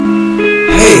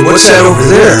Hey, what's that over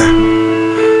there?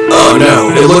 Oh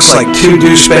no, it looks like two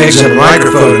douchebags and a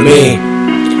microphone to me.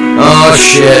 Oh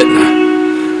shit.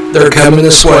 They're coming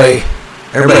this way.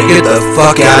 Everybody get the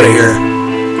fuck out of here.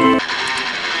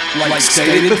 Like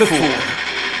stated before,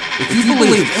 if you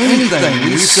believe anything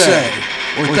we say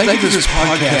or think of this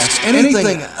podcast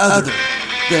anything other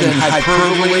than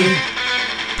hyperbole,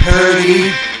 parody,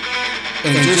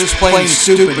 and just plain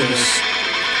stupidness,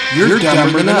 you're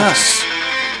dumber than us.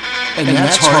 And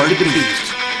that's hard to beat.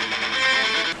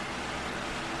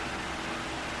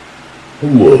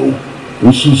 Hello,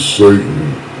 this is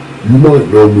Satan. You might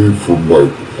know me from my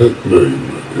pet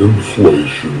name,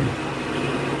 Inflation.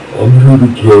 I'm here to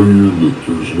tell you that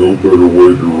there's no better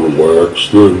way to relax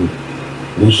than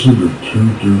listen to two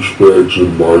douchebags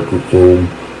and microphone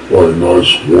by a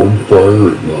nice warm fire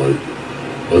at night.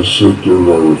 I sit there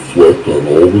and I reflect on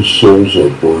all the souls I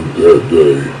burned that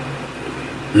day.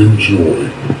 Enjoy.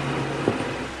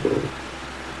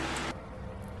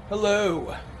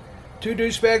 Hello, two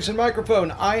douchebags and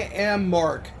microphone. I am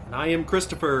Mark. And I am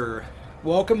Christopher.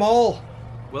 Welcome all.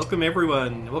 Welcome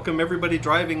everyone. Welcome everybody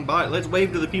driving by. Let's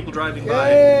wave to the people driving by.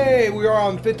 Hey, we are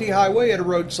on 50 Highway at a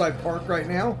roadside park right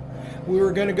now. We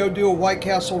were going to go do a White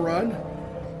Castle run.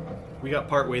 We got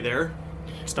partway there.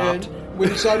 Stopped. And we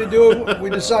decided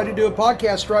to do a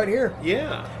podcast right here.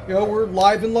 Yeah. You know, we're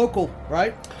live and local,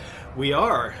 right? We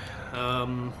are.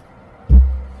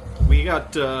 We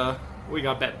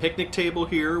got that picnic table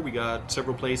here. We got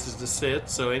several places to sit.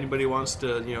 So anybody wants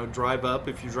to, drive up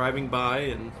if you're driving by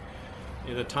and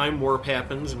a time warp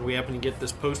happens and we happen to get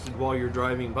this posted while you're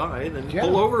driving by, then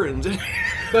pull over and...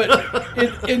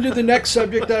 But into the next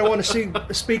subject that I want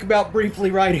to speak about briefly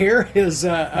right here is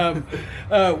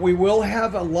we will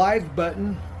have a live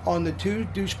button on the two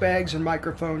douchebags and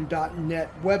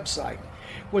microphone.net website.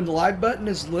 When the live button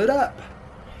is lit up,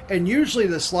 and usually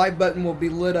this live button will be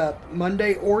lit up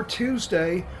Monday or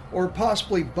Tuesday, or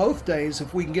possibly both days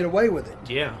if we can get away with it.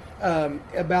 Yeah.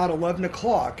 About 11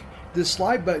 o'clock. This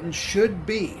live button should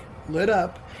be lit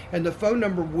up, and the phone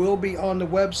number will be on the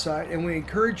website, and we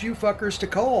encourage you fuckers to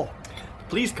call.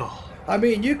 Please call. I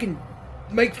mean, you can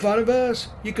make fun of us.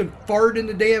 You can fart in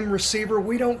the damn receiver.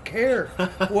 We don't care.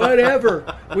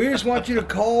 Whatever. We just want you to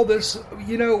call this.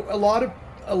 You know, a lot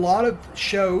of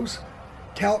shows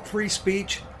tout free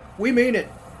speech. We mean it.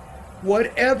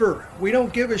 Whatever. We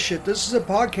don't give a shit. This is a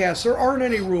podcast. There aren't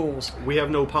any rules. We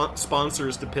have no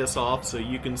sponsors to piss off, so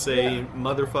you can say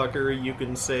motherfucker, you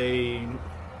can say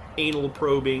anal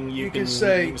probing, you can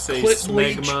say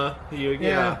smegma.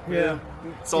 Yeah.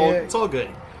 It's all good.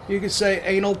 You can say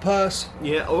anal pus.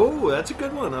 Yeah. Oh, that's a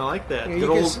good one. I like that. Yeah, good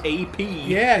old AP.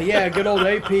 Yeah. Good old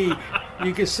AP.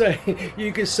 You could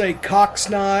say cock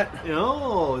snot.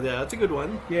 Oh, yeah, that's a good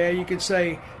one. Yeah, you could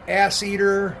say ass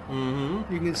eater.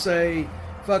 Mm-hmm. You can say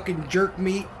fucking jerk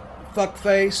meat, fuck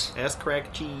face. Ass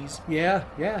crack cheese. Yeah.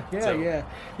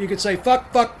 You could say fuck.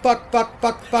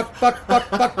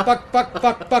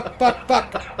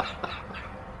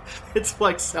 It's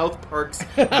like South Park's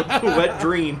wet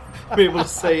dream. Be able to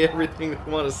say everything they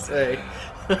want to say.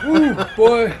 Ooh,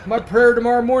 boy, my prayer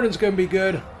tomorrow morning's gonna be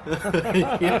good.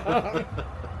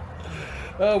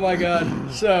 Oh my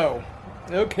God. So,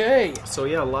 okay. So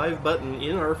yeah, live button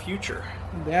in our future.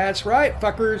 That's right,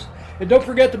 fuckers. And don't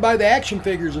forget to buy the action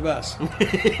figures of us.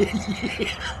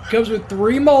 Comes with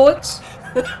 3 mullets.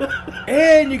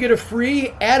 And you get a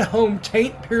free at-home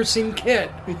taint piercing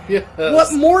kit. Yes.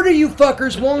 What more do you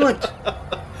fuckers want?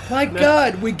 My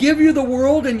God, we give you the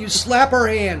world and you slap our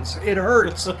hands. It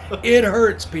hurts. It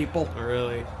hurts, people.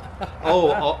 Really?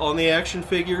 Oh, on the action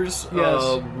figures,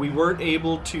 yes. We weren't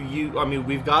able to use... I mean,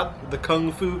 we've got the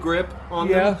Kung Fu grip on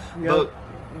them, but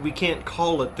we can't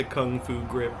call it the Kung Fu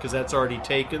grip because that's already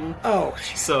taken. Oh.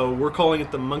 So we're calling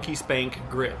it the Monkey Spank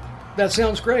grip. That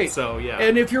sounds great. So, yeah.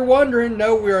 And if you're wondering,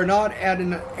 no, we are not at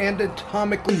an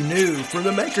anatomically new from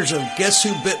the makers of Guess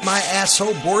Who Bit My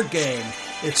Asshole board game.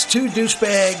 It's two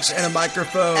douchebags and a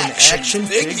microphone action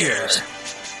figures.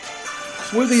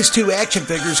 With these 2 action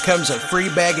figures comes a free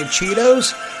bag of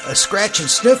Cheetos, a scratch and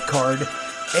sniff card,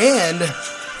 and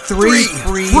 3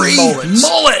 free mullets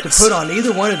to put on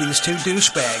either one of these 2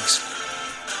 douchebags.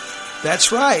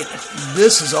 That's right.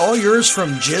 This is all yours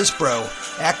from Jizzbro.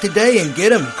 Act today and get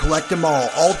them. Collect them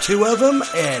all 2 of them,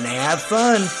 and have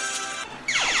fun.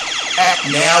 Act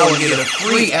now and get a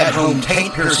free at-home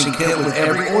taint piercing kit with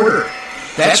every order.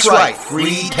 That's right,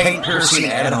 free taint piercing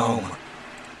at home.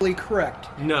 Correct.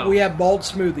 No. We have bald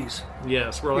smoothies.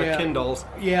 Yes, we're like Ken dolls.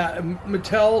 Yeah,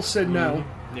 Mattel said no.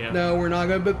 Yeah. No, we're not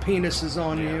going to put penises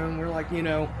on Yeah. you. And we're like, you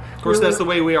know. Of course, that's the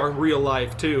way we are in real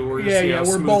life, too. We're just, we're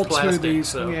smooth bolt plastic. smoothies.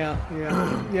 So. Yeah,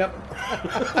 yep.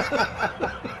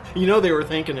 You know they were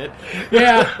thinking it.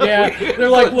 Yeah. They're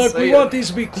like, Couldn't look, say we it. want these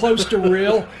to be close to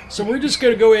real, so we're just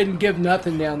going to go ahead and give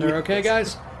nothing down there, okay,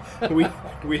 guys?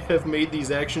 We have made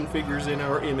these action figures in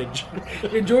our image.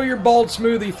 Enjoy your bald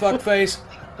smoothie, fuckface.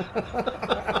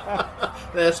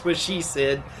 That's what she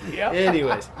said. Yep.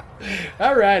 Anyways.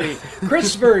 Alrighty.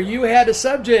 Christopher, you had a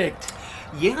subject.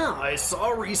 Yeah, I saw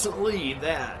recently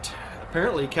that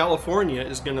apparently California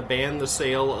is going to ban the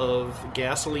sale of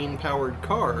gasoline-powered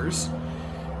cars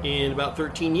in about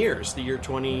 13 years, the year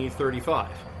 2035.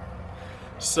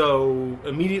 So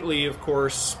immediately, of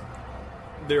course,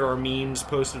 there are memes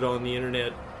posted on the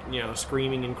internet,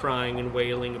 screaming and crying and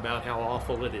wailing about how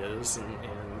awful it is, and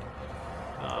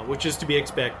which is to be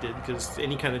expected, because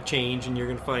any kind of change and you're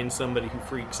going to find somebody who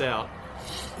freaks out.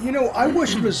 I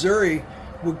wish Missouri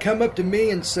would come up to me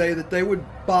and say that they would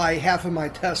buy half of my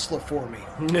Tesla for me.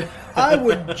 I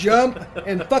would jump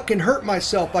and fucking hurt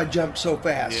myself. I jump so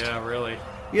fast. Yeah, really.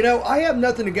 I have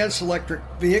nothing against electric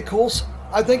vehicles.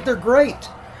 I think they're great.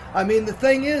 I mean, the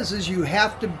thing is you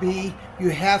have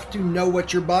to know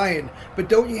what you're buying. But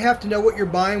don't you have to know what you're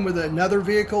buying with another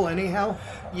vehicle anyhow?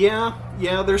 Yeah,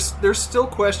 there's still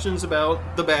questions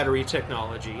about the battery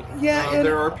technology. Yeah,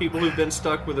 there are people who've been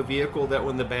stuck with a vehicle that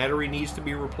when the battery needs to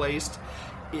be replaced,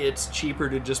 it's cheaper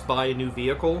to just buy a new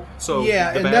vehicle. So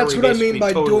yeah, the and that's battery what I mean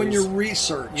by totals. doing your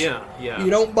research. Yeah. You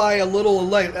don't buy a little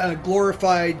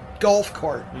glorified golf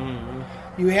cart. Mm-hmm.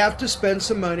 You have to spend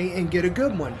some money and get a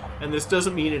good one. And this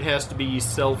doesn't mean it has to be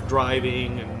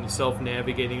self-driving and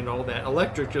self-navigating and all that.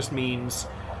 Electric just means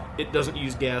it doesn't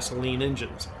use gasoline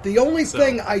engines. The only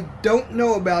thing I don't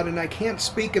know about and I can't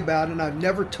speak about and I've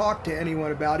never talked to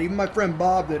anyone about, even my friend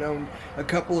Bob that owned a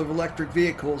couple of electric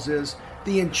vehicles, is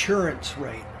the insurance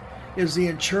rate. Is the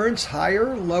insurance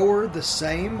higher, lower, the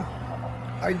same?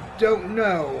 I don't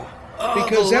know.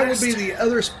 Because that would be the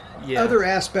other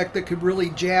aspect that could really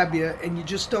jab you, and you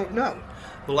just don't know.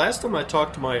 The last time I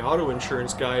talked to my auto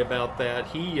insurance guy about that,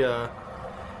 he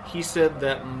said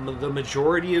that the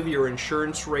majority of your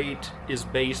insurance rate is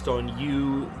based on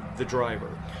you, the driver.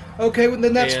 Okay, well,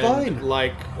 then that's and fine.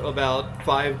 Like about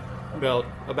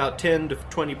 10 to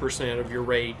 20% of your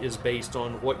rate is based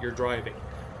on what you're driving,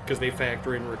 because they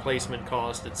factor in replacement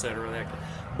cost, etc.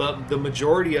 But the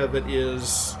majority of it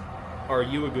is, are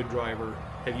you a good driver?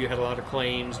 Have you had a lot of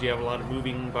claims? Do you have a lot of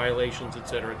moving violations,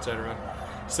 etc., etc.?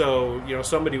 So,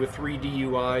 somebody with 3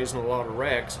 DUIs and a lot of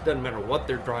wrecks, it doesn't matter what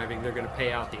they're driving, they're going to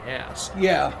pay out the ass.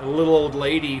 Yeah. A little old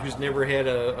lady who's never had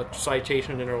a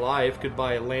citation in her life could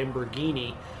buy a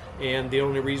Lamborghini, and the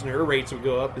only reason her rates would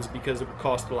go up is because it would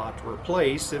cost a lot to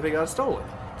replace if it got stolen.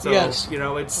 So, yes.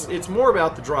 It's more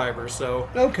about the driver. So,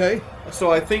 okay.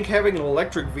 So I think having an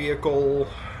electric vehicle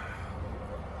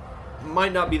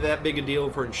might not be that big a deal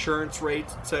for insurance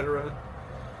rates, etc.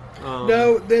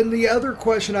 No, then the other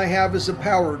question I have is the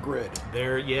power grid.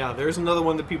 There's another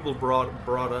one that people brought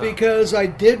up. Because I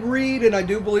did read, and I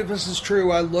do believe this is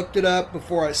true, I looked it up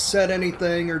before I said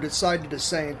anything or decided to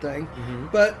say anything,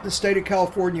 but the state of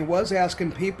California was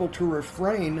asking people to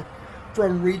refrain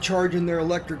from recharging their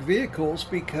electric vehicles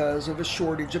because of a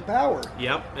shortage of power.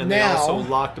 Yep, and they also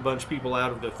locked a bunch of people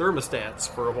out of the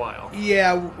thermostats for a while.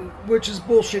 Yeah, which is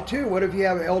bullshit too. What if you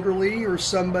have elderly or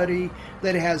somebody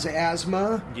that has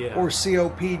asthma or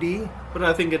COPD? But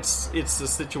I think it's a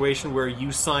situation where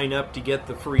you sign up to get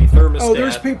the free thermostat. Oh,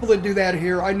 there's people that do that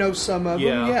here. I know some of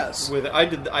them, yes. I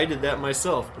did that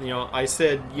myself. I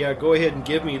said, go ahead and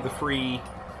give me the free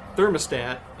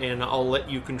thermostat, and I'll let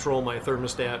you control my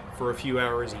thermostat for a few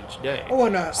hours each day. Oh,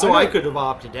 and so I could have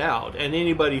opted out, and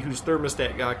anybody whose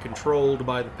thermostat got controlled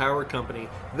by the power company,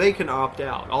 they can opt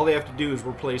out. All they have to do is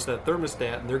replace that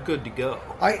thermostat, and they're good to go.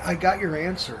 I got your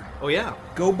answer. Oh, yeah.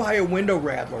 Go buy a window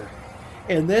rattler,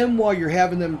 and then while you're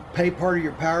having them pay part of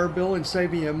your power bill and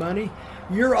saving you money,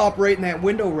 you're operating that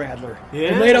window rattler,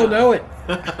 and they don't know it.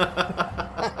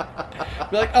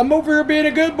 Be like, I'm over here being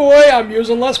a good boy. I'm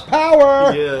using less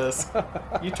power. Yes.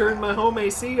 You turned my home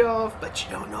AC off, but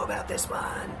you don't know about this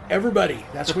one. Everybody,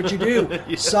 that's what you do.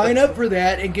 Yes. Sign up for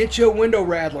that and get you a window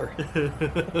rattler.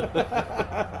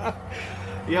 The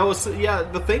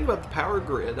thing about the power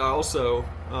grid, I also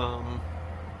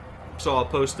saw a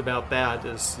post about that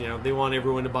is, they want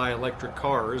everyone to buy electric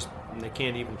cars, and they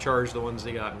can't even charge the ones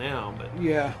they got now. But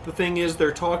the thing is,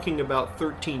 they're talking about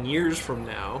 13 years from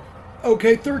now.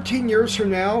 Okay, 13 years from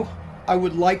now, I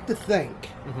would like to think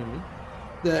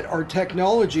that our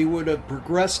technology would have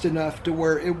progressed enough to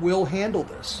where it will handle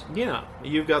this. Yeah,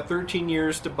 you've got 13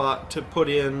 years to put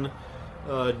in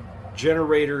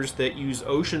generators that use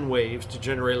ocean waves to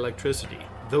generate electricity.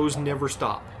 Those never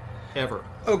stop, ever.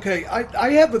 Okay,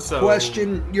 I have a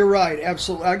question. You're right,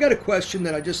 absolutely. I got a question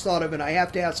that I just thought of, and I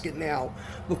have to ask it now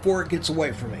before it gets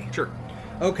away from me. Sure.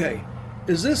 Okay,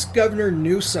 is this Governor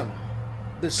Newsom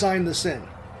that signed this in?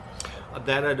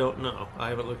 That I don't know. I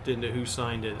haven't looked into who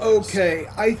signed it. Okay,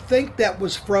 I think that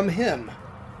was from him.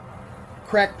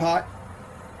 Crackpot,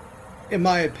 in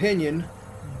my opinion.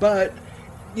 But,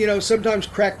 you know, sometimes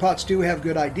crackpots do have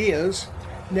good ideas.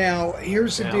 Now,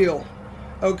 here's the deal.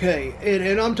 Okay,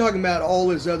 and I'm talking about all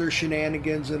his other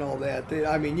shenanigans and all that.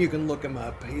 I mean, you can look him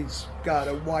up. He's got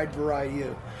a wide variety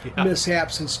of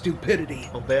mishaps and stupidity.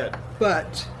 I'll bet.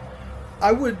 But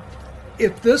I would...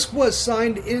 If this was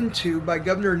signed into by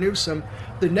Governor Newsom,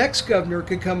 the next governor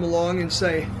could come along and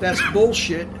say, that's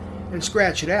bullshit, and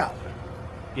scratch it out.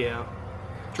 Yeah,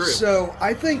 true. So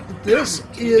I think this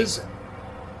is...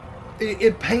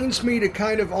 It pains me to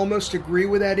kind of almost agree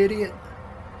with that idiot,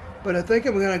 but I think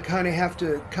I'm going to kind of have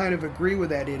to kind of agree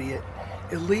with that idiot.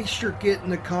 At least you're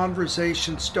getting the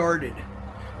conversation started.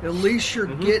 At least you're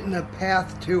getting a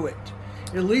path to it.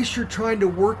 At least you're trying to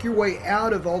work your way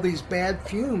out of all these bad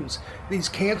fumes, these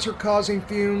cancer-causing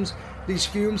fumes, these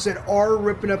fumes that are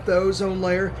ripping up the ozone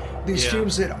layer, these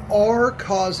fumes that are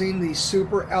causing these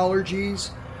super allergies.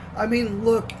 I mean,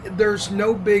 look, there's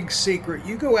no big secret.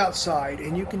 You go outside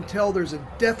and you can tell there's a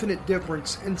definite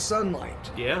difference in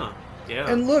sunlight. Yeah,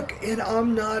 yeah. And look, and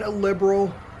I'm not a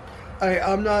liberal.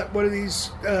 I'm not one of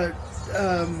these...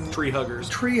 tree huggers.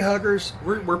 Tree huggers.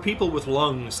 We're people with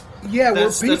lungs. Yeah,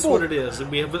 we're people. That's what it is.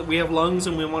 And we have lungs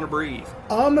and we want to breathe.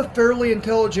 I'm a fairly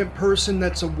intelligent person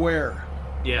that's aware.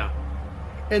 Yeah.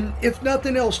 And if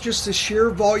nothing else, just the sheer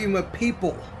volume of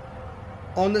people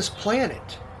on this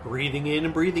planet. Breathing in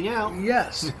and breathing out.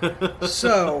 Yes.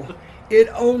 So it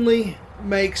only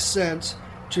makes sense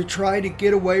to try to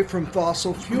get away from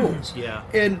fossil fuels. Yeah.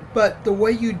 But the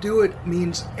way you do it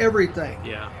means everything.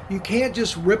 Yeah. You can't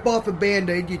just rip off a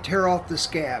Band-Aid, you tear off the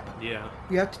scab. Yeah.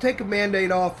 You have to take a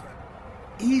Band-Aid off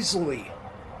easily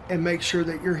and make sure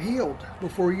that you're healed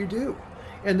before you do.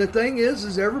 And the thing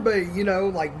is everybody, you know,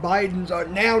 like Biden's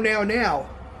now.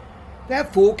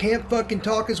 That fool can't fucking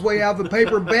talk his way out of a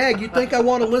paper bag. You think I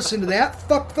want to listen to that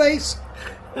fuckface?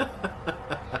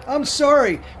 I'm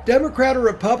sorry, Democrat or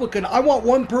Republican, I want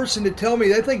one person to tell me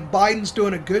they think Biden's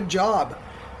doing a good job.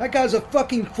 That guy's a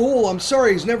fucking fool. I'm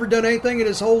sorry, he's never done anything in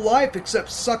his whole life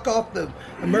except suck off the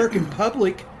American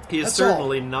public. He is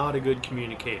certainly not a good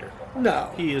communicator.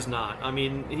 No. He is not. I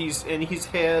mean, he's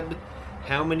had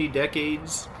how many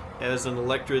decades as an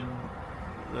elected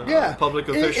public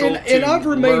official and I've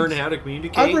learn how to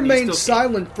communicate? I've remained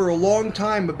silent for a long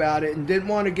time about it and didn't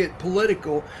want to get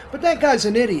political, but that guy's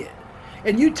an idiot.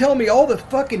 And you tell me all the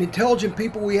fucking intelligent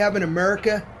people we have in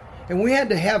America, and we had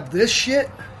to have this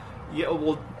shit? Yeah,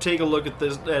 well, take a look at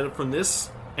it from this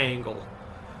angle.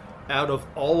 Out of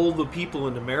all the people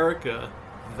in America,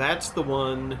 that's the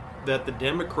one that the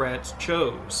Democrats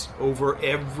chose over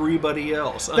everybody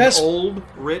else. An old,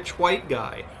 rich, white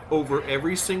guy over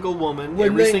every single woman,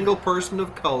 single person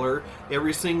of color,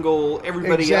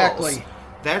 everybody else.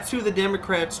 That's who the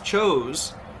Democrats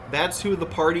chose. That's who the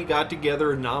party got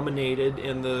together and nominated,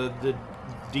 and the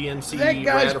DNC ratified. That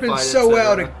guy's been so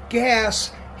out of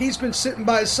gas. He's been sitting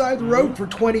by the side of the road for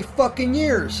 20 fucking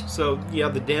years. So, yeah,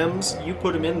 the Dems, you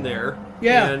put him in there.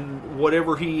 Yeah. And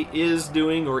whatever he is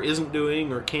doing or isn't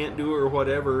doing or can't do or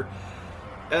whatever,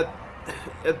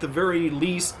 at the very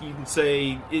least, you can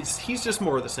say he's just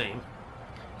more of the same.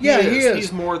 Yeah, he is.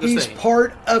 He's more of the same. He's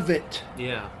part of it.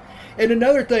 Yeah. And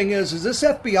another thing is this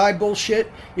FBI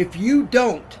bullshit, if you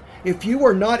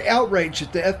are not outraged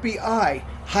at the FBI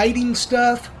hiding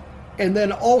stuff and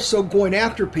then also going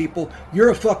after people, you're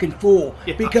a fucking fool.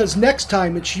 Yeah. Because next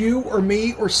time it's you or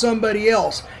me or somebody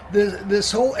else.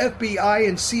 This whole FBI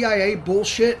and CIA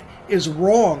bullshit is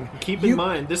wrong. Keep in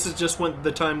mind, this is just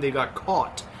the time they got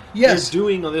caught. Yes. They're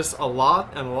doing this a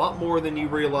lot and a lot more than you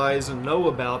realize and know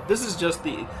about. This is just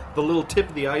the little tip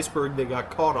of the iceberg they got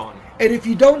caught on. And if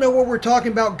you don't know what we're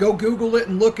talking about, go Google it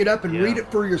and look it up and read it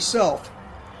for yourself.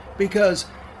 Because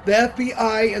the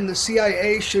FBI and the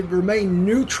CIA should remain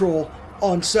neutral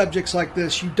on subjects like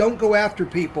this. You don't go after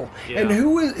people. Yeah. And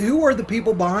who are the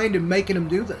people behind him making them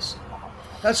do this?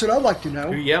 That's what I'd like to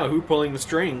know. Who pulling the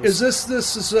strings? Is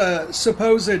this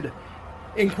supposed,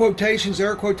 in quotations,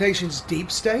 air quotations,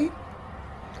 deep state?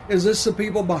 Is this the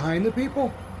people behind the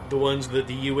people? The ones that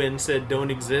the UN said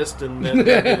don't exist and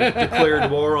that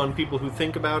declared war on people who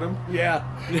think about them? Yeah.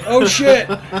 Oh, shit.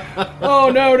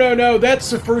 Oh, no. That's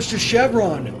the first of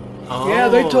Chevron. Oh, yeah,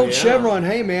 they told Chevron,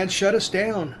 hey, man, shut us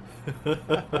down.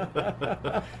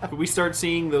 If we start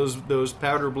seeing those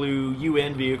powder blue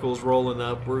UN vehicles rolling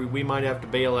up, we might have to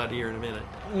bail out of here in a minute.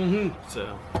 Mm-hmm.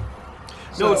 So,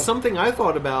 no, it's something I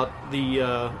thought about.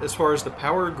 As far as the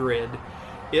power grid,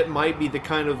 it might be the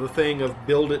kind of the thing of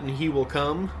build it and he will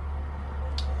come.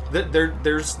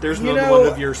 There's another one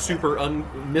of your super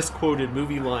misquoted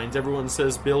movie lines. Everyone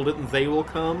says build it and they will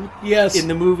come. Yes. In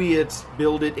the movie, it's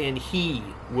build it and he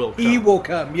will come. He will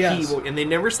come, yes. He will, and they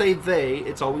never say they,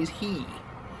 it's always he.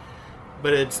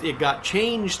 But it got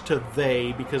changed to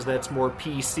they because that's more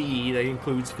PC. That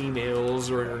includes females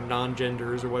or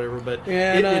non-genders or whatever. But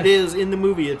it is, in the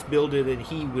movie, it's build it and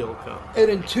he will come. And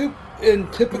in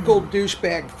typical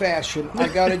douchebag fashion, I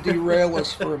got to derail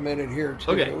us for a minute here,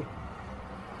 too. Okay.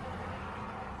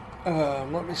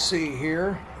 Let me see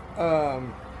here.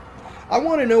 I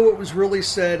want to know what was really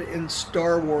said in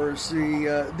Star Wars,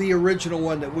 the original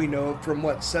one that we know of from,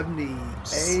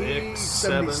 78?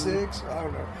 76? I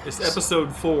don't know. It's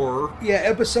episode 4. Yeah,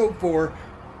 episode 4,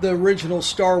 the original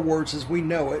Star Wars as we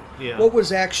know it. Yeah. What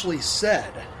was actually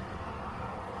said?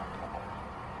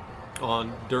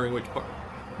 During which part?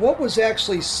 What was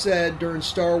actually said during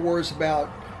Star Wars about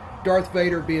Darth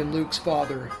Vader being Luke's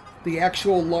father? The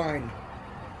actual line.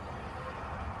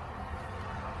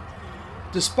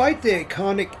 Despite the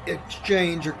iconic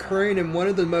exchange occurring in one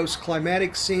of the most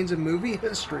climatic scenes in movie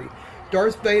history,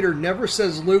 Darth Vader never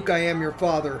says, "Luke, I am your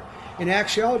father." In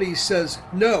actuality, he says,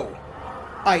 "No,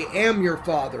 I am your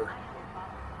father."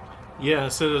 Yeah,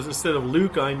 so instead of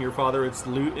Luke, I am your father, it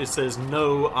says,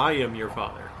 "No, I am your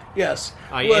father." Yes.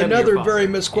 I am another your father. very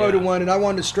misquoted one, and I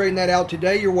wanted to straighten that out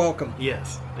today. You're welcome.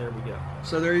 Yes, there we go.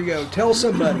 So there you go. Tell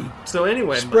somebody. So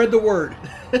anyway, spread the word.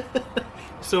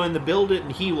 So in the build it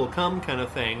and he will come kind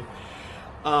of thing,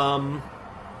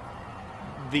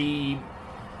 the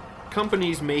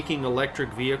companies making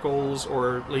electric vehicles,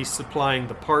 or at least supplying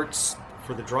the parts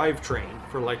for the drivetrain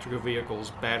for electric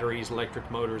vehicles, batteries,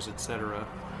 electric motors, etc.,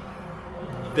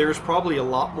 there's probably a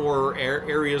lot more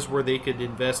areas where they could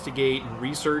investigate and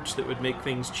research that would make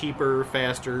things cheaper,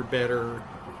 faster, better,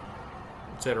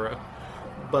 etc.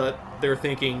 But they're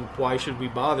thinking, why should we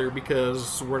bother?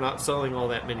 Because we're not selling all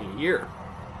that many a year.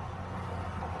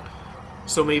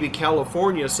 So maybe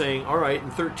California saying, all right, in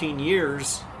 13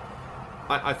 years,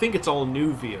 I think it's all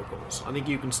new vehicals. I think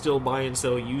you can still buy and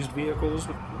sell used vehicles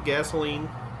with gasoline,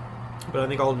 but I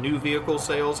think all new vehicle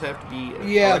sales have to be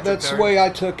Yeah, that's powered. the way I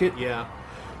took it. Yeah.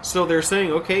 So they're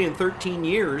saying, okay, in 13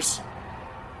 years,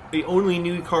 the only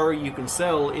new car you can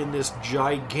sell in this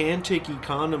gigantic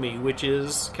economy, which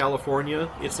is California,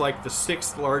 it's like the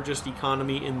 6th largest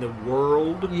economy in the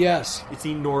world. Yes. It's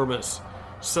enormous.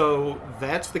 So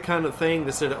that's the kind of thing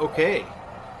that said, okay,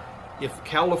 if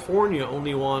California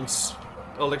only wants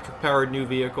electric-powered new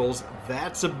vehicles,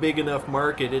 that's a big enough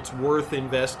market. It's worth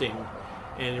investing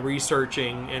and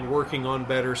researching and working on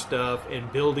better stuff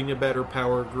and building a better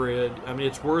power grid. I mean,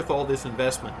 it's worth all this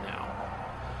investment now.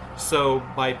 So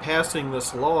by passing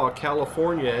this law,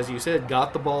 California, as you said,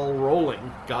 got the ball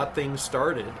rolling, got things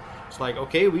started. It's like,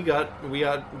 okay, we got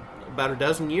about a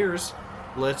dozen years.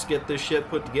 Let's get this shit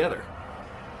put together.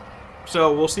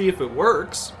 So we'll see if it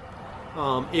works.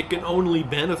 It can only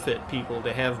benefit people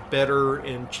to have better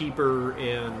and cheaper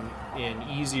and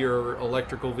easier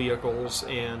electrical vehicles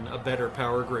and a better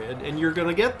power grid, and you're going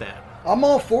to get that. I'm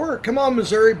all for it. Come on,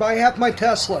 Missouri, buy half my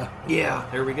Tesla. Yeah,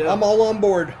 there we go. I'm all on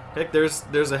board. Heck,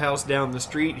 there's a house down the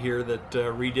street here that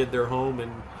redid their home,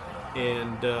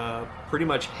 and pretty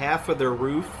much half of their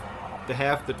roof, the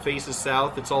half that faces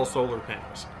south, it's all solar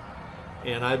panels.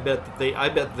 And I bet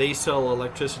they sell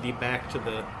electricity back to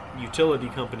the utility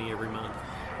company every month.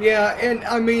 Yeah, and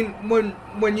I mean,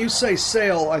 when you say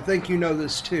sale, I think you know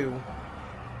this too.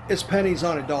 It's pennies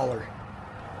on a dollar.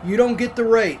 You don't get the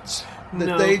rates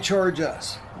that they charge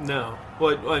us. No.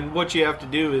 What you have to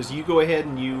do is you go ahead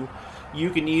and you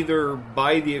can either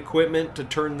buy the equipment to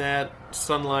turn that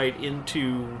sunlight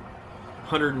into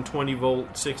 120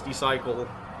 volt, 60 cycle,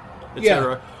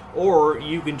 etc. Yeah. Or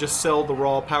you can just sell the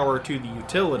raw power to the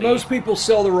utility. Most people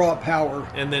sell the raw power.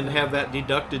 And then have that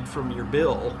deducted from your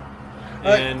bill.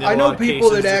 And I know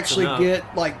people that cases, actually get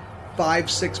like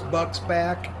 $5-6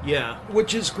 back. Yeah.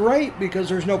 Which is great because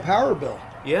there's no power bill.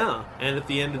 Yeah. And at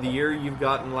the end of the year, you've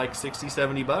gotten like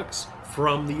 $60-70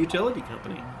 from the utility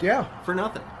company. Yeah. For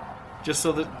nothing. Just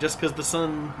because the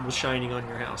sun was shining on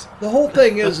your house. The whole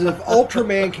thing is, if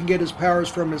Ultraman can get his powers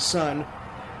from the sun,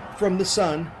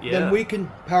 then we can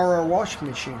power our washing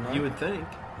machine, right? You would think.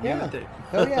 Yeah. Would think.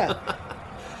 Oh, yeah.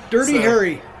 Dirty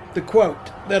Harry, the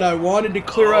quote that I wanted to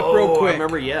clear up real quick. I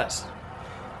remember, yes.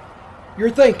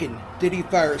 You're thinking, did he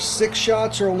fire 6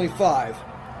 shots or only 5?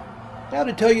 Now,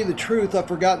 to tell you the truth, I've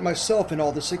forgotten myself in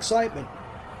all this excitement.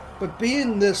 But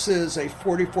being this is a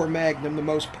 44 Magnum, the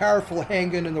most powerful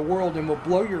handgun in the world, and will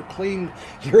blow your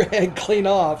head clean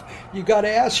off, you got to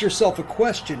ask yourself a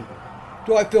question.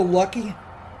 Do I feel lucky?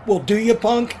 Well, do you,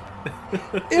 punk?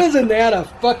 Isn't that a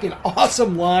fucking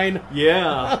awesome line?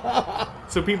 Yeah.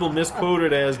 So people misquote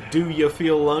it as, do you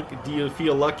feel lucky,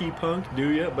 punk? Do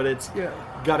you? But it's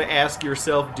got to ask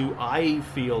yourself, do I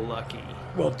feel lucky?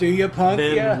 Well, do you, punk?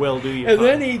 Then, well, do you, and punk?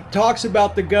 then he talks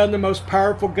about the gun, the most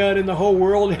powerful gun in the whole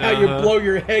world, and how you blow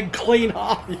your head clean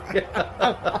off.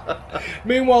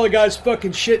 Meanwhile, the guy's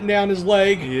fucking shitting down his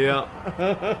leg. Yeah.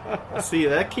 See,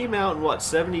 that came out in what,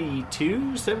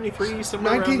 72, 73,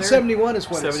 somewhere 1971 around there? is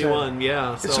what 71, it said.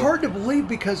 yeah. So. It's hard to believe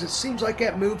because it seems like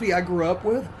that movie I grew up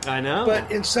with. I know.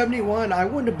 But in 71, I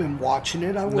wouldn't have been watching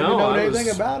it. I wouldn't have known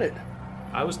anything about it.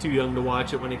 I was too young to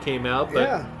watch it when it came out, but...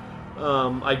 Yeah.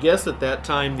 I guess at that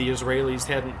time the Israelis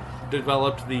hadn't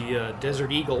developed the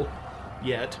Desert Eagle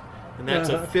yet, and that's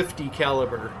a 50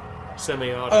 caliber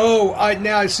semi-auto. Oh,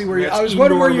 now I see where I was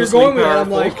wondering where you're going with it. I'm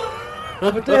like,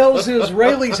 what the hell does the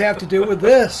Israelis have to do with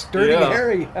this? Dirty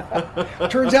Harry.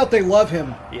 Turns out they love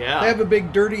him. Yeah. They have a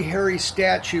big Dirty Harry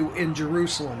statue in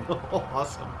Jerusalem.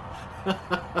 Awesome.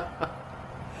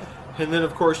 And then,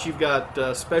 of course, you've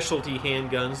got specialty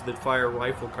handguns that fire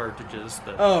rifle cartridges.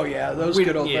 Oh, yeah, those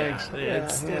good old things.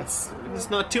 It's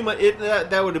not too much.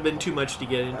 That would have been too much to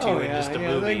get into in just a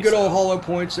movie. Then good old hollow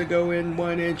points that go in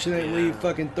 1 inch and they leave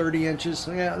fucking 30 inches.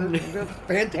 Yeah, they're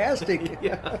fantastic.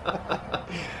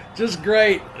 Just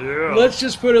great. Yeah. Let's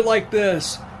just put it like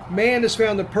this. Man has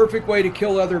found the perfect way to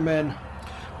kill other men.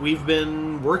 We've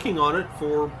been working on it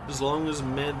for as long as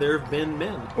there have been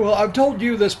men. Well, I've told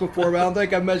you this before, but I don't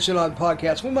think I mentioned it on the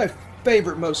podcast. One of my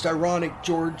favorite, most ironic,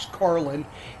 George Carlin,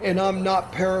 and I'm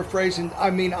not paraphrasing. I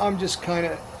mean, I'm just kind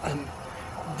of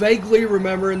vaguely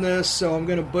remembering this, so I'm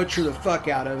going to butcher the fuck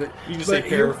out of it. You can say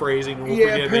paraphrasing. We'll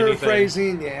yeah, paraphrasing.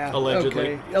 Anything. Yeah, allegedly.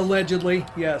 Okay. Allegedly,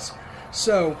 yes.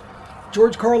 So,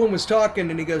 George Carlin was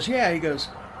talking, and he goes,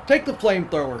 take the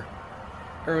flamethrower.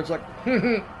 Everyone's like,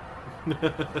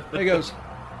 He goes,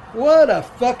 what a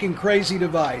fucking crazy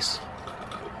device.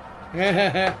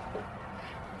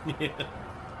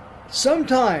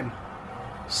 Sometime,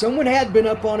 someone had been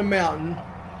up on a mountain,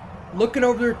 looking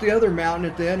over at the other mountain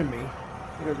at the enemy.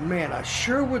 He goes, man, I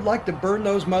sure would like to burn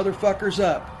those motherfuckers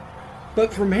up.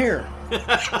 But from here.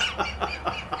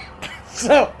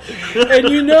 So,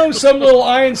 and some little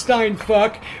Einstein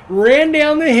fuck ran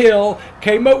down the hill,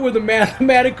 came up with a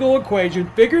mathematical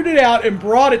equation, figured it out, and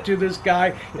brought it to this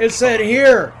guy and said,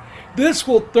 here, this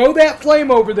will throw that flame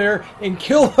over there and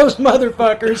kill those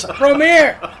motherfuckers from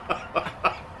here.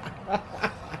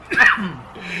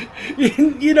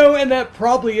 And that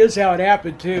probably is how it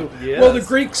happened, too. Yes. Well, the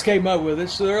Greeks came up with it,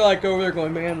 so they're like over there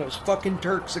going, man, those fucking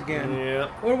Turks again. Yeah.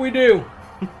 What do we do?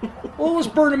 Well, let's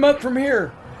burn them up from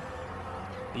here.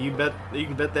 You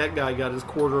can bet that guy got his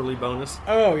quarterly bonus.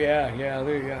 Oh yeah,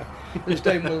 there you go. His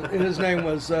name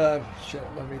was shit.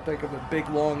 Let me think of a big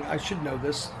long. I should know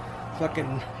this.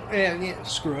 Fucking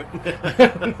screw it.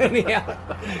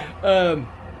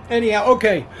 Anyhow,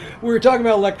 okay. We were talking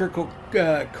about electrical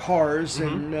cars,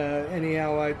 and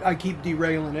anyhow, I keep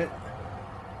derailing it.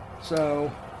 So,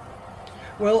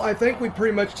 well, I think we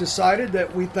pretty much decided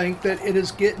that we think that it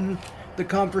is getting the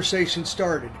conversation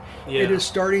started. Yeah. It is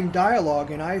starting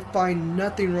dialogue, and I find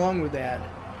nothing wrong with that.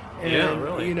 And, yeah,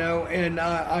 really.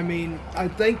 I mean, I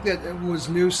think that it was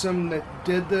Newsom that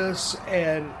did this,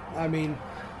 and I mean,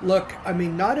 look,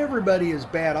 not everybody is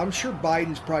bad. I'm sure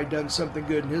Biden's probably done something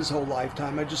good in his whole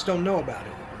lifetime. I just don't know about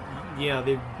it. Yeah,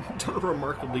 they've done a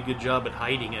remarkably good job at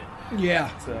hiding it. Yeah.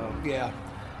 So, yeah.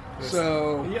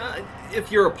 So, yeah,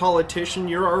 if you're a politician,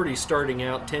 you're already starting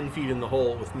out 10 feet in the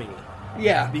hole with me.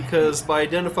 Yeah. Because by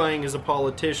identifying as a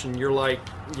politician, you're like,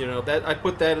 that I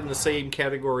put that in the same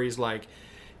categories like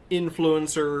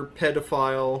influencer,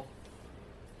 pedophile.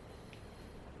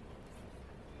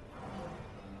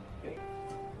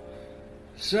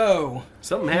 So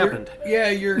something happened.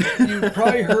 You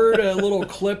probably heard a little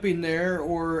clipping there,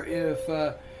 or if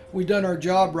we done our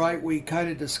job right, we kind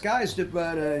of disguised it.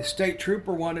 But a state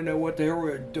trooper wanted to know what the hell we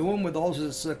were doing with all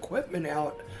this equipment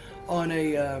out on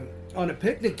a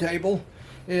picnic table.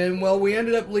 And, well, we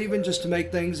ended up leaving just to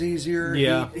make things easier.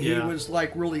 Yeah, he was,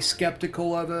 like, really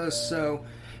skeptical of us. So,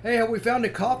 hey, we found a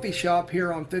coffee shop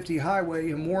here on 50 Highway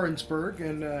in Warrensburg,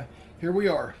 and here we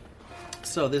are.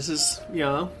 So this is,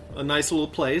 a nice little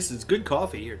place. It's good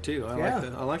coffee here, too.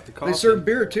 I like the coffee. They serve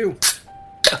beer, too.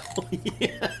 Oh,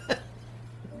 yeah.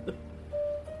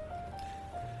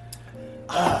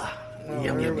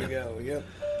 There we go, yep.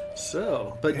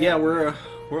 So, but yeah, we're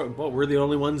We're the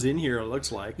only ones in here, it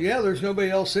looks like. Yeah, there's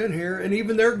nobody else in here, and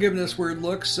even they're giving us weird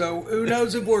looks, so who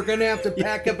knows if we're going to have to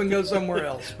pack up and go somewhere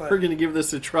else. But We're going to give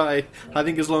this a try. I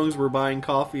think as long as we're buying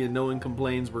coffee and no one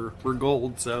complains, we're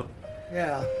gold, so.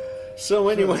 yeah. So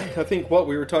anyway, I think what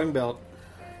we were talking about,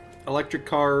 electric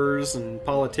cars and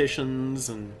politicians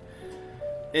and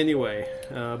anyway,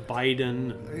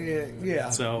 Biden. Yeah.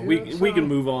 So we can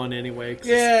move on anyway.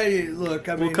 Look,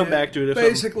 I mean, we'll come back to it if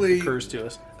basically it occurs to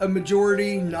us. A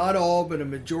majority, not all, but a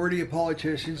majority of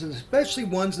politicians, and especially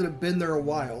ones that have been there a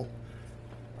while,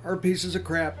 are pieces of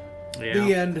crap. Yeah.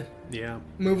 The end. Yeah.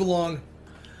 Move along.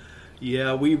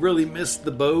 Yeah, we really missed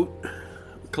the boat.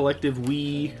 Collective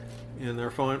we and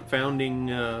their founding,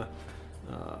 the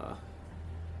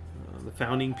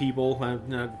founding people.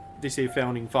 They say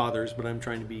founding fathers, but I'm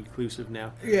trying to be inclusive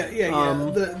now. Yeah.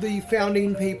 The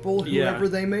founding people, whoever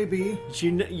they may be.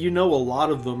 You know, a lot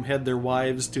of them had their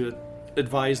wives to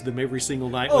advise them every single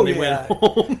night when they went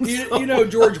home. You know,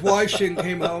 George Washington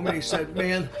came home and he said,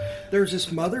 "Man, there's this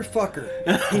motherfucker.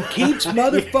 He keeps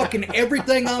motherfucking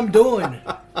everything I'm doing."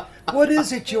 What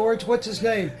is it, George? What's his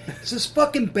name? It's this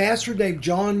fucking bastard named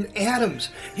John Adams.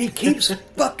 He keeps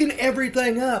fucking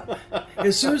everything up.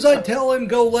 As soon as I tell him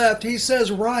go left, he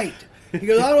says right. He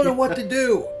goes, I don't know what to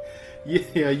do.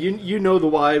 Yeah, you know the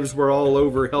wives were all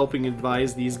over helping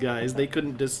advise these guys. They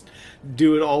couldn't just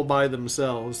do it all by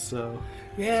themselves, so...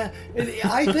 Yeah, and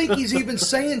I think he's even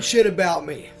saying shit about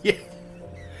me. Yeah.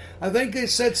 I think they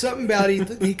said something about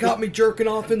he caught me jerking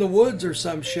off in the woods or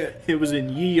some shit. It was in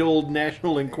ye old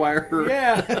National Enquirer.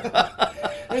 Yeah.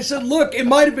 I said, look, it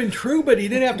might have been true, but he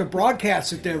didn't have to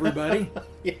broadcast it to everybody.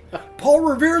 Yeah. Paul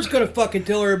Revere's going to fucking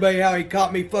tell everybody how he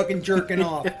caught me fucking jerking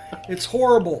off. It's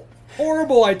horrible.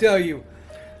 Horrible, I tell you.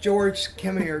 George,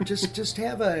 come here. Just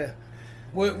have a...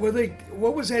 What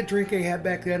was that drink they had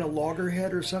back then? A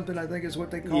loggerhead or something, I think is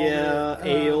what they called it. Yeah,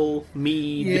 ale,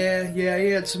 mead. Yeah,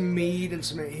 he had some mead and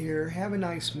some here. Have a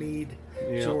nice mead,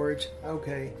 Yeah. George.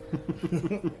 Okay.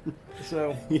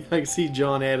 So. Yeah, I can see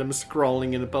John Adams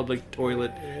crawling in a public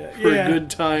toilet for a good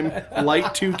time.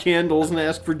 Light 2 candles and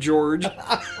ask for George.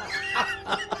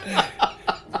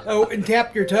 Oh, and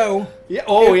tap your toe. Yeah.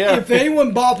 Oh, yeah. If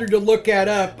anyone bothered to look that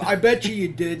up, I bet you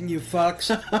didn't, you fucks.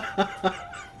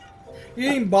 You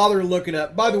didn't even bother to look it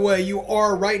up. By the way, you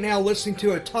are right now listening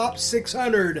to a Top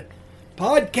 600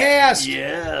 podcast.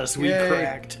 Yes, we Yay.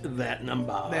 cracked that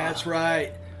number. That's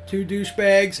right. 2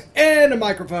 douchebags and a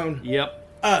microphone. Yep.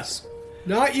 Us.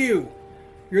 Not you.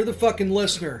 You're the fucking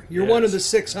listener. You're Yes. one of the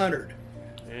 600.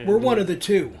 And We're one of the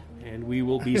 2. And we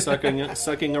will be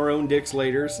sucking our own dicks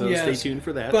later, so Yes. stay tuned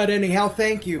for that. But anyhow,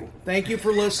 thank you. Thank you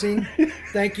for listening.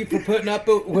 Thank you for putting up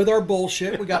with our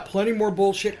bullshit. We got plenty more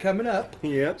bullshit coming up.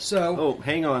 Yep. So. Oh,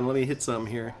 hang on. Let me hit some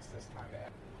here.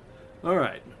 All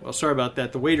right. Well, sorry about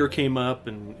that. The waiter came up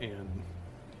and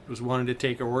was wanting to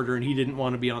take our order, and he didn't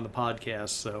want to be on the podcast,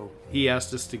 so he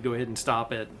asked us to go ahead and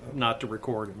stop it, not to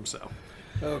record him. So.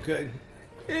 Okay.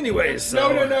 Anyways,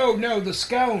 so... No. The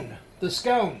scone. The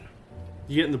scone.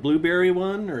 You getting the blueberry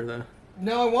one or the...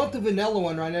 No, I want the vanilla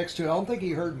one right next to it. I don't think he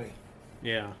heard me.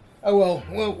 Yeah. Oh,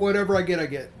 well, whatever I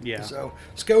get. Yeah. So,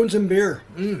 scones and beer.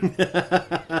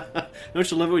 Don't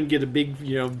you love it when you get a big,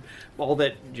 all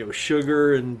that,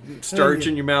 sugar and starch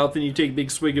in your mouth, and you take a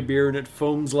big swig of beer and it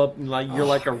foams up and you're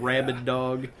like a rabid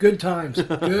dog. Good times.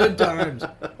 Good times.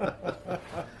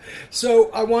 So,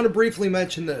 I want to briefly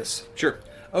mention this. Sure.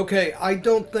 Okay, I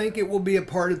don't think it will be a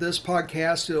part of this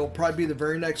podcast. It'll probably be the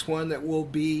very next one that will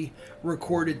be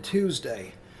recorded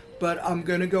Tuesday. But I'm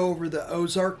going to go over the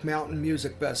Ozark Mountain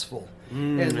Music Festival.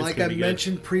 And like I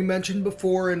pre-mentioned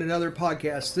before in another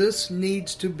podcast, this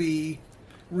needs to be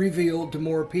revealed to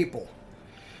more people.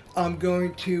 I'm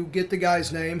going to get the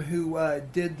guy's name who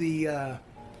did the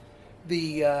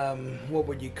what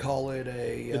would you call it?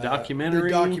 The documentary? The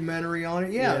documentary on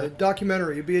it. Yeah, the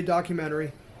documentary. It'd be a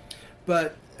documentary.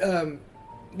 But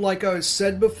like I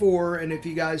said before, and if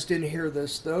you guys didn't hear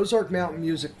this, the Ozark Mountain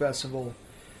Music Festival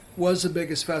was the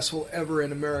biggest festival ever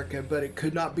in America, but it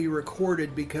could not be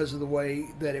recorded because of the way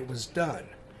that it was done.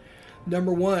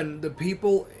 Number one, the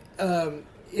people,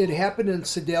 it happened in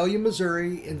Sedalia,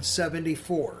 Missouri in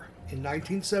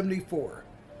 1974.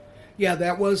 Yeah,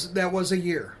 that was a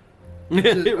year.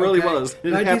 It really was.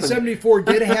 It 1974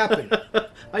 did happen.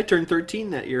 I turned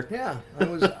 13 that year. Yeah, I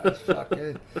was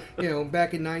fucking,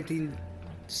 back in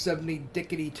 1970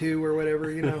 dickety-2 or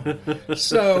whatever,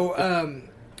 So,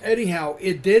 anyhow,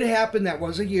 it did happen. That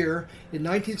was a year in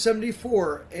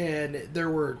 1974, and there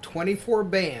were 24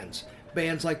 bands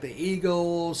like the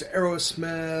Eagles,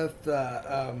 Aerosmith,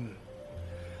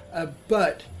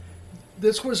 but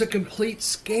this was a complete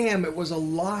scam. It was a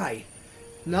lie.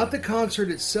 not the concert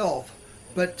itself,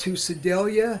 but to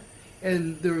Sedalia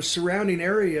and the surrounding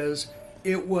areas,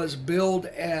 it was billed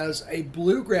as a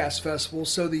bluegrass festival,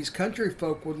 so these country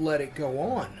folk would let it go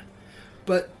on.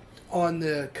 But on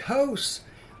the coast,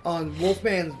 on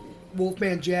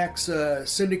Wolfman Jack's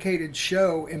syndicated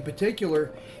show in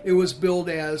particular, it was billed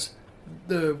as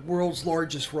the world's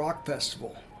largest rock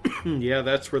festival. Yeah,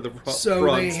 that's where the So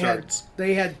fraud starts.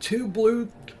 they had two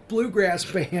bluegrass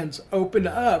bands open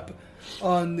up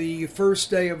on the first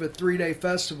day of a 3-day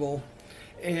festival,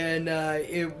 and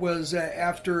it was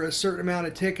after a certain amount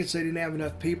of tickets, they didn't have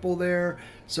enough people there,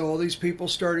 so all these people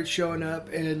started showing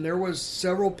up, and there was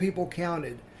several people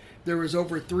counted. There was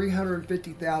over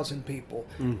 350,000 people,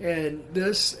 and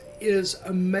this is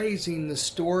amazing, the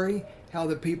story, how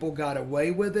the people got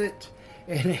away with it,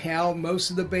 and how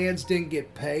most of the bands didn't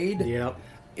get paid. Yep.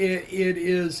 It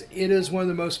is one of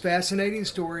the most fascinating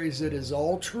stories. It is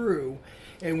all true,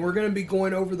 and we're going to be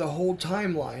going over the whole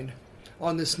timeline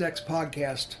on this next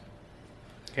podcast.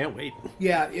 Can't wait.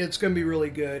 Yeah, it's going to be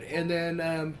really good. And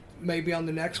then maybe on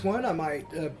the next one, I might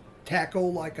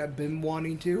tackle, like I've been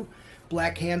wanting to,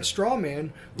 Black Hand Strawman,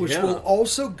 which will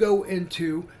also go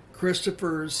into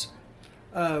Christopher's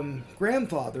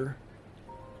grandfather.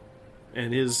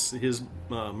 And his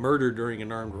murder during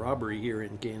an armed robbery here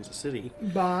in Kansas City.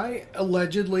 By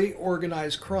allegedly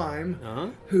organized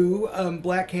crime, who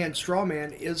Black Hand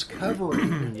Strawman is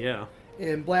covering. Yeah.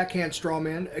 And Black Hand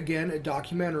Strawman, again, a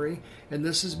documentary, and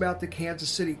this is about the Kansas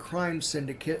City crime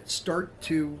syndicate start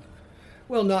to,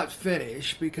 well, not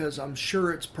finish, because I'm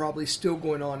sure it's probably still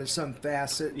going on in some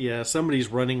facet. Yeah, somebody's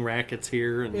running rackets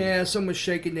here. And Yeah, someone's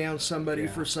shaking down somebody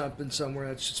for something somewhere.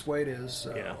 That's just the way it is.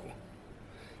 So. Yeah.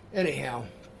 Anyhow,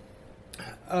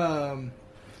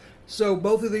 so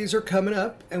both of these are coming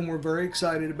up, and we're very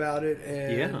excited about it.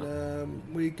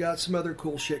 And we got some other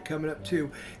cool shit coming up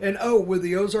too. And with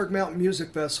the Ozark Mountain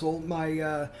Music Festival,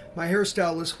 my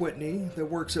hairstylist Whitney, that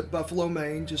works at Buffalo,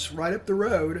 Maine, just right up the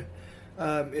road.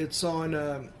 It's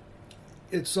on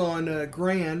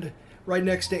Grand, right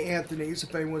next to Anthony's.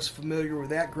 If anyone's familiar with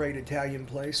that great Italian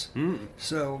place,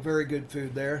 so very good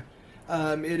food there.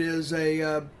 It is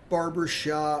a barber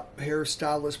shop,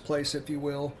 hairstylist place, if you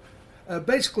will.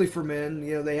 Basically for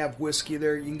men, they have whiskey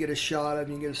there. You can get a shot of,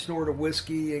 you can get a snort of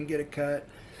whiskey and get a cut.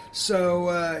 So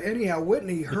anyhow,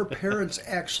 Whitney, her parents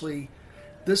actually,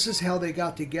 this is how they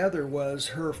got together, was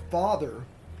her father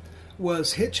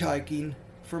was hitchhiking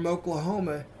from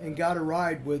Oklahoma and got a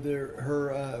ride with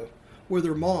her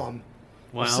mom.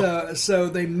 Wow. So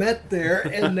they met there,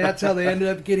 and that's how they ended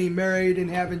up getting married and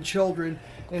having children.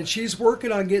 And she's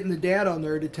working on getting the dad on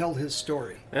there to tell his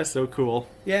story. That's so cool.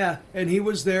 Yeah, and he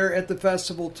was there at the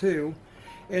festival too.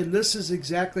 And this is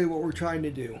exactly what we're trying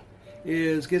to do,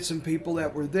 is get some people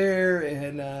that were there,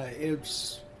 and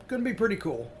it's going to be pretty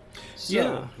cool.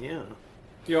 So, yeah.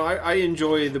 I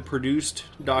enjoy the produced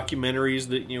documentaries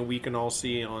that we can all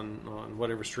see on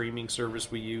whatever streaming service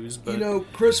we use. But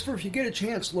Christopher, if you get a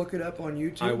chance, look it up on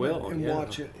YouTube. I will, and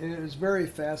watch it. It is very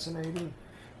fascinating.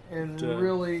 And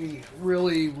really,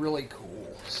 really, really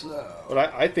cool. So, but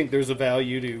I think there's a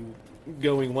value to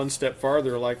going one step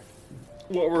farther. Like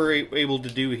what we're able to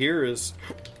do here is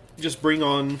just bring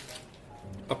on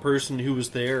a person who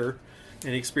was there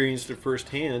and experienced it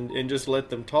firsthand, and just let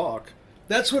them talk.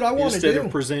 That's what I want to do. Instead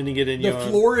of presenting it in the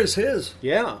floor is his.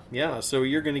 Yeah. So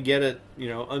you're going to get it,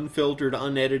 unfiltered,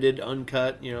 unedited,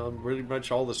 uncut. Pretty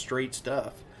much all the straight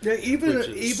stuff. Yeah,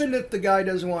 even if the guy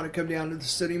doesn't want to come down to the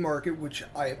city market, which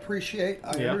I appreciate,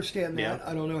 I understand that. Yeah.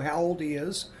 I don't know how old he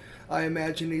is. I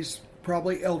imagine he's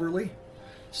probably elderly.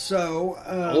 So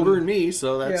older than me,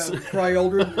 so that's probably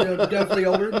older, definitely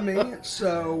older than me.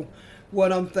 So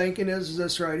what I'm thinking is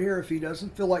this right here. If he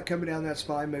doesn't feel like coming down, that's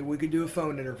fine. Maybe we could do a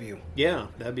phone interview. Yeah,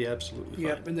 that'd be absolutely fine.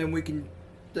 Yep, and then we can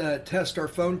test our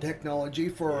phone technology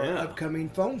for our upcoming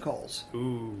phone calls.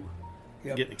 Ooh.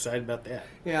 Yep. Getting excited about that.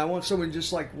 Yeah, I want someone to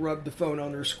just rub the phone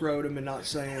on their scrotum and not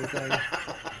say anything.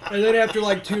 And then after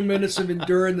 2 minutes of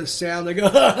enduring the sound, they go,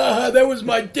 that was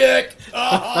my dick.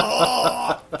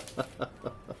 Of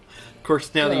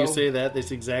course, now that you say that, that's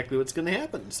exactly what's going to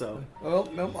happen. So, well,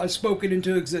 no, I spoke it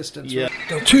into existence. Yeah.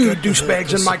 To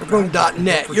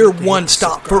douchebagsandmicrophone.net, your one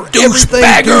stop for everything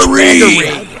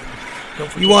douchebaggery.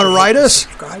 You want to write us?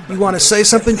 You want to say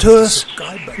something to us?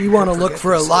 You want to look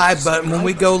for a live button. When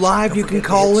we go live, you can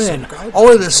call in.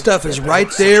 All of this stuff is right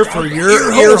there for your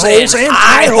ear holes and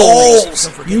eye holes.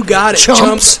 You got it,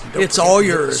 chumps. It's all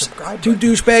yours. To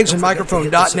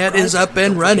douchebagsandmicrophone.net is up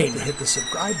and running. Hit the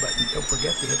subscribe button. Don't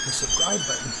forget to hit the subscribe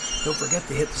button. Don't forget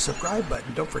to hit the subscribe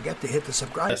button. Don't forget to hit the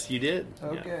subscribe. Yes, you did.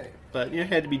 Okay. But it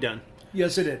had to be done.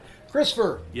 Yes, it did.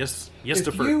 Christopher. Yes, if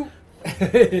Christopher. you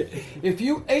If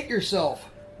you ate yourself,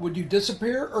 would you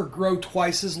disappear or grow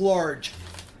twice as large?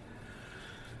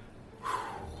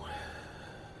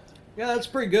 Yeah, that's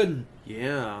pretty good.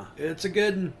 Yeah. It's a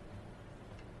good one.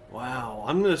 Wow.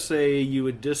 I'm going to say you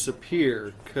would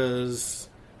disappear because,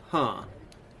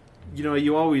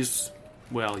 you always,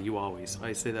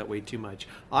 I say that way too much.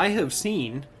 I have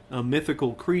seen a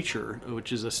mythical creature,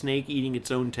 which is a snake eating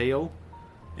its own tail.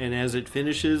 And as it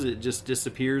finishes, it just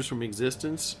disappears from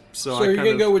existence. So you're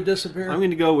going to go with disappear? I'm going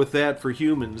to go with that for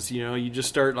humans. You just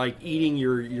start like eating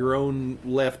your own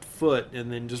left foot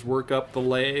and then just work up the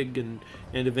leg and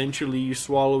eventually you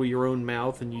swallow your own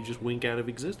mouth and you just wink out of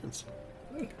existence.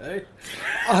 Okay.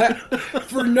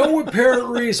 For no apparent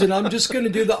reason, I'm just going to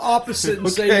do the opposite and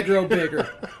say you grow bigger.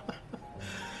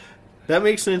 That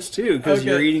makes sense too, because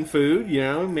you're eating food,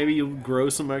 maybe you'll grow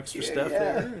some extra stuff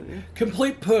there.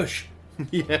 Complete push.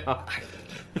 Yeah.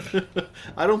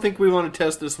 I don't think we want to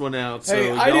test this one out. So hey,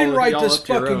 I didn't write this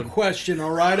fucking question, all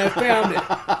right? I found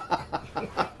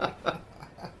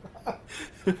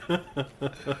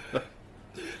it.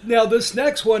 Now, this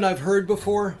next one I've heard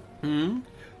before,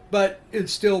 but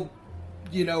it's still,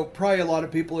 probably a lot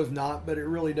of people have not, but it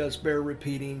really does bear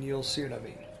repeating. You'll see what I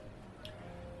mean.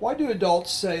 Why do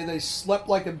adults say they slept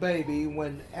like a baby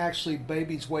when actually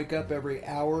babies wake up every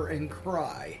hour and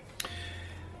cry?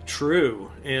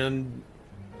 True, and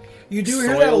you do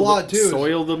hear that a lot too.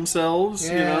 Soil themselves,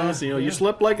 you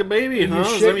slept like a baby, and huh?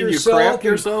 Does that mean you crapped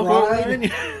yourself over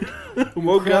and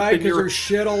woke up and there's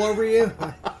shit all over you?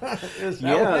 Is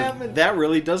that what happened? That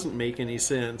really doesn't make any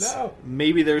sense. No.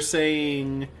 Maybe they're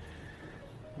saying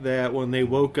that when they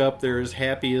woke up, they're as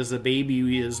happy as a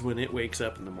baby is when it wakes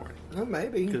up in the morning. Well,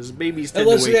 maybe. Because babies tend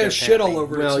unless to wake it has up shit happy. all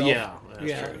over well, itself. Yeah,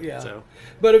 that's true. So.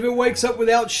 But if it wakes up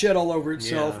without shit all over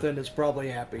itself, then it's probably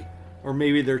happy. Or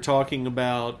maybe they're talking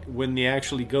about when they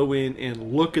actually go in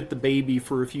and look at the baby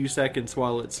for a few seconds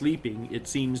while it's sleeping, it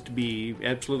seems to be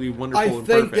absolutely wonderful and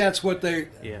perfect. I think that's what they...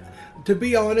 Yeah. To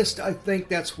be honest, I think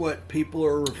that's what people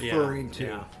are referring to.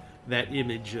 Yeah. That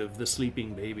image of the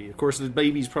sleeping baby. Of course, the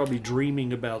baby's probably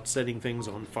dreaming about setting things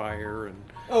on fire and...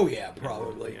 Oh, yeah,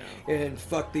 probably. Yeah. And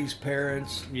fuck these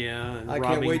parents. Yeah, and I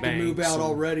can't wait to move out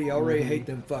already. I already hate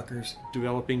them fuckers.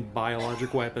 Developing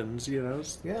biologic weapons,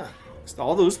 Yeah.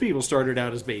 All those people started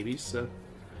out as babies, so...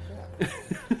 Yeah.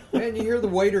 Man, you hear the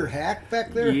waiter hack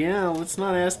back there? Yeah, let's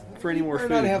not ask for any more food.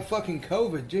 Better not have fucking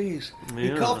COVID, jeez. Yeah. He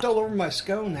coughed all over my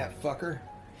scone, that fucker.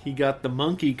 He got the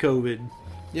monkey COVID.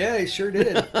 Yeah, he sure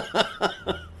did.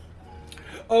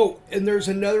 Oh, and there's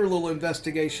another little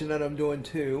investigation that I'm doing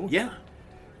too. Yeah.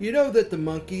 You know that the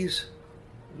monkeys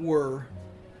were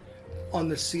on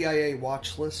the CIA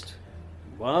watch list?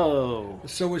 Whoa.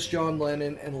 So was John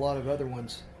Lennon and a lot of other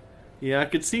ones. Yeah, I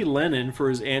could see Lennon for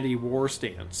his anti-war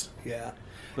stance. Yeah.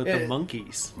 But the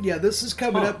monkeys. Yeah, this is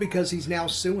coming up because he's now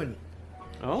suing.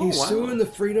 Oh, he's suing the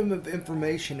Freedom of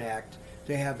Information Act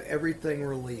to have everything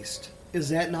released. Is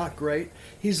that not great?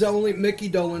 He's the only Mickey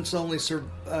Dolenz,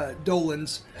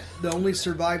 the only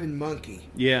surviving monkey.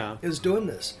 Yeah, is doing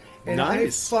this, and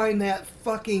nice. I find that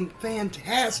fucking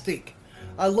fantastic.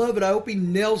 I love it. I hope he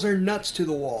nails their nuts to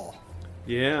the wall.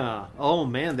 Yeah. Oh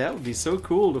man, that would be so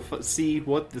cool to see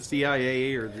what the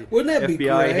CIA or the Wouldn't that FBI be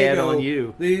great? had on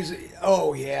you.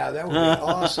 Oh yeah, that would be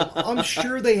awesome. I'm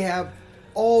sure they have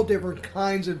all different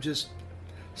kinds of just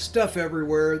stuff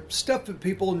everywhere, stuff that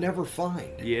people never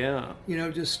find. Yeah.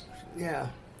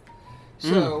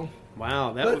 So.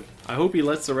 Wow, I hope he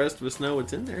lets the rest of us know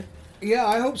what's in there. Yeah,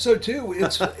 I hope so too.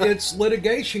 It's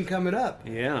litigation coming up.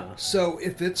 Yeah. So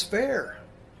if it's fair,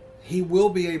 he will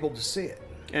be able to see it.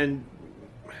 And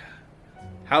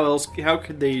how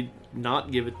could they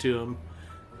not give it to him?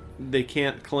 They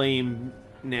can't claim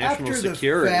national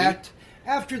security.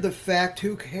 After the fact,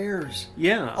 who cares?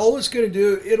 Yeah. All it's going to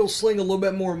do, it'll sling a little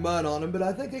bit more mud on him, but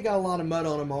I think they got a lot of mud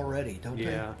on him already, don't they?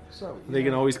 Yeah. So they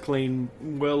can always claim,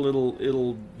 well,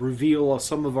 it'll reveal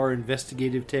some of our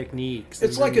investigative techniques.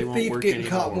 It's like a thief getting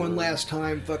caught one last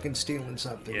time fucking stealing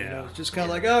something. Yeah. It's just kind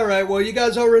of like, all right, well, you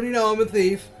guys already know I'm a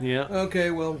thief. Yeah. Okay,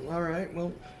 well, all right,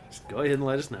 well. Just go ahead and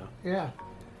let us know. Yeah.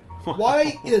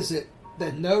 Why is it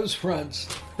that nose fronts...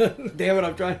 Damn it,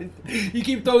 I'm trying to... You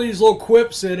keep throwing these little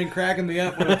quips in and cracking me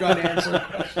up when I'm trying to answer the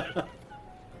question.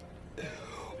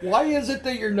 Why is it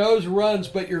that your nose runs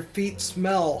but your feet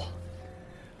smell?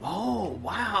 Oh,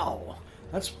 wow.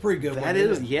 That's a pretty good one. That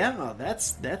is, yeah,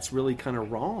 that's really kind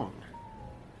of wrong.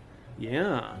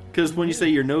 Yeah, because when you say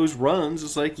your nose runs,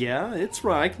 it's like, yeah, it's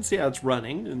right. I can see how it's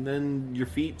running, and then your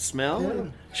feet smell. Yeah.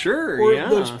 Sure, Or yeah.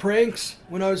 those pranks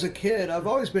when I was a kid. I've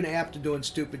always been apt to doing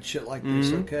stupid shit like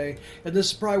this, okay? And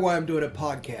this is probably why I'm doing a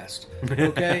podcast,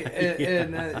 okay?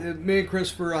 And me and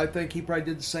Christopher, I think he probably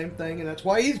did the same thing, and that's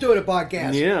why he's doing a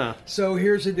podcast. Yeah. So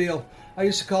here's the deal. I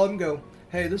used to call him and go,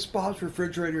 hey, this is Bob's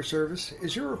refrigerator service.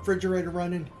 Is your refrigerator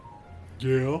running?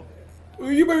 Yeah.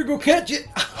 Well, you better go catch it.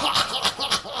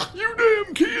 You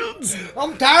damn kids!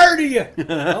 I'm tired of you.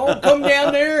 I'll come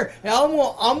down there and I'm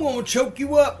gonna choke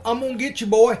you up. I'm gonna get you,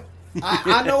 boy.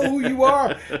 I know who you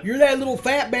are. You're that little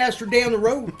fat bastard down the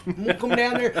road. I'm gonna come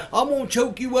down there. I'm gonna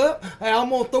choke you up and I'm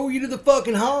gonna throw you to the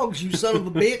fucking hogs, you son of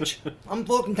a bitch. I'm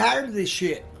fucking tired of this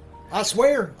shit. I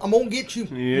swear, I'm gonna get you. I'm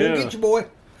gonna get you, boy.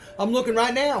 I'm looking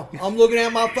right now. I'm looking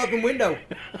out my fucking window.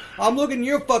 I'm looking in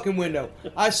your fucking window.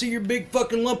 I see your big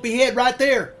fucking lumpy head right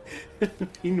there.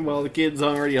 Meanwhile, the kid's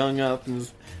already hung up and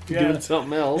is doing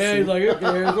something else. Yeah, he's like, who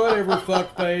cares? Whatever,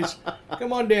 fuck face.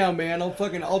 Come on down, man. I'll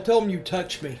tell him you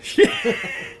touched me.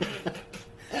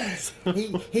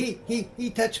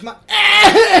 he touched my.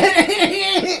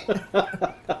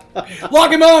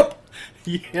 Lock him up.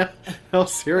 Yeah. No,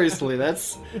 seriously,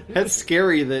 that's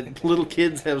scary that little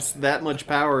kids have that much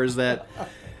power, is that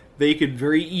they could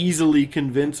very easily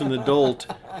convince an adult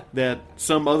that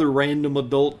some other random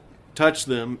adult touched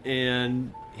them,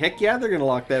 and heck yeah, they're going to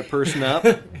lock that person up.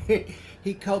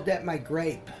 He called that my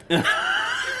grape. He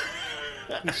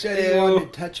said he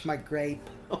wanted to touch my grape.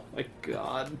 Oh my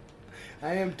God.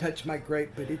 I am touched my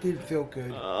grape, but it didn't feel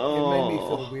good. Oh. It made me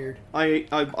feel weird.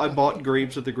 I bought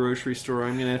grapes at the grocery store.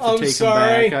 I'm gonna have to take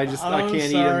sorry. them back. I can't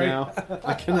eat them now.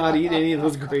 I cannot eat any of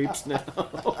those grapes now.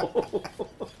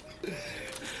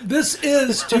 This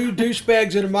is two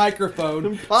douchebags in a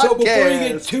microphone. Podcast. So before you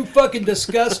get too fucking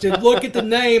disgusted, look at the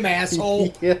name,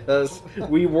 asshole. Yes,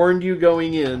 we warned you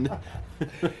going in.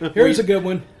 Here's a good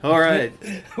one. All right.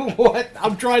 What?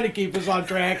 I'm trying to keep us on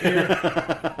track here.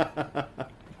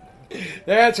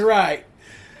 That's right.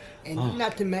 And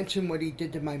not to mention what he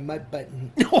did to my mud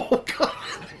button. Oh God.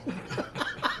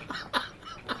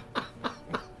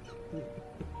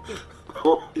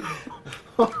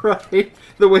 All right.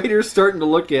 The waiter's starting to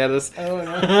look at us. Oh,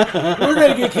 no. We're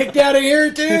going to get kicked out of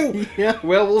here, too. Yeah,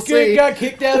 well, we'll see. Got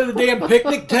kicked out of the damn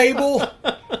picnic table.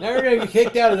 Now we're going to get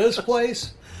kicked out of this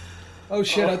place. Oh,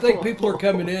 shit. I think people are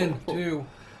coming in, too.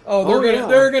 Oh,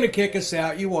 they're gonna kick us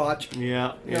out. You watch.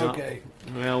 Yeah. Okay.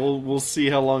 Well, we'll see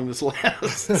how long this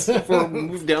lasts before we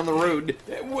move down the road.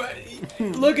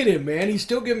 Look at him, man. He's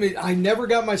still giving me. I never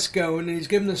got my scone, and he's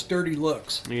giving us dirty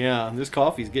looks. Yeah, this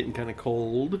coffee's getting kind of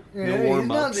cold. Yeah, no warm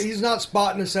ups. He's not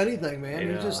spotting us anything, man.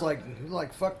 Yeah. He's just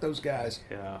like fuck those guys.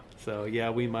 Yeah. So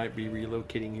yeah, we might be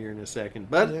relocating here in a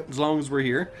second, but as long as we're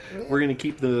here, we're gonna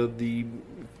keep the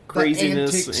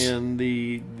craziness and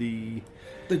the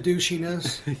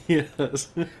douchiness. Yes.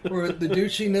 Or the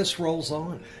douchiness rolls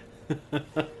on.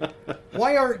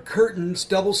 Why aren't curtains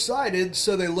double-sided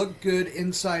so they look good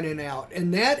inside and out?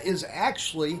 And that is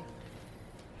actually,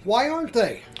 why aren't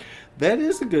they? That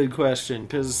is a good question,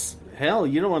 because hell,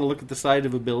 you don't want to look at the side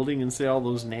of a building and see all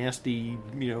those nasty,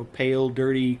 pale,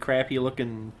 dirty,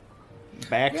 crappy-looking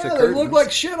backs of curtains. Yeah, they look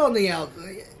like shit on the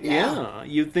outside. Yeah,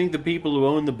 you'd think the people who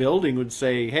own the building would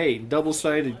say, hey,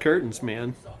 double-sided curtains,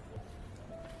 man.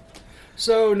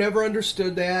 So, never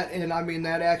understood that, and I mean,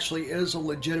 that actually is a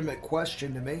legitimate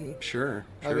question to me. Sure.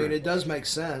 I mean, it does make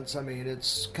sense. I mean,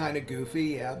 it's kind of goofy,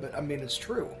 yeah, but I mean, it's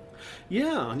true.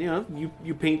 Yeah,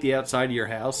 you paint the outside of your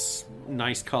house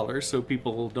nice colors so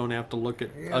people don't have to look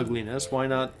at ugliness. Why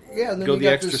not go the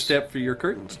extra step for your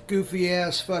curtains?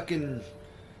 Goofy-ass fucking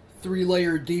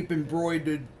 3-layer deep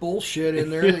embroidered bullshit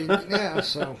in there.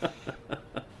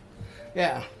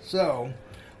 So,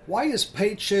 why is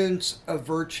patience a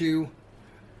virtue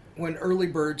when early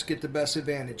birds get the best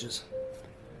advantages?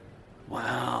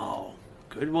 Wow,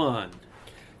 good one.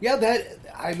 Yeah,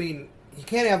 you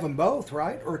can't have them both,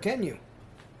 right? Or can you?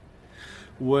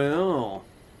 Well,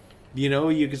 you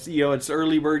can see, it's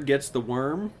early bird gets the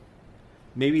worm.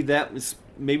 Maybe that's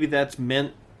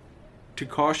meant to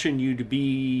caution you to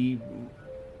be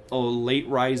a late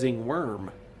rising worm.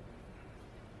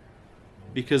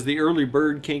 Because the early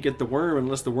bird can't get the worm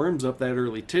unless the worm's up that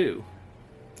early too.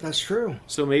 That's true.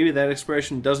 So maybe that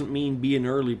expression doesn't mean be an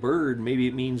early bird. Maybe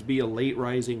it means be a late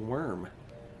rising worm.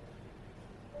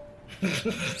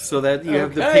 So that you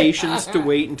have the patience to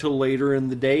wait until later in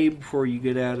the day before you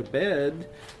get out of bed.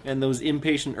 And those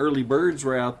impatient early birds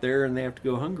were out there and they have to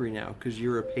go hungry now because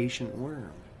you're a patient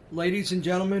worm. Ladies and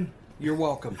gentlemen, you're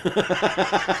welcome.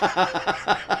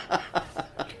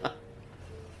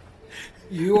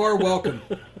 You are welcome.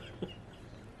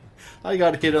 I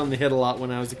got hit on the head a lot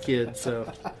when I was a kid,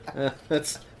 so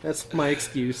that's my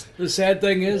excuse. The sad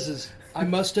thing is I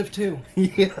must have too.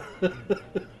 Yeah.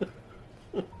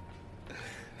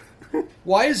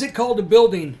 Why is it called a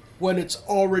building when it's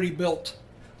already built?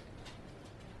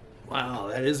 Wow,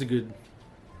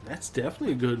 that's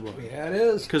definitely a good one. Yeah, it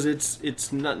is. Because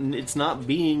it's not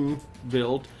being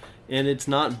built, and it's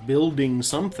not building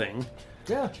something.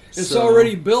 Yeah, it's So-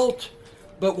 already built,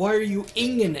 but why are you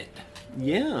inging it?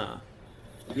 Yeah.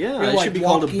 You're It like should be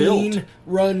called a walking, built.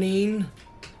 running,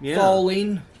 Yeah.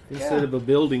 falling. Instead of a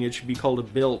building, it should be called a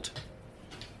built.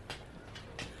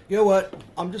 You know what?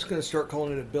 I'm just going to start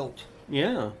calling it a built.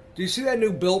 Yeah. Do you see that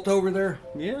new built over there?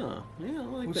 Yeah. Yeah, I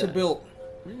like What's that. a built?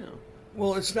 Yeah.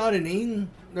 Well, it's not an ing.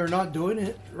 They're not doing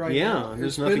it right now. Yeah, there's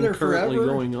It's been nothing there currently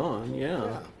forever. going on. Yeah.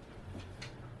 Yeah.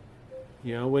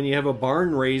 You know, when you have a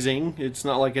barn raising, it's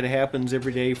not like it happens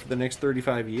every day for the next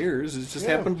 35 years. It's just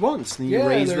Yeah. happened once. And you Yeah,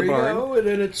 raise there the you barn. go. And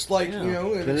then it's like, Yeah. you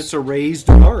know, Then it's a raised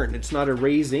barn. It's not a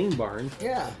raising barn.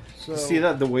 yeah. So See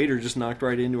that the waiter just knocked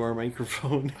right into our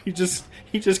microphone. He just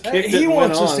kicked it. he and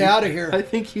wants went us on. out of here. I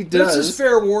think he does. This is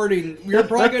fair warning. You're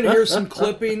probably going to hear some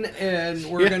clipping, and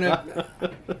we're Yeah. going to.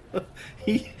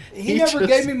 He Never just-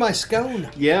 gave me my scone.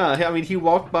 Yeah, I mean, he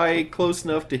walked by close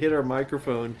enough to hit our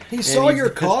microphone. He and saw your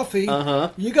coffee.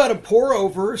 Uh-huh. You got to pour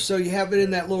over, so you have it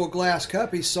in that little glass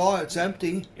cup. He saw it's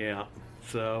empty. Yeah.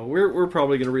 So we're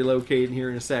probably going to relocate in here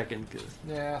in a second. 'Cause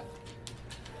Yeah.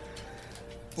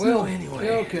 So Well, anyway.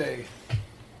 okay.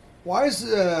 Why is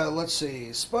let's see,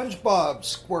 SpongeBob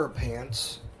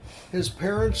SquarePants? His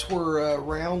parents were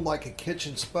round like a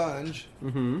kitchen sponge.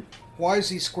 Mm-hmm. Why is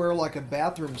he square like a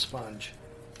bathroom sponge?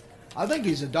 I think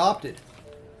he's adopted.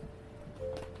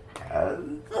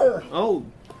 Oh,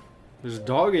 there's a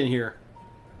dog in here.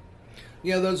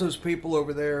 Yeah, those people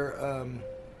over there.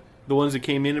 The ones that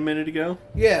came in a minute ago?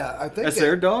 Yeah, I think That's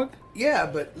their dog? Yeah,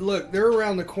 but look, they're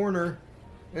around the corner.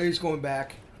 There, he's going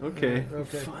back. Okay.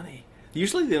 Okay. Funny.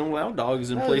 Usually they don't allow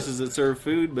dogs in places that serve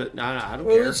food, but I don't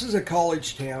Well, care. this is a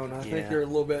college town. I think Yeah. they're a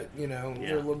little bit, they're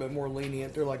Yeah. a little bit more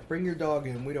lenient. They're like, bring your dog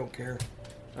in. We don't care.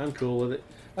 I'm cool with it.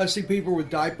 I see people with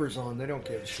diapers on. They don't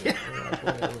give a shit. They're like,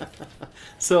 whatever.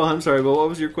 So, I'm sorry, but what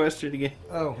was your question again?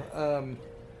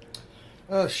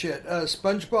 Oh shit.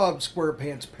 SpongeBob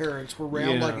SquarePants' parents were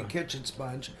round Yeah. like a kitchen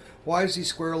sponge. Why is he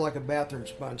square like a bathroom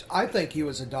sponge? I think he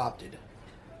was adopted.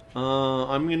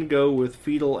 I'm going to go with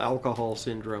fetal alcohol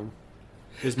syndrome.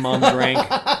 His mom drank.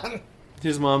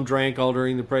 His mom drank all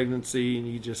during the pregnancy, and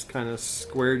he just kind of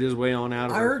squared his way on out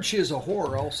of I her. heard she is a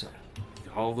whore also.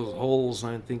 All those holes,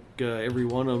 I think every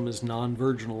one of them is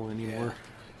non-virginal anymore.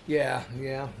 Yeah.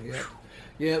 Yeah,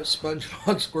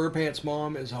 SpongeBob SquarePants'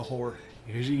 mom is a whore.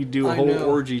 Usually you do a I whole know.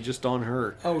 orgy just on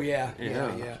her. Oh, yeah.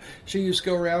 She used to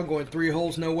go around going 3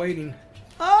 holes, no waiting.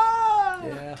 Ah!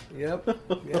 Yeah, yep.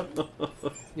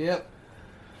 Yep.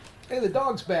 Hey, the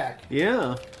dog's back.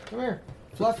 Yeah. Come here,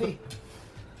 Fluffy.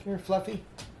 Come here, Fluffy.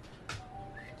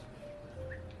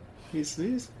 Is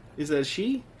that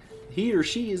she? He or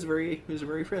she is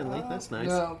very friendly. That's nice.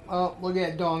 No, oh, look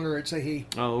at Donger. It's a he.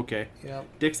 Oh, okay. Yep.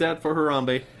 Dick's out for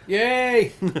Harambe.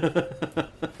 Yay!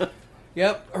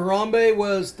 Yep, Harambe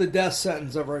was the death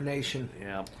sentence of our nation.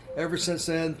 Yeah. Ever since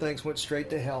then, things went straight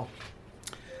to hell.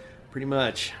 Pretty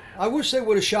much. I wish they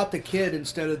would have shot the kid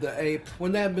instead of the ape.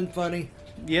 Wouldn't that have been funny?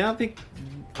 Yeah,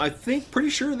 I think pretty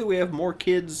sure that we have more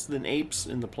kids than apes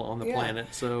on the Yeah. planet.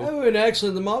 That So would have been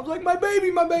excellent. The mom's like, my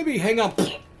baby. Hang on.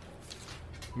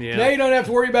 yeah. Now you don't have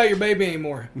to worry about your baby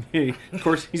anymore. Of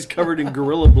course, he's covered in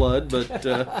gorilla blood, but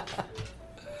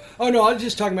Oh, no, I was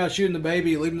just talking about shooting the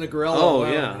baby, leaving the gorilla Oh,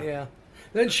 alone. yeah. Yeah.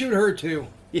 Then shoot her, too.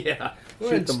 yeah, Well,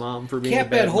 shoot it's- the mom for being a Cap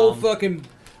bad that whole mom. fucking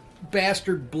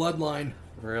bastard bloodline.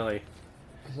 Really,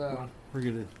 So, we're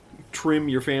gonna trim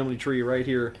your family tree right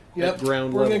here yep. at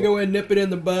ground We're level. going to go ahead and nip it in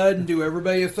the bud and do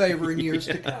everybody a favor in years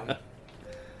to come.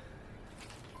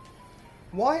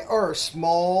 Why are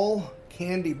small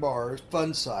candy bars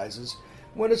fun sizes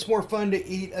when it's more fun to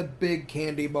eat a big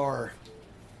candy bar?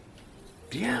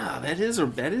 Yeah, that is a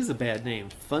bad name.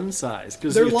 Fun size,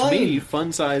 because They're to me, lying.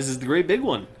 fun size is the great big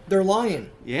one. They're lying.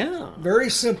 Yeah, Very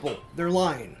simple. They're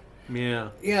lying. yeah,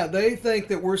 Yeah, they think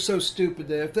that we're so stupid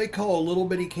that if they call a little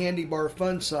bitty candy bar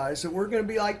fun size, that we're going to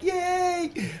be like,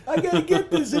 yay, I got to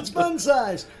get this, it's fun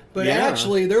size. But Yeah.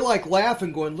 actually, they're like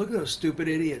laughing, going, look at those stupid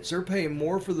idiots. They're paying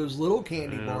more for those little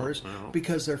candy bars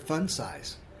because they're fun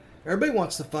size. Everybody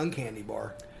wants the fun candy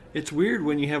bar. It's weird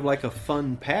when you have like a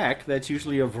fun pack. That's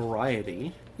usually a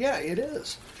variety. Yeah, it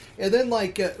is. And then,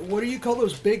 like, what do you call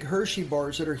those big Hershey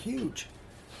bars that are huge?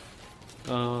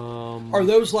 Are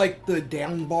those like the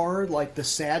down bar, like the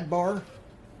sad bar?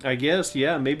 I guess,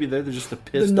 yeah. Maybe they're just the The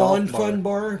pissed off non-fun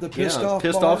bar, the pissed off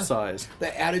pissed bar, off size.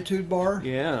 the attitude bar.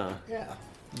 Yeah. Yeah.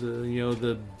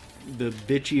 The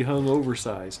bitchy hungover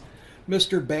size.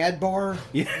 Mr. Bad Bar.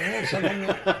 Yeah. Something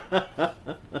like that.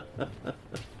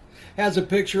 Has a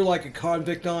picture like a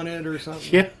convict on it or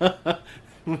something.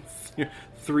 Yeah.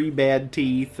 3 bad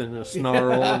teeth and a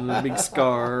snarl and a big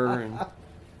scar and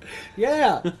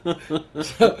Yeah.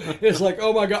 So it's like,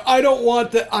 oh my god, I don't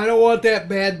want that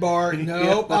bad bar.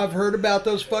 Nope, I've heard about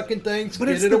those fucking things. But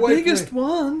Get it's it the away biggest from me.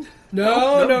 one. No.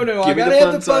 I Give me gotta the have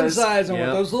fun the fun size. size. I want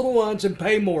Yeah. those little ones and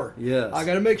pay more. Yes. I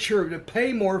gotta make sure to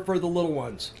pay more for the little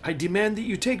ones. I demand that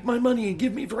you take my money and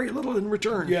give me very little in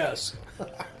return. Yes.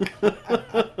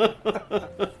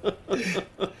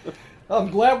 I'm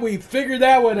glad we figured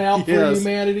that one out for Yes.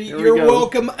 humanity. There we You're go.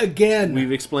 welcome again.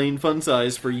 We've explained fun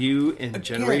size for you and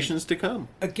generations to come.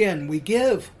 Again, we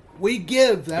give. We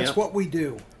give. That's Yep. what we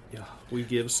do. Yeah. We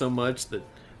give so much that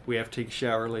we have to take a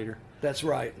shower later. That's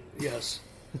right. Yes.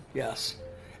 Yes.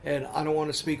 And I don't want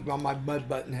to speak about my mud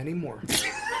button anymore.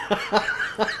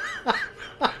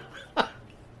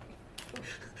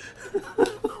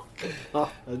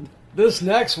 This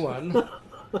next one,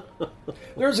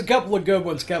 there's a couple of good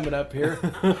ones coming up here.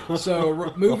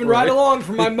 So moving right along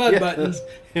for my mud button.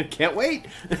 Can't wait.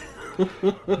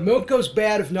 Milk goes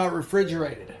bad if not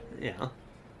refrigerated. Yeah.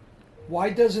 Why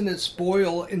doesn't it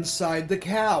spoil inside the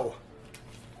cow?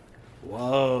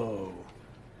 Whoa.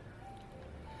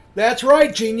 That's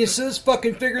right, geniuses.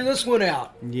 Fucking figure this one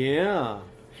out. Yeah.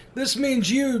 This means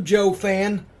you, Joe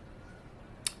fan.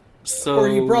 So Or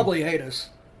you probably hate us.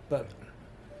 But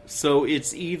So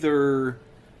it's either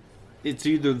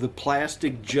the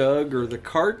plastic jug or the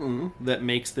carton that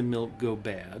makes the milk go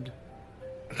bad.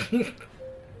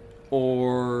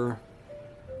 Or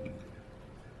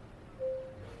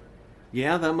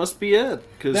yeah, that must be it.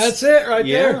 that's it right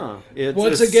yeah, there.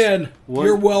 Once again,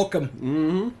 you're welcome.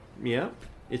 Mm-hmm. Yeah.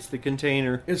 It's the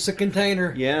container. It's the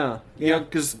container. Yeah. Yeah.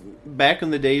 Because back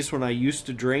in the days when I used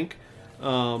to drink,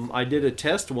 I did a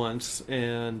test once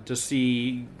and to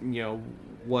see,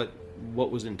 what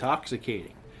was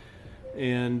intoxicating.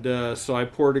 And so I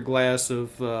poured a glass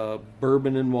of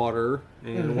bourbon and water,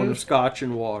 and one of scotch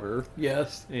and water,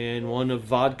 Yes. and one of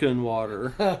vodka and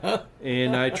water.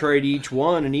 And I tried each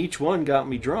one, and each one got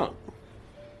me drunk.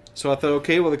 So I thought,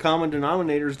 okay, well, the common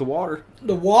denominator is the water.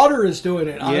 The water is doing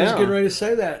it. I was Yeah. getting ready to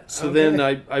say that. So Okay. then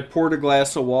I poured a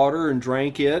glass of water and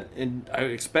drank it, and I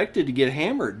expected to get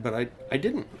hammered, but I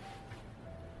didn't.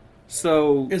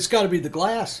 So It's got to be the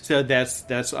glass.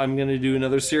 that's I'm going to do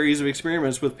another series of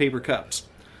experiments with paper cups.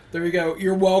 There you go.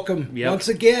 You're welcome. Yep. Once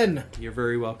again. You're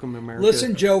very welcome, America.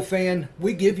 Listen, Joe fan,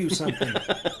 we give you something.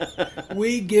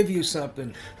 We give you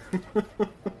something.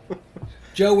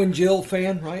 Joe and Jill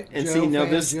fan, right? And Joe see, now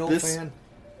fan, this- Jill this- fan.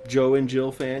 Joe and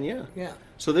Jill fan, yeah. Yeah.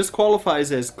 So this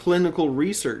qualifies as clinical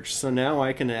research. So now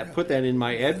I can put that in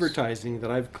my advertising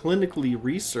that I've clinically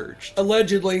researched.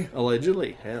 Allegedly.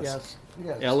 Allegedly, yes. Yes.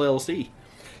 Yes. LLC.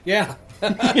 Yeah.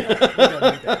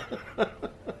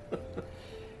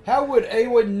 How would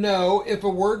anyone know if a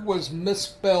word was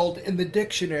misspelled in the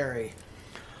dictionary?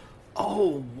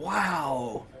 Oh,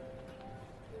 wow.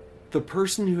 The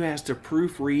person who has to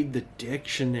proofread the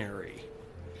dictionary.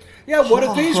 Yeah, what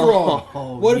if he's wrong?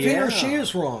 Oh, What if he yeah. or she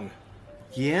is wrong?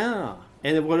 Yeah.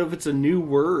 And what if it's a new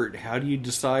word? How do you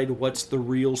decide what's the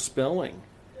real spelling?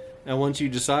 And once you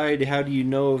decide, how do you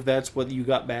know if that's what you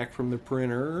got back from the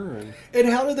printer? And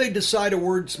how do they decide a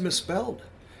word's misspelled?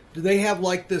 Do they have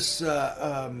like this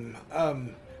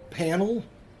panel?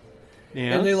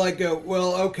 Yeah. And they like go,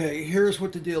 well, okay, here's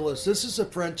what the deal is. This is a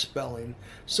French spelling,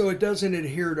 so it doesn't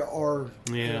adhere to our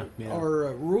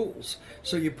our rules.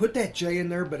 So you put that J in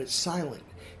there, but it's silent.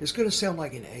 It's going to sound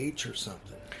like an H or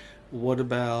something. What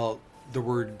about the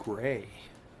word gray?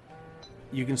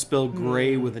 You can spell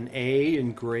gray with an A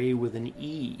and gray with an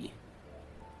E.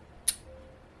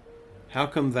 How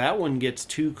come that one gets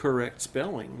 2 correct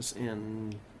spellings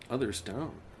and others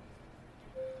don't?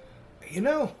 You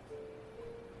know,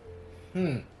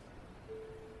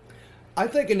 I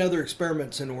think another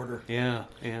experiment's in order. Yeah,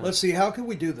 yeah. Let's see, how can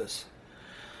we do this?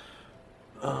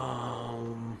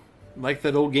 Like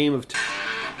that old game of 2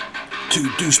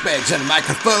 douchebags and a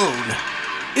microphone,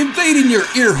 invading your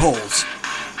ear holes.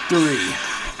 3,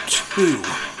 2,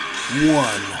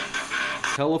 1.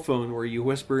 telephone where you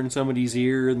whisper in somebody's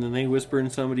ear and then they whisper in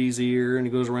somebody's ear and it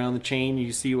goes around the chain and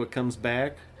you see what comes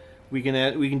back. We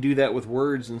can do that with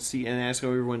words and see and ask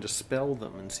everyone to spell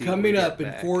them and see. Coming what we up get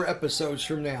in back. 4 episodes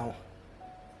from now,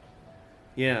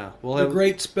 Yeah, we'll the have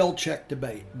great spell check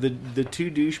debate. the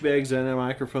 2 douchebags and a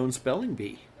microphone spelling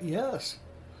bee. Yes.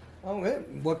 Oh,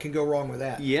 what can go wrong with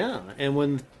that? Yeah, and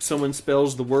when someone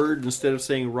spells the word instead of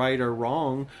saying right or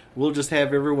wrong, we'll just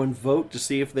have everyone vote to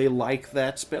see if they like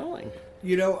that spelling.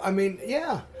 I mean,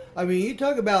 yeah. I mean, you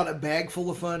talk about a bag full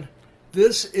of fun.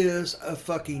 This is a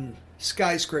fucking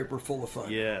skyscraper full of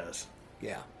fun. Yes.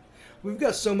 Yeah. We've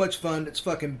got so much fun, it's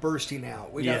fucking bursting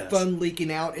out. We got fun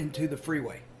leaking out into the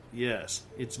freeway. Yes.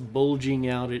 It's bulging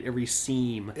out at every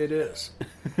seam. It is.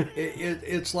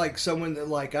 It's like someone that,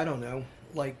 like, I don't know,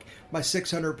 like my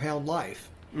 600-pound life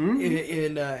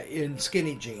in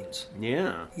skinny jeans.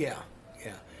 Yeah. Yeah.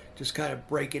 Just kind of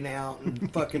breaking out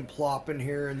and fucking plopping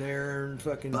here and there and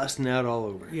fucking... busting out all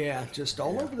over. Yeah, just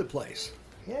all over the place.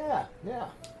 Yeah.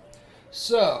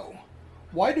 So,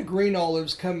 why do green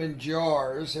olives come in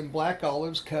jars and black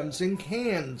olives comes in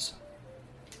cans?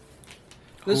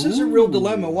 This is a real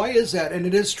dilemma. Why is that? And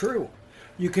it is true.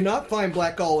 You cannot find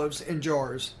black olives in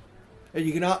jars, and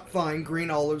you cannot find green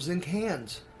olives in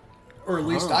cans. Or at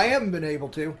least I haven't been able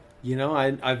to.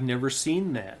 I've never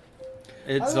seen that.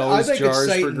 It's I always think jars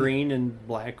it's for Satan. green and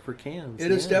black for cans.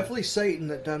 It is definitely Satan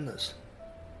that done this.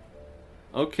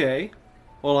 Okay.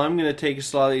 Well, I'm going to take a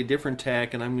slightly different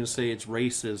tack, and I'm going to say it's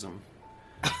racism.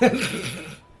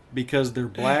 Because they're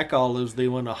black olives, they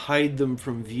want to hide them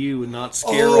from view and not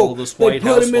scare all this White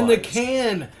House they put them in the wives.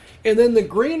 can. And then the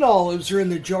green olives are in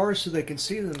the jar so they can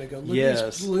see them. They go, look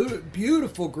at these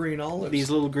beautiful green olives. These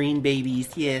little green babies.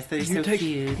 Yes, they're so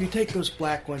cute. You take those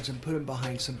black ones and put them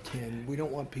behind some tin. We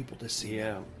don't want people to see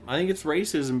them. I think it's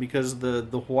racism because the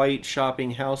white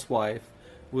shopping housewife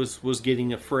was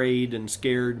getting afraid and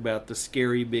scared about the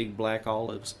scary big black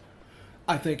olives.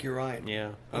 I think you're right.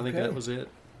 Yeah, I think that was it.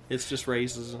 It's just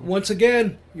racism. Once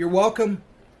again, you're welcome.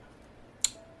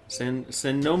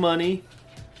 Send no money.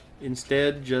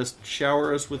 Instead, just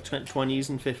shower us with 20s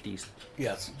and 50s.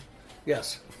 Yes.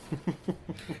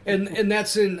 and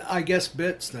that's in, I guess,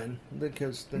 bits then,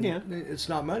 because it's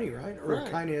not money, right? Or it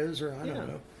kind of is, or I don't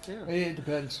know. Yeah. It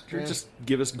depends. Or just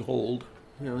give us gold.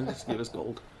 Just give us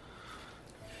gold.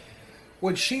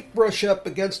 When sheep brush up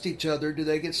against each other, do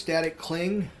they get static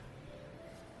cling?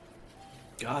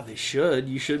 God, they should.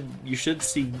 You should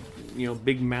see,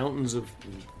 big mountains of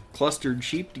clustered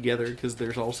sheep together because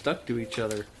they're all stuck to each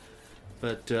other.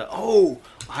 But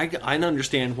I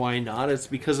understand why not. It's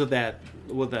because of that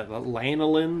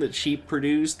lanolin that sheep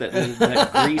produce,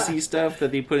 that greasy stuff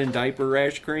that they put in diaper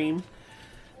rash cream.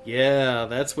 Yeah,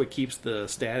 that's what keeps the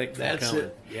static from That's coming.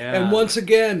 it. Yeah. And once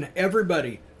again,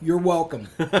 everybody, you're welcome.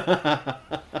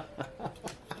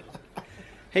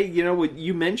 Hey, what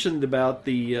you mentioned about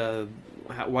the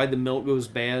why the milk goes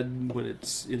bad when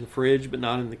it's in the fridge but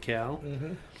not in the cow.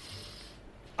 Mm-hmm.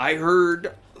 I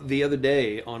heard the other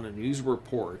day on a news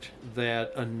report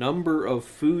that a number of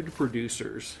food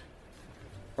producers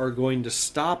are going to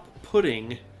stop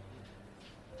putting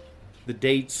the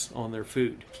dates on their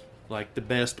food, like the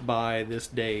best by this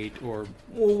date or...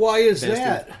 Well, why is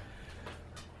that?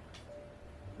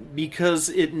 Because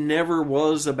it never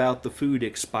was about the food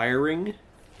expiring,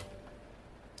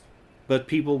 but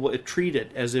people treat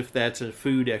it as if that's a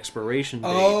food expiration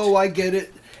date. Oh, I get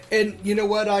it. And you know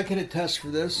what? I can attest for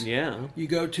this. Yeah. You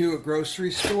go to a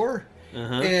grocery store,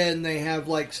 and they have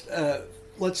let's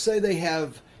say they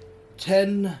have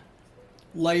 10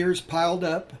 layers piled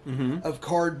up of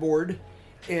cardboard,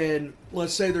 and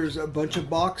let's say there's a bunch of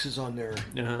boxes on there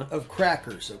of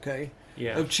crackers, okay?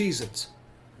 Yeah. Of Cheez-Its.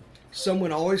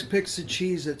 Someone always picks the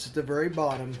Cheez-Its at the very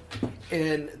bottom,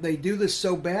 and they do this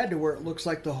so bad to where it looks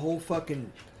like the whole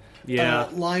fucking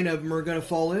line of them are going to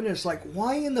fall in. It's like,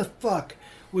 why in the fuck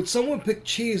would someone pick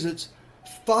Cheez-Its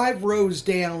 5 rows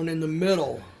down in the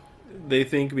middle? They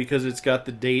think because it's got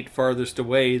the date farthest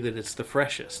away that it's the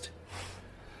freshest.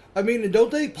 I mean,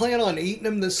 don't they plan on eating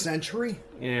them this century?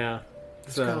 Yeah.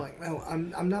 It's kind of like, no,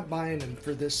 I'm not buying them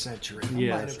for this century. I'm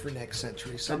buying them for next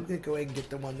century. So I'm going to go ahead and get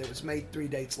the one that was made 3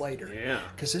 dates later. Yeah.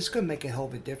 Because it's going to make a hell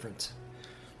of a difference.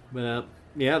 But,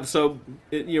 so,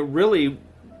 really,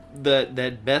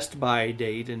 that best by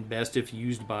date and best if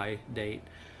used by date,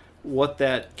 what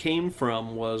that came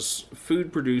from was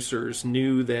food producers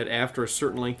knew that after a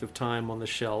certain length of time on the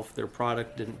shelf, their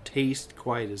product didn't taste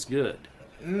quite as good.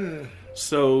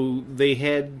 So they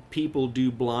had people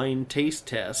do blind taste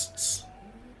tests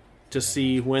to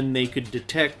see when they could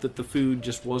detect that the food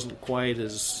just wasn't quite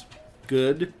as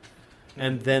good,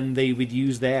 and then they would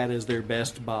use that as their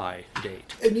best buy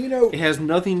date. And it has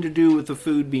nothing to do with the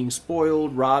food being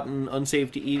spoiled, rotten,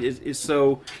 unsafe to eat.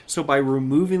 So by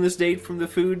removing this date from the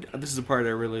food, this is the part I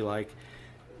really like.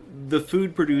 The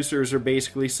food producers are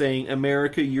basically saying,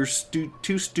 America, you're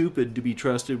too stupid to be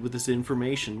trusted with this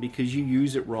information because you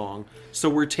use it wrong. So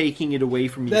we're taking it away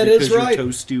from you because you're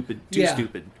too stupid.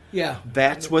 Yeah.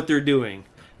 That's what they're doing.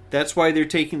 That's why they're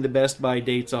taking the Best Buy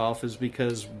dates off, is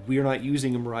because we're not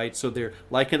using them right. So they're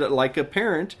like a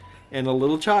parent and a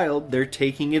little child. They're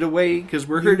taking it away because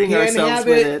we're hurting ourselves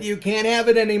with it. You can't have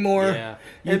it anymore. Yeah.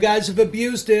 You guys have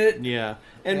abused it. Yeah.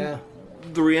 And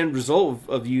the end result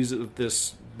of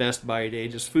this Best Buy day,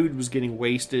 just food was getting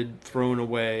wasted, thrown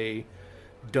away,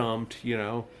 dumped,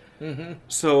 Mm-hmm.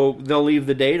 So they'll leave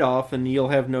the date off and you'll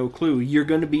have no clue. You're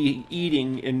going to be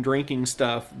eating and drinking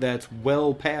stuff that's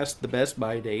well past the Best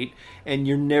Buy date, and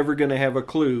you're never going to have a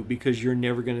clue because you're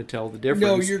never going to tell the difference.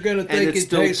 No, you're going to think it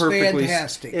tastes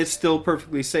fantastic. It's still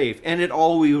perfectly safe. And it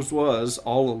always was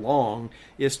all along.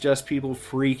 It's just people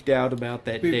freaked out about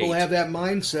that date. People have that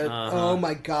mindset. Oh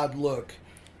my God, look.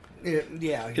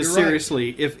 Yeah, because seriously,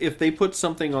 if they put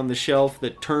something on the shelf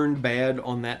that turned bad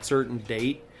on that certain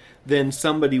date, then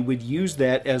somebody would use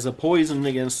that as a poison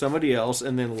against somebody else,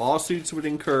 and then lawsuits would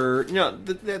incur.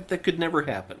 That could never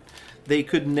happen. They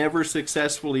could never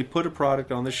successfully put a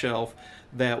product on the shelf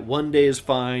that one day is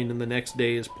fine and the next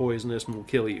day is poisonous and will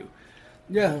kill you.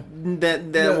 Yeah,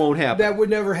 that won't happen. That would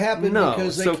never happen. No,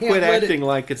 because they so can't quit let acting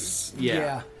like it's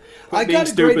I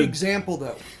got a great example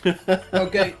though.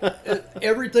 Okay,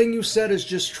 everything you said is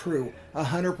just true,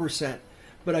 100%.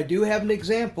 But I do have an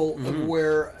example of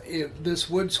where this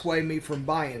would sway me from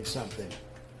buying something.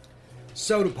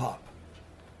 Soda pop.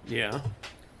 Yeah.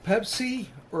 Pepsi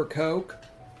or Coke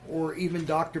or even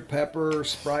Dr. Pepper or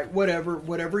Sprite,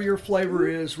 whatever your flavor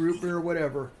is, root beer,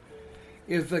 whatever.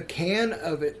 If a can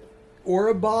of it or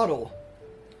a bottle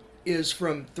is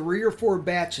from 3 or 4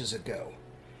 batches ago,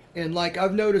 and like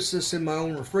I've noticed this in my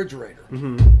own refrigerator,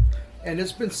 and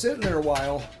it's been sitting there a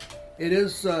while, it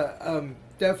is...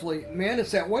 definitely, man, it's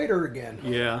that waiter again.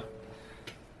 Yeah.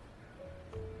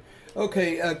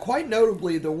 Okay, quite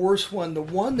notably, the worst one, the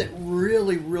one that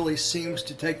really, really seems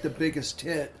to take the biggest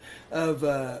hit of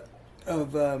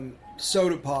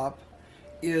soda pop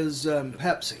is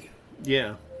Pepsi.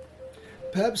 Yeah.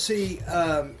 Pepsi,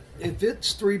 if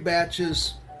it's 3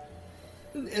 batches,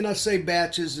 and I say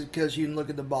batches because you can look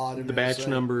at the bottom. The batch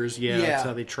numbers, that's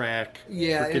how they track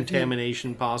for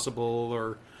contamination possible,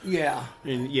 or... Yeah.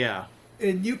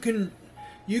 And you can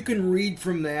read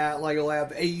from that, like it'll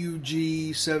have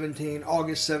AUG 17,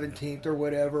 August 17th or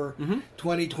whatever,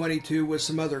 2022 with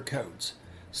some other codes.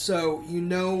 So you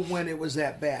know when it was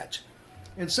that batch.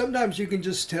 And sometimes you can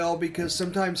just tell because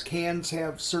sometimes cans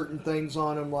have certain things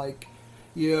on them like,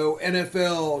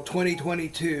 NFL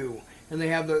 2022. And they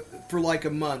have for like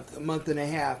a month and a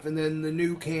half. And then the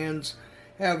new cans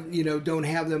have, don't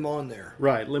have them on there.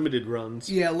 Right, limited runs.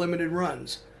 Yeah, limited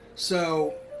runs.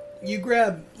 So... you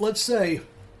grab, let's say,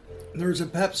 there's a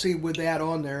Pepsi with that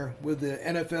on there with the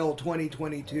NFL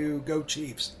 2022 Go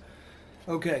Chiefs.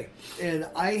 Okay, and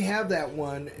I have that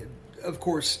one, of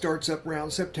course, starts up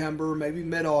around September, maybe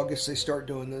mid-August they start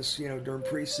doing this, during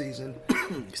preseason.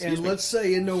 And let's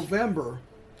say in November,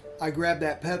 I grab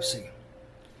that Pepsi.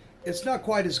 It's not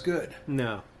quite as good.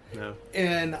 No.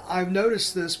 And I've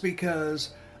noticed this because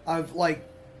I've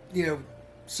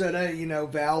said, hey,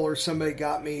 Val or somebody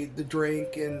got me the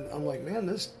drink, and I'm like, man,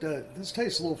 this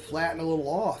tastes a little flat and a little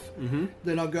off.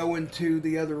 Then I'll go into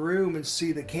the other room and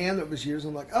see the can that was used.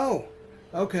 I'm like, oh,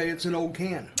 okay, it's an old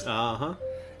can.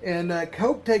 And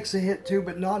Coke takes a hit too,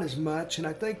 but not as much, and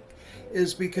I think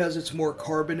is because it's more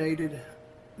carbonated,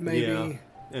 maybe. Yeah,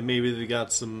 and maybe they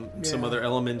got some other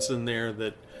elements in there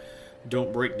that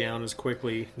don't break down as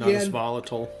quickly, not as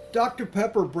volatile. Dr.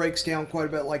 Pepper breaks down quite a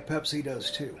bit like Pepsi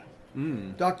does too.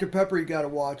 Dr. Pepper you got to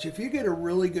watch. If you get a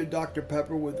really good Dr.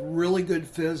 Pepper with really good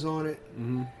fizz on it,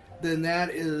 then that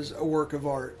is a work of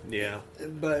art. Yeah.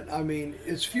 But, I mean,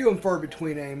 it's few and far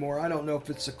between anymore. I don't know if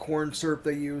it's the corn syrup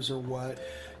they use or what.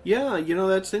 Yeah,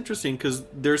 that's interesting because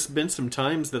there's been some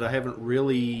times that I haven't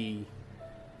really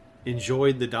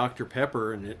enjoyed the Dr.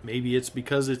 Pepper, and maybe it's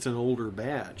because it's an older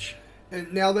batch.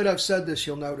 And now that I've said this,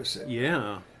 you'll notice it.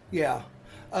 Yeah. Yeah.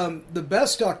 The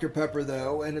best Dr. Pepper,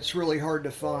 though, and it's really hard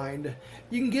to find,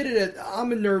 you can get it at,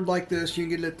 I'm a nerd like this, you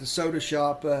can get it at the soda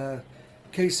shop,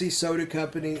 KC Soda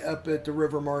Company up at the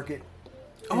River Market.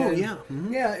 Yeah.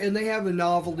 Yeah, and they have the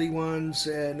novelty ones,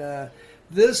 and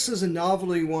this is a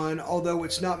novelty one, although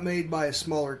it's not made by a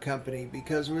smaller company,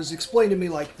 because it was explained to me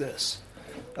like this.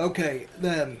 Okay,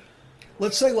 then,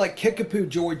 let's say like Kickapoo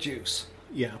Joy Juice.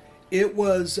 Yeah. It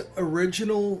was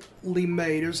originally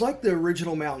made, it was like the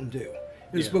original Mountain Dew.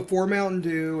 It was before Mountain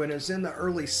Dew, and it was in the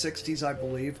early 60s, I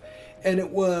believe. And it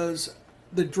was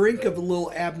the drink of a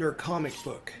little Abner comic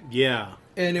book. Yeah,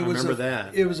 And it I was remember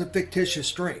that. It was a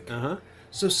fictitious drink.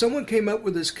 So someone came up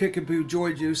with this Kickapoo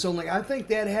Joy Juice. Only I think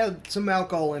that had some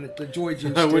alcohol in it. The Joy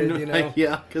Juice did, you know.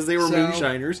 Yeah, because they were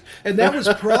moonshiners. And that was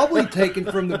probably taken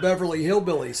from the Beverly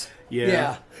Hillbillies.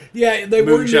 Yeah. Yeah. They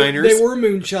Moonshiners. They were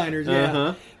moonshiners. Yeah.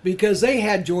 Uh-huh. Because they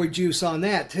had Joy Juice on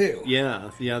that too.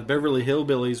 Yeah. The Beverly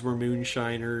Hillbillies were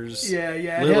moonshiners. Yeah.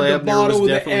 It Little had the Abner bottle was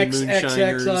with the definitely XXX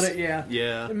moonshiners. on it. Yeah.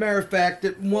 Yeah. As a matter of fact,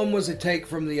 one was a take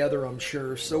from the other, I'm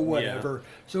sure. So whatever.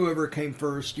 So whoever came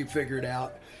first, you figure it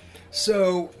out.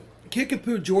 So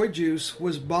Kickapoo Joy Juice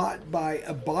was bought by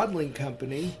a bottling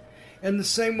company, and the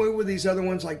same way with these other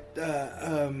ones, like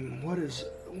what is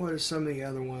some of the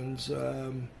other ones?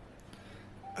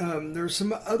 There's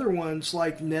some other ones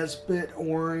like Nesbitt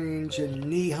Orange and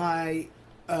Knee High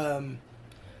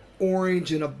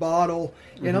Orange in a bottle,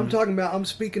 and I'm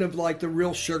speaking of like the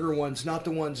real sugar ones, not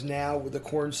the ones now with the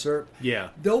corn syrup. Yeah.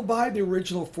 They'll buy the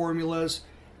original formulas,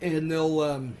 and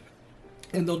they'll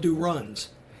do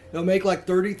runs. They'll make like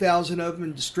 30,000 of them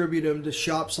and distribute them to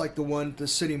shops like the one at the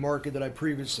city market that I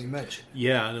previously mentioned.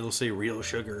 Yeah, and it'll say real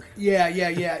sugar. Yeah,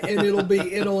 and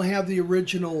it'll have the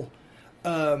original,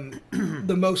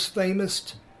 the most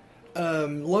famous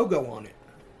logo on it.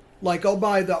 Like I'll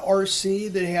buy the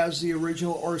RC that has the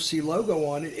original RC logo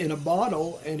on it in a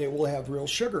bottle, and it will have real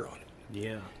sugar on it.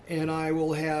 Yeah. And I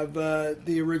will have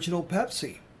the original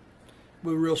Pepsi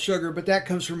with real sugar, but that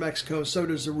comes from Mexico, and so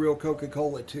does the real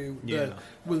Coca-Cola too,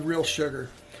 with real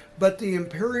sugar. But the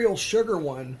Imperial Sugar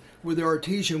one with the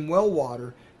artesian well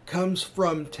water comes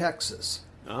from Texas.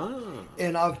 Ah.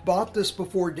 And I've bought this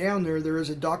before down there. There is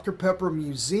a Dr. Pepper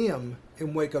museum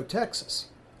in Waco, Texas.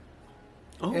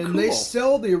 Oh, and cool. they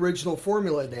sell the original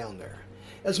formula down there.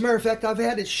 As a matter of fact, I've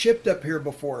had it shipped up here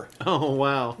before. Oh,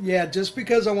 wow. Yeah, just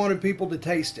because I wanted people to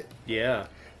taste it. Yeah.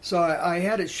 So I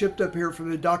had it shipped up here from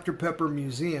the Dr. Pepper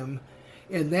Museum,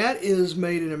 and that is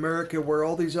made in America, where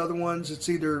all these other ones, it's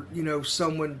either,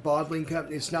 someone bottling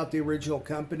company, it's not the original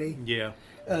company. Yeah.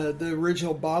 The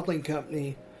original bottling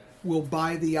company will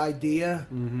buy the idea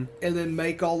and then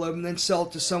make all of them, then sell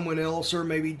it to someone else, or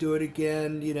maybe do it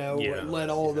again, let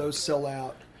all of those sell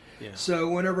out. Yeah. So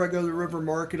whenever I go to the river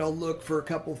market, I'll look for a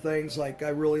couple things. Like I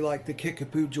really like the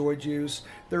Kickapoo Joy Juice.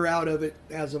 They're out of it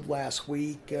as of last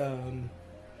week.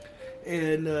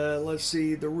 And let's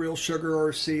see, the Real Sugar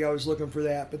RC, I was looking for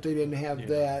that, but they didn't have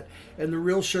that. And the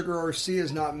Real Sugar RC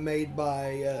is not made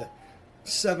by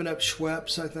 7-Up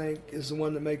Schweppes, I think, is the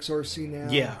one that makes RC now.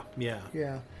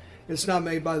 Yeah. It's not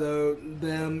made by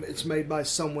them, it's made by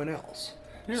someone else.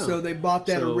 Yeah. So they bought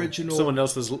that original. Someone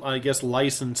else is, I guess,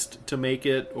 licensed to make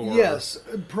it? Or... Yes,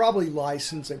 probably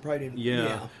licensed. They probably didn't.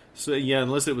 Yeah. So,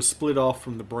 unless it was split off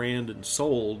from the brand and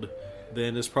sold,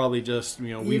 then it's probably just,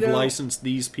 we've licensed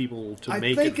these people to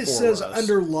make it for us. I think it says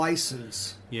under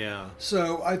license. Yeah.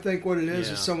 So I think what it is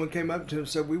someone came up to him and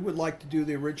said, we would like to do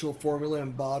the original formula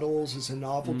in bottles as a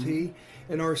novelty.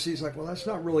 And RC's like, well, that's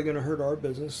not really going to hurt our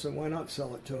business, so why not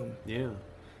sell it to them? Yeah.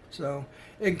 So,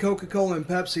 and Coca-Cola and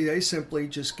Pepsi, they simply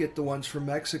just get the ones from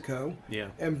Mexico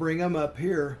and bring them up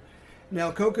here.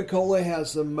 Now, Coca-Cola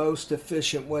has the most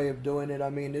efficient way of doing it. I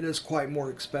mean, it is quite more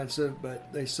expensive,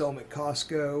 but they sell them at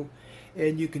Costco,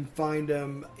 and you can find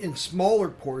them in smaller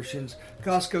portions.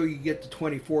 Costco, you get the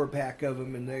 24-pack of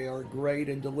them, and they are great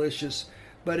and delicious.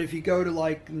 But if you go to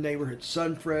like neighborhood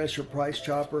Sunfresh or Price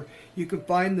Chopper, you can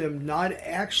find them not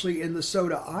actually in the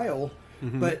soda aisle,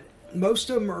 but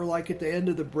most of them are like at the end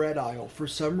of the bread aisle for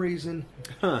some reason.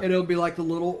 And it'll be like the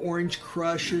little orange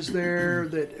crushes there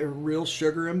that are real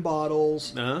sugar in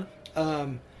bottles. The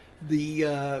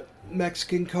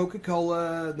Mexican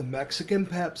Coca-Cola, the Mexican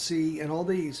Pepsi, and all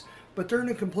these. But they're in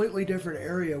a completely different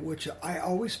area, which I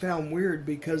always found weird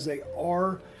because they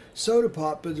are soda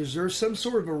pop, but is there some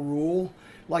sort of a rule?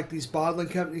 Like these bottling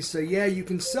companies say, yeah, you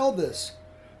can sell this,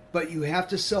 but you have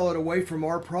to sell it away from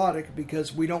our product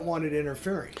because we don't want it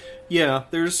interfering. Yeah,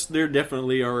 there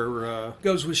definitely are...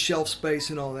 Goes with shelf space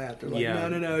and all that. They're like,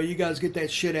 no, you guys get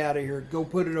that shit out of here. Go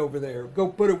put it over there. Go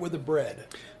put it with the bread.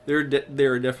 There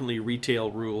are definitely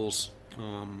retail rules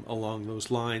along those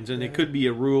lines, and it could be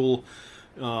a rule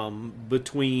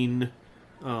between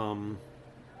the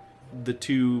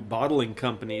two bottling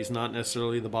companies, not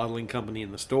necessarily the bottling company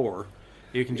in the store.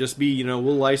 It can just be,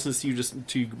 we'll license you just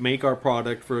to make our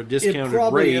product for a discounted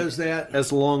rate. Is that,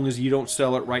 as long as you don't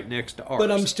sell it right next to ours.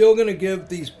 But I'm still going to give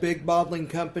these big bottling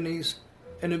companies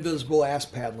an invisible ass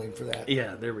paddling for that.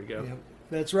 Yeah, there we go. Yep.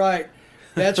 That's right.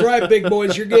 That's right, big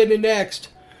boys. You're getting it next.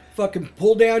 Fucking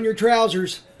pull down your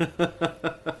trousers.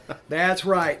 That's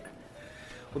right.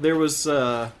 Well, there was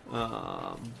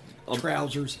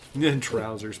trousers. And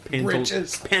trousers.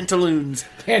 Breeches. Pantaloons.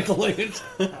 Pantaloons.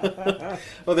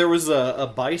 Well, there was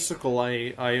a bicycle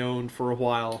I owned for a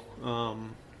while.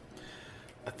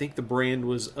 I think the brand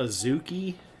was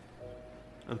Azuki.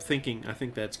 I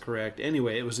think that's correct.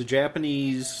 Anyway, it was a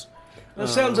Japanese That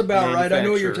sounds about right. I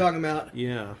know what you're talking about.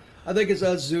 Yeah. I think it's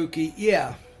Azuki.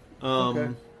 Yeah. Okay.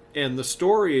 And the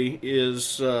story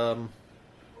is, if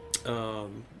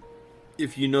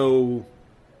you know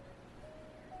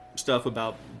stuff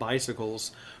about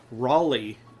bicycles,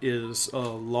 Raleigh is a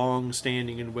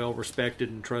long-standing and well-respected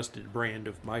and trusted brand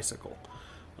of bicycle.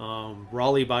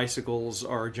 Raleigh bicycles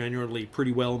are generally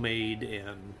pretty well made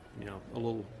and a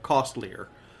little costlier.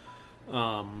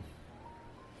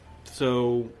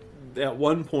 So at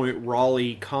one point,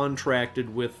 Raleigh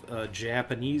contracted with a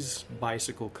Japanese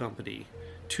bicycle company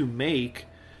to make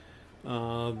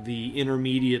the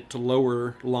intermediate to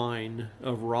lower line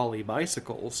of Raleigh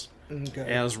bicycles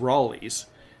as Raleighs.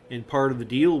 And part of the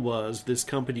deal was this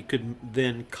company could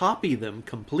then copy them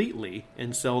completely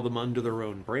and sell them under their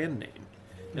own brand name,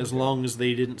 as long as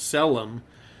they didn't sell them,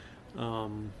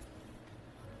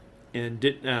 and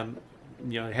it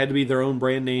had to be their own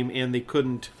brand name, and they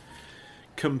couldn't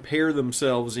compare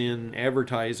themselves in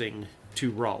advertising to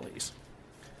Raleighs.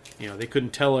 They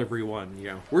couldn't tell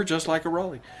everyone, we're just like a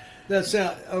Raleigh. That's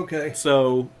okay.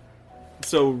 So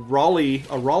a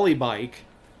Raleigh bike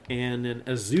and an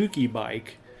Azuki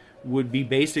bike would be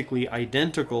basically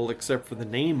identical except for the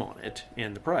name on it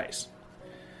and the price.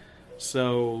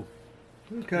 So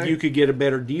you could get a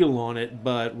better deal on it,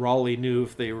 but Raleigh knew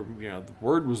if they were, the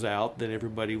word was out, then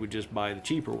everybody would just buy the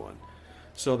cheaper one.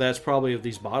 So that's probably of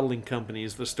these bottling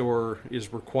companies, the store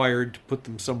is required to put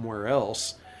them somewhere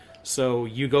else. So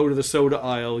you go to the soda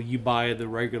aisle, you buy the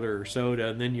regular soda,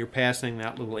 and then you're passing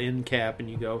that little end cap, and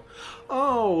you go,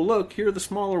 "Oh, look, here are the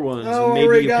smaller ones." Oh, and maybe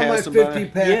already you got pass my them 50 by.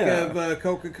 pack of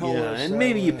Coca-Cola. Yeah, and so,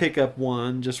 maybe you pick up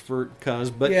one just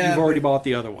but you've already bought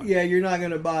the other one. Yeah, you're not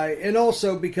going to buy, and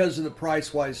also because of the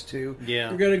price-wise too. Yeah,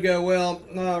 you're going to go, well,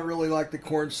 I really like the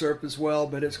corn syrup as well,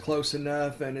 but it's close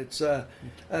enough, and it's a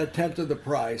tenth of the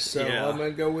price, so I'm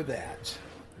going to go with that.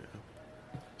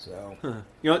 So,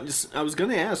 I was going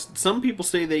to ask. Some people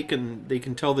say they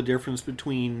can tell the difference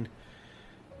between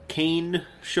cane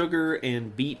sugar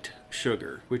and beet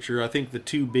sugar, which are, I think, the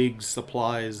two big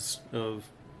supplies of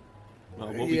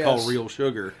what we call real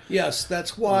sugar. Yes,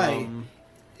 that's why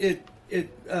it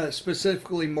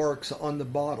specifically marks on the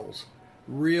bottles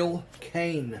real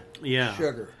cane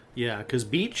sugar. Yeah, because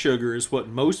beet sugar is what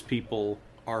most people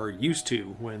are used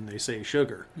to when they say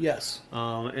sugar. Yes.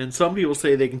 And some people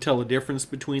say they can tell the difference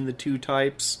between the two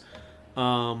types.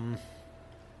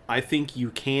 I think you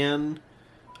can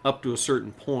up to a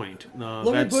certain point. Let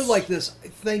me put it like this. I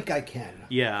think I can.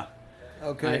 Yeah.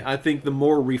 Okay. I think the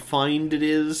more refined it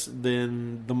is,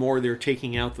 then the more they're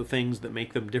taking out the things that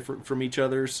make them different from each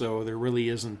other, so there really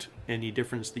isn't any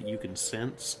difference that you can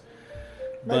sense.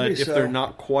 But if they're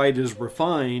not quite as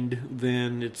refined,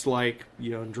 then it's like,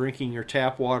 drinking your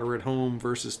tap water at home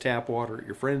versus tap water at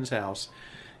your friend's house.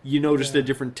 You noticed a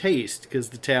different taste because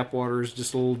the tap water is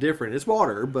just a little different. It's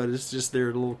water, but it's just there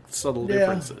are little subtle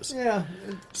differences. Yeah.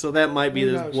 So that might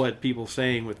be what people are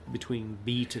saying between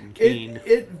beet and cane.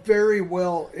 It very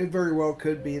well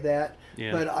could be that.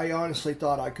 Yeah. But I honestly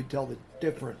thought I could tell the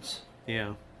difference.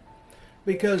 Yeah.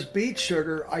 Because beet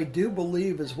sugar, I do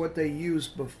believe, is what they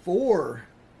used before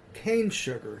cane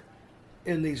sugar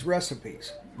in these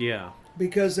recipes. Yeah.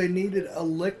 Because they needed a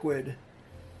liquid.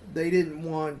 They didn't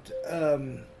want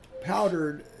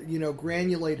powdered,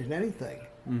 granulated anything.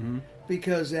 Mm-hmm.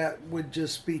 Because that would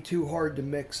just be too hard to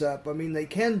mix up. I mean, they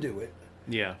can do it.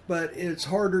 Yeah. But it's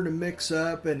harder to mix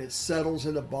up and it settles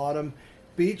in the bottom.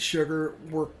 Beet sugar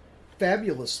worked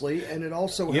fabulously, and it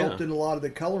also helped in a lot of the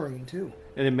coloring too.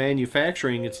 And in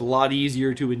manufacturing, it's a lot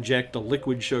easier to inject a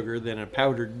liquid sugar than a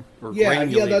powdered or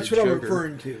granulated sugar. Yeah, that's what I'm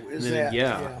referring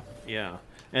to. Yeah.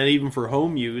 And even for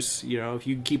home use, if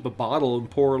you keep a bottle and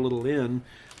pour a little in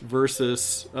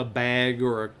versus a bag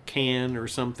or a can or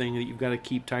something that you've got to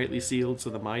keep tightly sealed so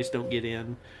the mice don't get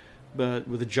in. But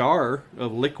with a jar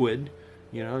of liquid,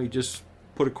 you just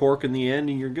put a cork in the end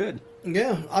and you're good.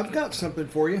 Yeah, I've got something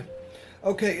for you.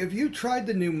 Okay, have you tried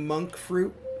the new monk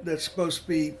fruit that's supposed to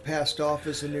be passed off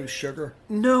as the new sugar?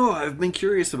 No, I've been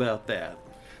curious about that.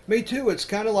 Me too. It's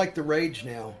kind of like the rage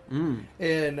now.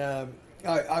 And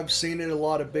I've seen it in a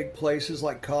lot of big places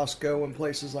like Costco and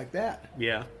places like that.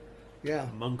 Yeah. Yeah.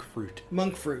 Monk fruit.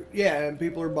 Monk fruit. Yeah, and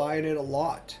people are buying it a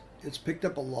lot. It's picked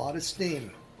up a lot of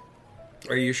steam.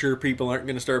 Are you sure people aren't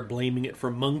going to start blaming it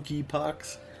for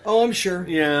monkeypox? Oh, I'm sure.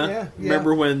 Yeah.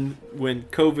 Remember when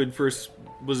COVID first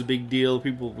was a big deal.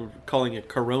 People were calling it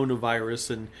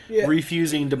coronavirus and Yeah.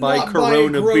 refusing to buy Not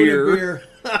Corona buying beer.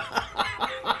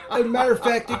 As a matter of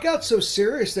fact, it got so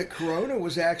serious that Corona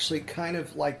was actually kind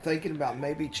of like thinking about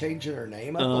maybe changing their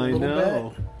name up a I little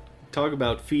know. bit. Talk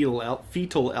about fetal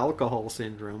alcohol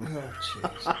syndrome. Oh,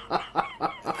 jeez.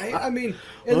 I mean,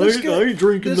 and I ain't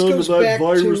drinking none of that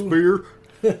virus beer.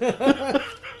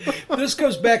 This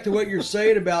goes back to what you're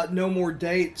saying about no more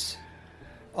dates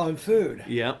on food.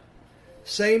 Yep.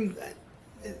 Same.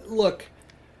 Look,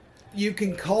 you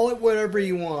can call it whatever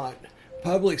you want.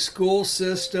 Public school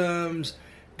systems,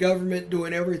 government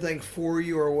doing everything for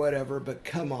you or whatever, but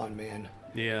come on, man.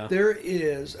 Yeah. There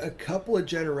is a couple of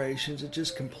generations of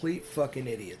just complete fucking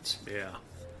idiots. Yeah.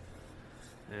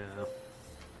 Yeah.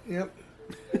 Yep.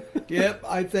 Yep.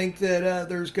 I think that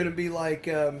there's going to be like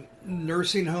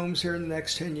nursing homes here in the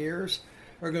next 10 years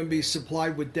are going to be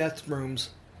supplied with death rooms.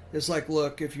 It's like,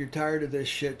 look, if you're tired of this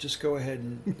shit, just go ahead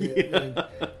and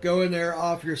go in there,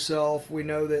 off yourself. We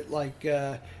know that like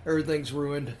everything's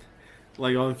ruined.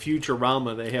 Like on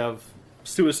Futurama, they have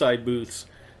suicide booths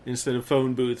instead of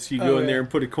phone booths. You go in there and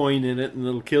put a coin in it, and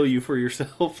it'll kill you for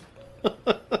yourself.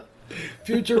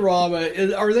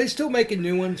 Futurama, are they still making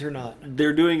new ones or not?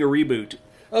 They're doing a reboot.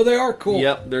 Oh, they are cool.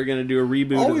 Yep, they're going to do a reboot of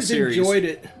the Always series. enjoyed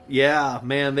it. Yeah,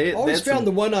 man. Always found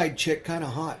the one-eyed chick kind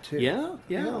of hot, too. Yeah,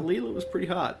 Leela was pretty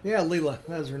hot. Yeah, Leela.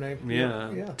 That was her name. Yeah,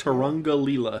 yeah. Turunga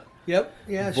Leela. Yep,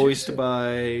 yeah. Voiced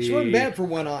by... She wasn't bad for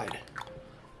one-eyed.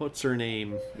 What's her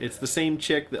name? It's the same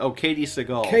chick. Katie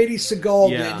Sagal. Katie Sagal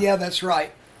did. Yeah, that's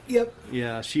right. Yep.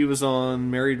 Yeah, she was on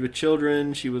Married with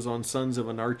Children. She was on Sons of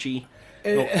Anarchy.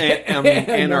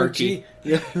 Anarchy.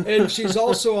 Yeah. And she's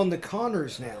also on The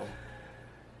Connors now.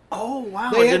 Oh,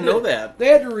 wow. I didn't know that. They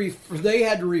had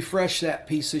to refresh that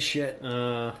piece of shit.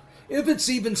 If it's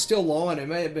even still on, it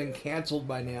may have been canceled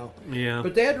by now. Yeah.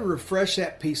 But they had to refresh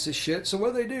that piece of shit. So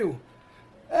what do they do?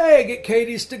 Hey, get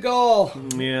Katie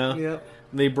Sagal. Yeah. Yep.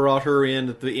 They brought her in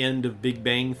at the end of Big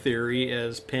Bang Theory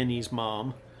as Penny's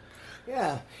mom.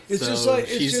 Yeah. It's so just like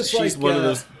she's one of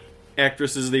those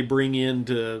actresses they bring in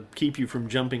to keep you from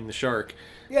jumping the shark.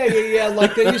 Yeah.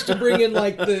 Like they used to bring in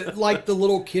like the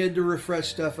little kid to refresh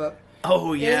stuff up.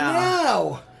 Oh yeah. And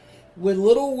now with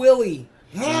little Willie.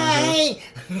 Hey,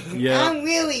 yeah. I'm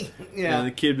Willie. Yeah. And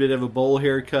the kid would have a bowl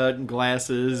haircut and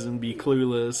glasses and be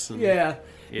clueless. And, yeah,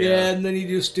 and then he'd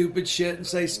do stupid shit and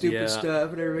say stupid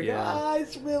stuff and everybody go,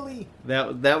 it's Willie.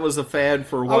 That was a fad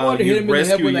for a while. You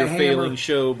rescue your failing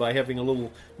show by having a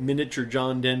little miniature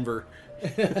John Denver.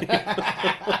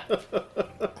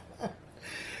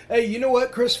 Hey, you know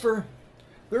what, Christopher?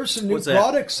 There's some new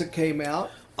products that came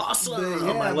out. Awesome!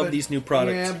 I love these new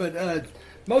products. Yeah, but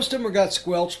most of them got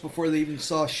squelched before they even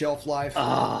saw shelf life.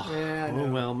 Oh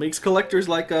well, makes collectors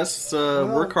like us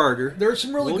work harder. There's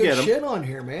some really good shit on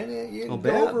here, man. You can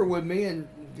go over with me, and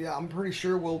I'm pretty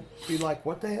sure we'll be like,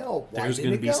 "What the hell? Why There's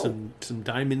going to be some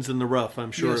diamonds in the rough,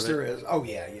 I'm sure. Yes, there is. Oh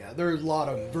yeah. There's a lot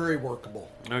of them. Very workable.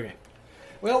 Okay.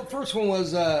 Well, first one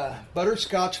was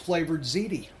butterscotch flavored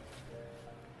ziti.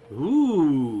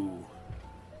 Ooh.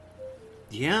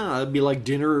 Yeah, it'd be like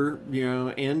dinner,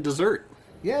 and dessert.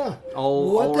 Yeah.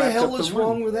 What the hell is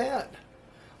wrong with that?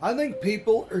 I think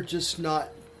people are just not.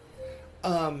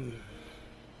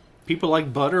 People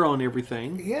like butter on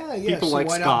everything. Yeah. People so like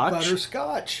why scotch. Not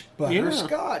butterscotch.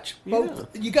 Butterscotch. Yeah.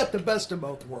 Both. You got the best of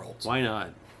both worlds. Why not?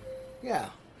 Yeah.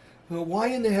 Well, why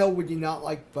in the hell would you not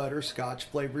like butterscotch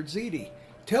flavored ziti?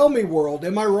 Tell me, world.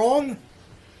 Am I wrong?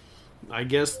 I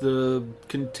guess the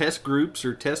test groups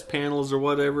or test panels or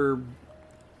whatever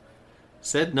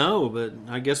said no, but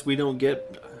I guess we don't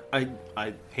get. Hey,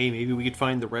 maybe we could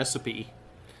find the recipe.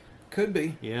 Could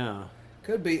be. Yeah.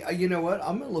 Could be. You know what?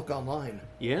 I'm gonna look online.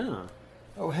 Yeah.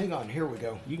 Oh, hang on. Here we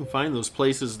go. You can find those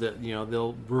places that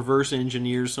they'll reverse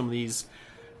engineer some of these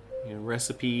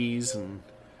recipes and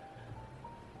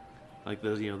like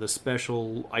the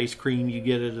special ice cream you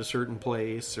get at a certain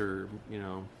place, or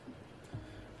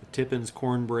Tippin's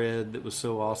cornbread that was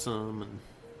so awesome. And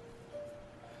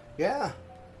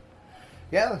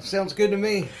yeah, sounds good to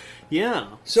me. Yeah.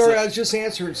 Sorry, I was just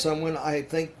answering someone. I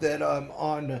think that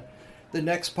on the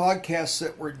next podcast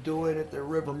that we're doing at the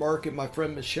River Market, my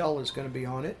friend Michelle is going to be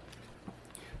on it.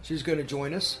 She's going to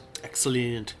join us.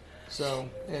 Excellent. So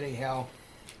anyhow.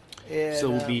 And,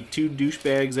 so it'll be two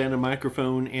douchebags and a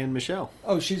microphone and Michelle.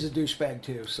 Oh, she's a douchebag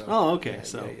too. So. Oh, okay.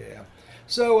 Yeah.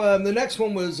 So the next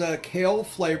one was kale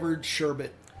flavored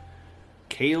sherbet.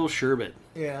 Kale sherbet.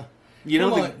 Yeah.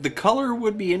 The color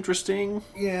would be interesting.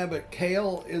 Yeah, but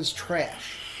kale is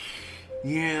trash.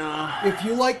 Yeah. If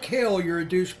you like kale, you're a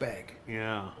douchebag.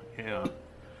 Yeah.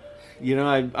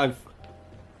 I've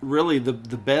really the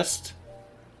best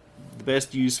the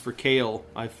best use for kale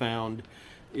I found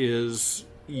is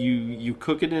you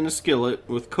cook it in a skillet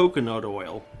with coconut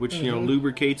oil, which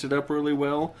lubricates it up really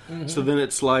well. So then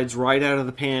it slides right out of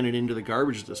the pan and into the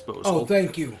garbage disposal. Oh,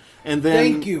 thank you. And then,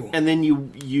 Thank you. And then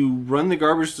you run the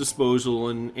garbage disposal,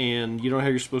 and you know how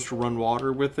you're supposed to run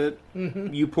water with it?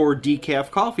 You pour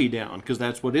decaf coffee down, because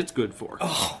that's what it's good for.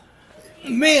 Oh,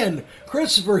 man,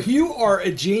 Christopher, you are a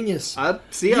genius.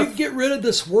 You get rid of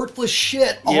this worthless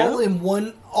shit all in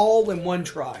one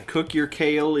try. Cook your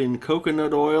kale in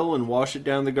coconut oil and wash it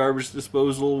down the garbage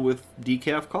disposal with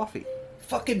decaf coffee.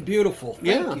 Fucking beautiful.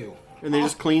 Thank you. And then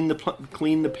just clean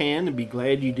the pan and be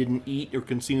glad you didn't eat or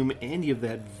consume any of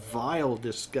that vile,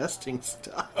 disgusting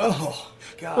stuff. Oh,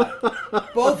 God.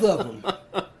 Both of them.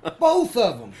 Both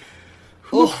of them.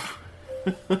 Oh.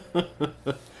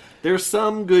 There's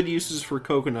some good uses for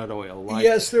coconut oil. Like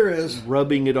yes, there is.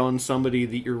 Rubbing it on somebody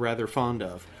that you're rather fond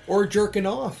of. Or jerking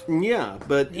off. Yeah,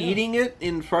 but eating it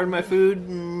in front of my food?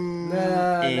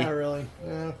 Nah, not really.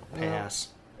 Pass.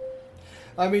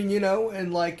 I mean,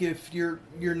 and like if you're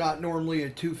not normally a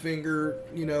 2-finger,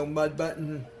 mud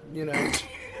button, a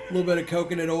little bit of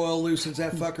coconut oil loosens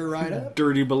that fucker right up.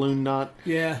 Dirty balloon knot.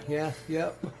 Yep.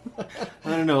 I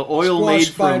don't know. Oil Squash made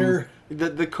spider. from...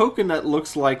 The coconut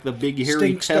looks like the big hairy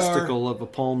Stink testicle of a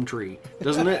palm tree,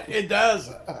 doesn't it? It does.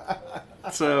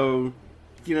 So,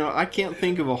 I can't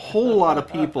think of a whole lot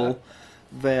of people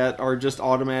that are just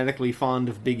automatically fond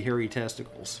of big hairy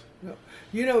testicles.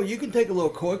 You can take a little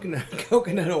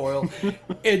coconut oil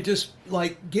and just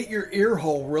like get your ear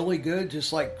hole really good.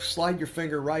 Just like slide your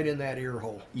finger right in that ear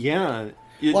hole. Yeah.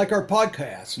 Like our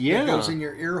podcast. Yeah. It goes in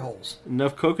your ear holes.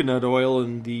 Enough coconut oil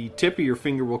and the tip of your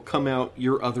finger will come out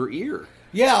your other ear.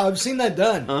 Yeah, I've seen that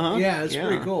done. Yeah, it's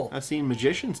pretty cool. I've seen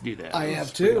magicians do that. I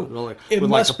have too. Cool. It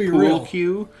must be pool real.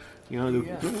 Cue,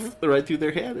 right through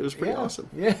their head. It was pretty awesome.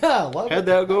 Yeah, I love it. Had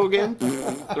that go again,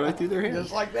 right through their head.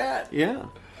 Just like that. Yeah.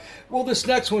 Well, this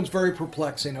next one's very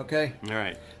perplexing, okay? All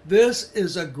right. This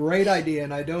is a great idea,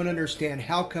 and I don't understand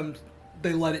how come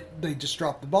they just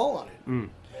dropped the ball on it.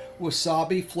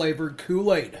 Wasabi-flavored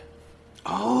Kool-Aid.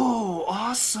 Oh,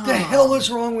 awesome. The hell is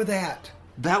wrong with that?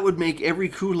 That would make every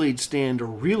Kool-Aid stand a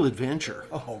real adventure.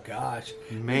 Oh, gosh.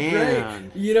 Man.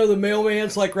 Great. The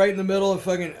mailman's like right in the middle of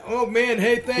fucking, oh, man,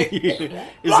 hey, thanks.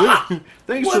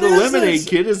 Thanks for the lemonade,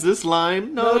 kid. Is this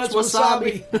lime? No, it's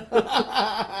wasabi.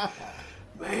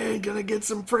 Man, gonna get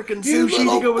some frickin' sushi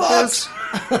to go with this.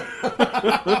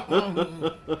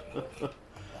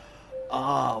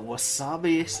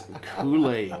 Wasabi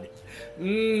Kool-Aid.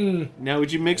 Now,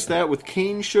 would you mix that with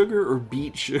cane sugar or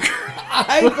beet sugar?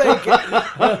 I think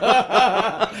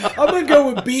I'm gonna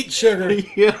go with beet sugar.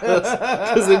 Yes,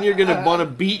 because then you're gonna want to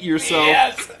beat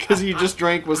yourself because you just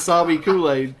drank wasabi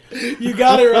Kool-Aid. You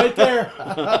got it right there.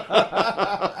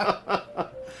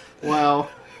 Wow.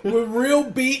 With real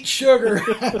beet sugar.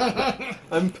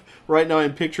 Right now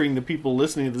I'm picturing the people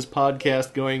listening to this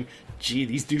podcast going, gee,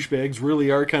 these douchebags really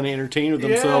are kind of entertained with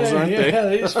themselves, aren't they? Yeah,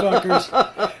 these fuckers.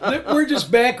 We're just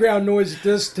background noise at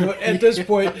this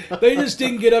point. They just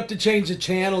didn't get up to change the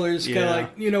channel. They're just kind of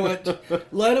like, you know what,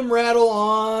 let them rattle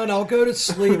on. I'll go to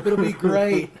sleep. It'll be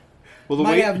great. Well,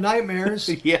 might have nightmares.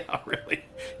 Yeah, really.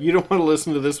 You don't want to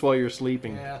listen to this while you're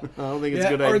sleeping. Yeah. I don't think it's a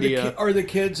good idea. Are the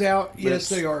kids out? Yes,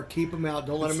 they are. Keep them out.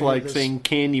 Don't let them hear this. It's like saying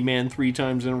Candyman 3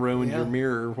 times in a row in your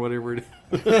mirror or whatever it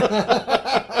is.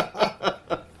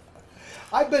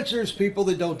 I bet there's people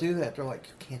that don't do that. They're like,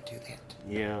 you can't do that.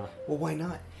 Yeah. Well, why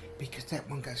not? Because that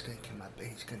one guy's going to come up and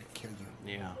he's going to kill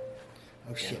you. Yeah.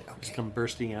 Oh, shit. Okay. Just come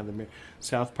bursting out of the mirror.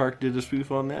 South Park did a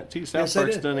spoof on that, too. South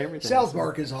Park's done everything. South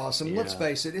Park is awesome. Yeah. Let's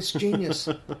face it. It's genius.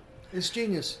 It's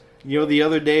genius. The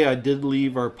other day I did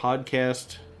leave our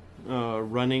podcast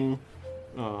running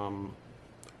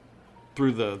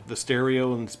through the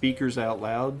stereo and speakers out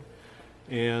loud.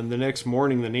 And the next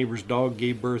morning, the neighbor's dog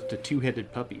gave birth to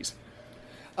 2-headed puppies.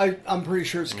 I'm pretty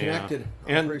sure it's connected.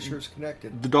 Yeah. I'm pretty sure it's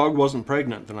connected. The dog wasn't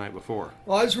pregnant the night before.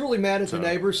 Well, I was really mad at the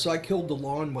neighbors, so I killed the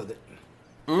lawn with it.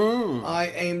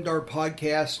 I aimed our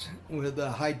podcast with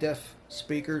high-def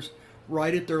speakers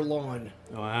right at their lawn.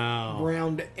 Wow.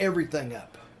 Ground everything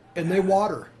up. And they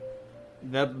water.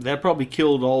 That probably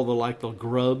killed all the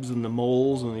grubs and the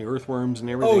moles and the earthworms and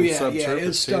everything. Oh, yeah.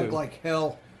 It stunk like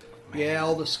hell. Man. Yeah,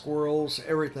 all the squirrels,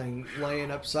 everything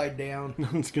laying upside down.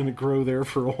 Nothing's going to grow there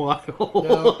for a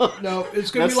while. No,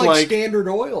 it's going to be like Standard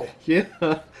Oil.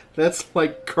 Yeah, that's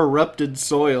like corrupted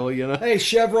soil, Hey,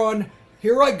 Chevron,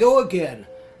 here I go again.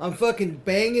 I'm fucking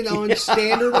banging on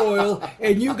Standard Oil,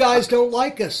 and you guys don't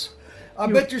like us. I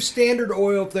bet your Standard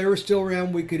Oil, if they were still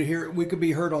around, we could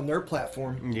be heard on their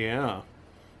platform. Yeah.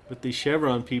 But the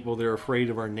Chevron people, they're afraid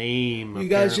of our name. You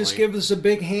guys just give us a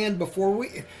big hand before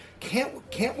we...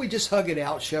 Can't we just hug it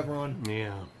out, Chevron?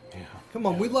 Yeah. Come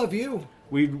on, we love you.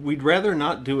 We'd rather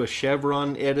not do a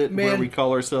Chevron edit where we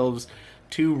call ourselves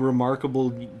two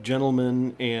remarkable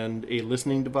gentlemen and a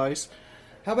listening device.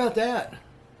 How about that?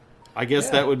 I guess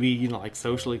that would be, like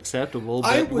socially acceptable,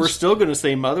 but we're still going to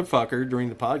say motherfucker during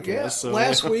the podcast. Yeah, so.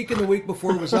 Last week and the week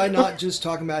before, was I not just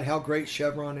talking about how great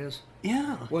Chevron is?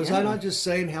 Yeah. Was I not just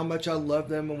saying how much I love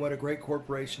them and what a great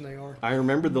corporation they are? I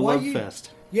remember the Love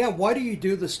Fest. Yeah, why do you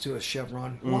do this to us,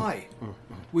 Chevron? Why?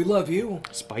 We love you.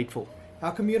 Spiteful.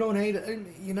 How come you don't hate it?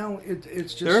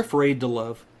 It's just... They're afraid to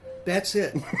love. That's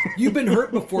it. You've been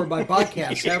hurt before by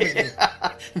podcasts, haven't you?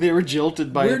 They were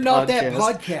jilted by We're not that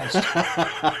podcast.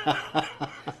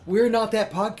 We're not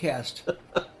that podcast.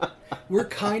 We're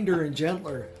kinder and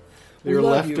gentler. They were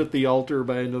left at the altar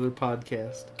by another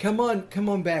podcast. Come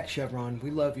on back, Chevron. We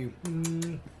love you.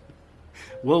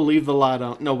 We'll leave the light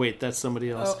on. No, wait, that's somebody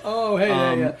else.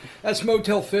 Yeah. That's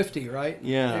Motel 50, right?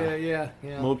 Yeah.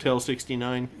 Motel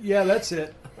 69. Yeah, that's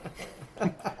it.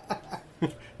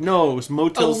 No, it was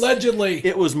Motel... Allegedly.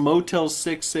 It was Motel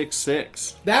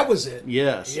 666. That was it?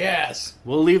 Yes. Yes.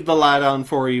 We'll leave the light on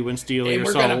for you and steal your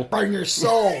soul. We're going to burn your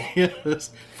soul. Yes.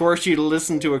 Force you to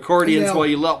listen to accordions while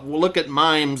you look at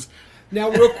mimes. Now,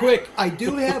 real quick, I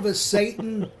do have a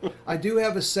Satan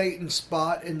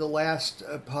spot in the last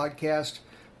podcast,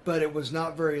 but it was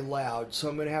not very loud, so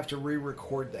I'm going to have to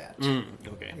re-record that.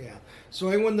 Okay. Yeah. So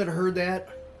anyone that heard that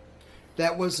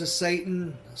was a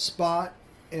Satan spot,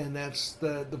 and that's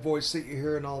the voice that you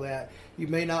hear and all that. You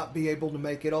may not be able to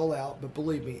make it all out, but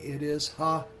believe me, it is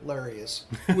hilarious.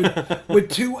 With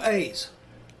two A's.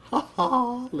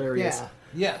 Hilarious. Yeah.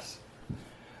 Yes.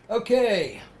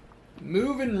 Okay.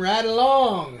 Moving right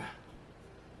along.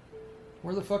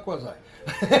 Where the fuck was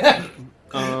I?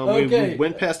 We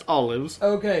went past olives.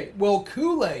 Okay. Well,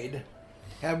 Kool-Aid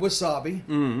had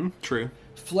wasabi. True.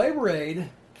 Flavor Aid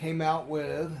came out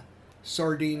with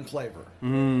sardine flavor.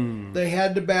 They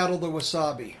had to battle the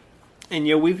wasabi. And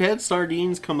we've had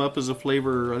sardines come up as a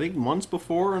flavor, I think, once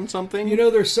before on something.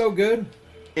 They're so good.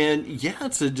 And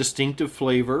it's a distinctive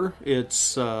flavor.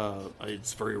 It's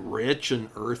very rich and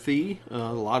earthy.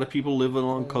 A lot of people live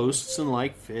along coasts and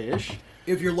like fish.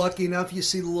 If you're lucky enough, you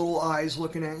see the little eyes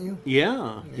looking at you.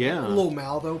 Yeah. A little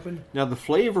mouth open. Now the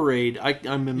Flavor Aid,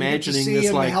 I'm imagining you this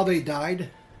see like how they died.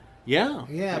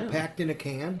 Yeah, packed in a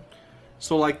can.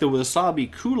 So like the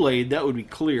wasabi Kool-Aid, that would be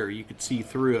clear. You could see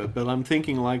through it. But I'm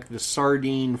thinking like the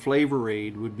sardine Flavor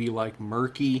Aid would be like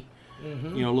murky.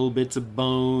 Little bits of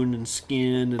bone and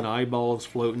skin and eyeballs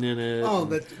floating in it. Oh,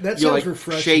 that sounds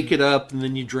refreshing. Shake it up and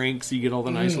then you drink so you get all the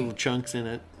nice little chunks in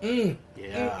it.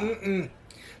 Yeah.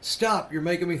 Stop, you're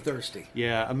making me thirsty.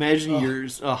 Yeah, imagine you're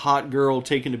a hot girl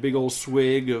taking a big old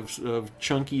swig of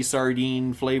chunky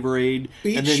sardine Flavor Aid.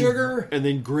 Beet sugar. And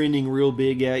then grinning real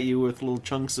big at you with little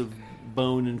chunks of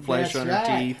bone and flesh on her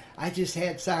teeth. I just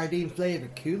had sardine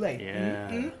flavored Kool-Aid.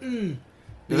 Yeah.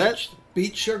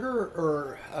 Beet sugar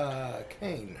or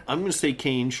cane? I'm going to say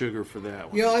cane sugar for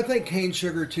that one. I think cane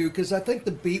sugar too, because I think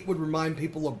the beet would remind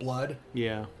people of blood.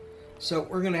 Yeah. So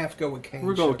we're going to have to go with cane sugar.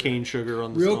 We'll go with cane sugar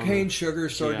on this. Real cane sugar,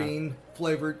 sardine,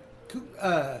 flavored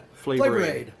Flavor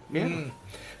Aid. Yeah.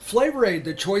 Flavor Aid,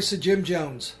 the choice of Jim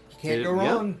Jones. You can't go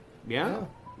wrong. Yeah.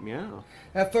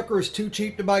 That fucker is too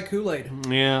cheap to buy Kool-Aid.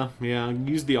 Yeah.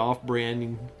 Use the off-brand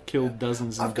and kill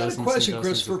dozens and dozens. I've got a question, and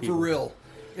dozens Christopher, for real.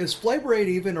 Is Flavor Aid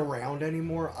even around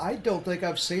anymore? I don't think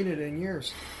I've seen it in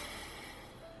years.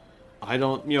 I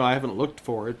don't, I haven't looked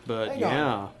for it, but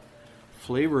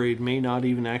Flavor Aid may not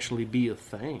even actually be a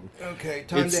thing. Okay,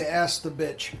 time to ask the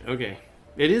bitch. Okay.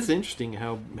 It is interesting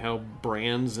how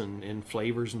brands and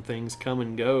flavors and things come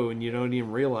and go, and you don't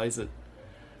even realize it.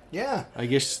 Yeah. I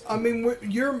guess... I mean,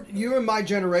 you and my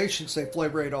generation say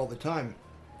Flavor Aid all the time.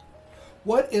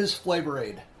 What is Flavor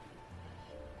Aid?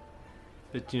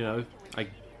 Flavor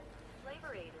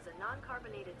Aid is a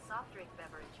non-carbonated soft drink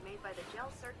beverage made by the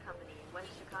Gel Cert Company in West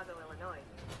Chicago, Illinois.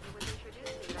 It was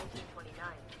introduced in 1929.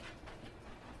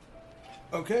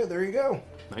 Okay, there you go.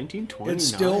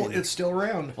 1929. It's still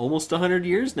around. Almost 100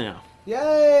 years now.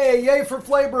 Yay for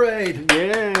Flavor Aid.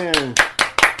 Yeah.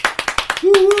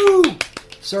 Woo!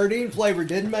 Sardine flavor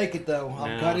didn't make it though.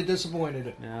 I'm kind of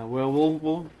disappointed. Yeah. Well,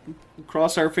 we'll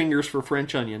cross our fingers for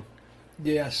French onion.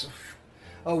 Yes.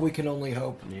 Oh, we can only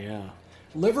hope. Yeah.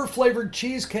 Liver flavored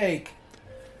cheesecake.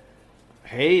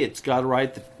 Hey, it's got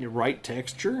the right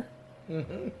texture.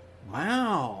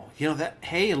 Wow. That.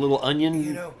 Hey, a little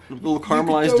onion. A little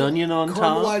caramelized onion on top.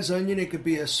 Caramelized onion. It could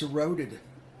be a corroded.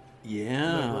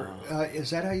 Yeah. Is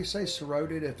that how you say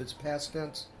corroded if it's past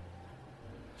tense?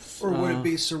 Or would it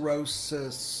be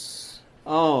cirrhosis?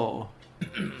 Oh.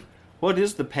 What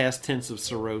is the past tense of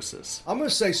cirrhosis? I'm going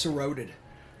to say corroded.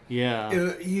 Yeah.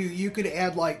 You could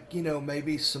add, like,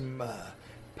 maybe some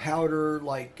powder,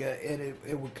 like, and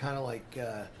it would kind of, like,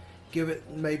 give it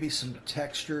maybe some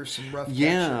texture, some rough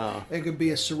texture. It could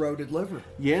be a corroded liver.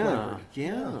 Yeah. Flavored.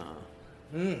 Yeah.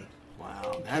 Mm.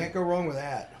 Wow. Can't go wrong with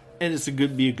that. And it's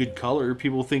be a good color.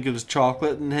 People think it was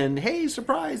chocolate, and then, hey,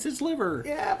 surprise, it's liver.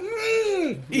 Yeah,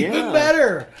 even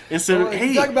better. Instead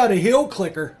of talk about a heel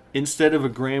clicker. Instead of a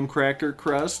graham cracker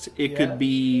crust, it could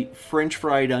be French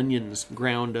fried onions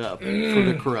ground up for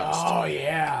the crust. Oh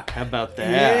yeah, how about that?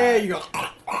 Yeah, you go.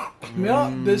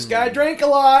 No, this guy drank a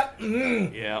lot.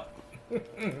 Yeah.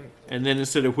 And then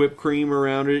instead of whipped cream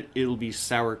around it, it'll be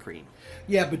sour cream.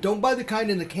 Yeah, but don't buy the kind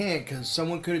in the can because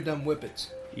someone could have done whippets.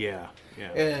 Yeah.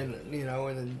 Yeah. And and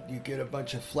then you get a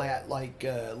bunch of flat, like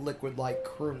liquid, like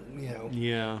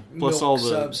Yeah. Plus milk all the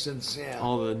substance. Yeah.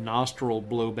 all the nostril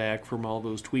blowback from all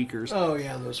those tweakers. Oh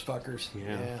yeah, those fuckers.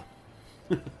 Yeah.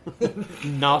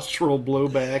 Nostril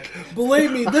blowback.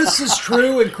 Believe me, this is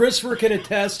true, and Christopher can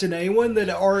attest, and anyone that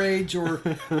our age or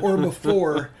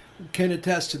before can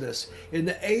attest to this. In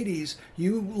the 80s,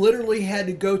 you literally had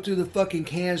to go through the fucking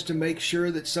cans to make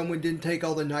sure that someone didn't take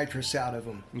all the nitrous out of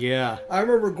them. Yeah. I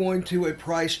remember going to a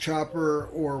Price Chopper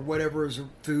or whatever a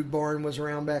food barn was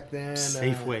around back then.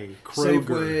 Kroger.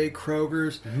 Safeway,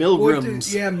 Kroger's.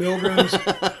 Milgram's.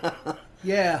 Milgram's.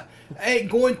 Yeah. Hey,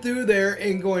 going through there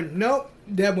and going, nope,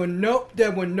 that one, nope,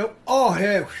 that one, nope. Oh,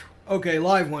 hey, okay,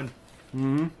 live one.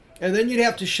 Mm-hmm. And then you'd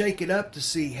have to shake it up to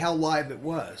see how live it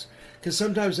was. Because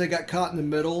sometimes they got caught in the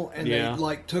middle and they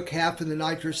like took half of the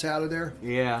nitrous out of there.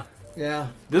 Yeah. Yeah.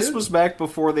 This was back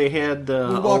before they had we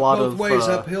a walked lot both of ways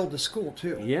uphill to school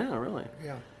too. Yeah, really.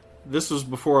 Yeah. This was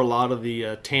before a lot of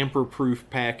the tamper-proof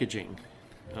packaging.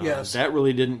 Yes. That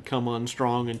really didn't come on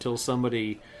strong until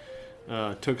somebody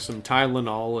took some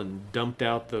Tylenol and dumped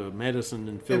out the medicine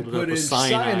and filled it up with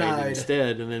cyanide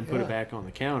instead, and then put it back on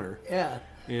the counter. Yeah.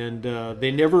 And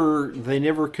they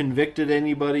never convicted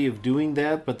anybody of doing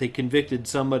that, but they convicted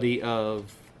somebody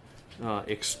of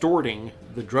extorting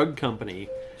the drug company,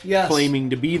 claiming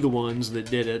to be the ones that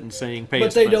did it and saying pay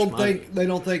us much money. But they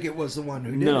don't think it was the one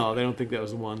who did it. No, they don't think that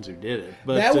was the ones who did it.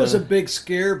 But that was a big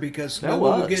scare because no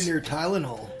one would get near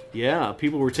Tylenol. Yeah,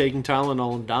 people were taking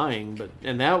Tylenol and dying,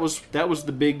 and that was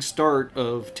the big start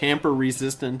of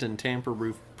tamper-resistant and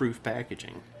tamper-proof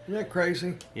packaging. Isn't that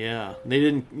crazy? Yeah, they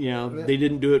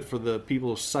didn't do it for the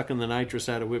people sucking the nitrous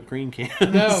out of whipped cream cans.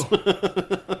 No.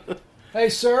 Hey,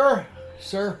 sir.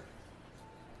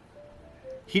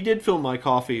 He did fill my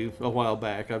coffee a while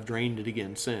back. I've drained it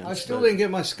again since. I still didn't get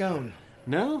my scone.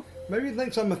 No? Maybe he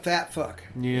thinks I'm a fat fuck.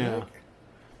 Yeah.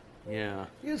 Yeah.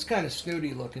 He is kind of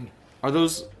snooty looking. Are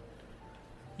those...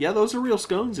 Yeah, those are real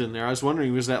scones in there. I was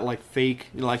wondering, was that like fake?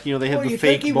 Like, they have the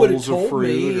fake bowls of fruit.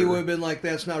 Me, he would have been like,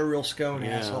 that's not a real scone,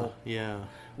 asshole. Yeah.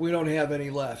 We don't have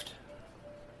any left.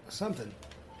 Something.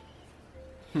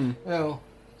 Oh,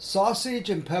 sausage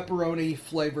and pepperoni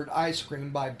flavored ice cream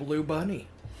by Blue Bunny.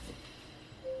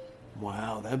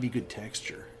 Wow, that'd be good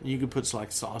texture. You could put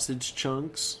like sausage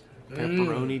chunks,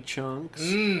 pepperoni chunks,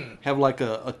 have like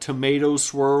a tomato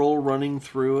swirl running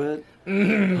through it.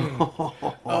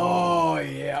 Oh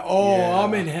yeah. Oh, yeah.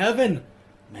 I'm in heaven.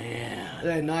 Man.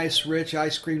 That nice rich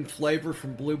ice cream flavor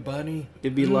from Blue Bunny.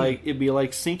 It'd be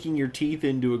like sinking your teeth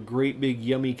into a great big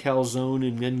yummy calzone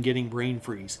and then getting brain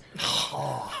freeze.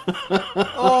 Oh.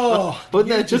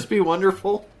 Wouldn't that just be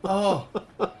wonderful? Oh.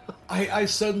 I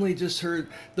suddenly just heard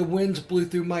the winds blew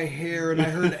through my hair and I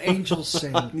heard angels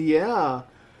sing. Yeah.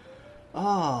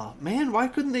 Oh, man, why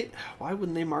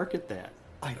wouldn't they market that?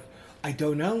 I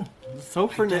don't know. So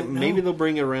maybe they'll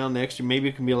bring it around next year. Maybe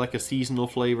it can be like a seasonal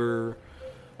flavor.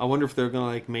 I wonder if they're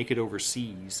going to make it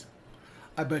overseas.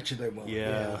 I bet you they will.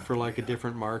 Yeah, for like a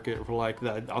different market, for like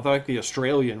the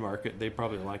Australian market, they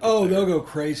probably like it. Oh, there. They'll go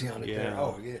crazy on it there.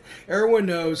 Oh, yeah. Everyone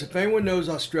knows, if anyone knows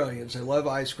Australians, they love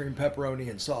ice cream, pepperoni,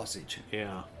 and sausage.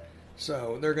 Yeah.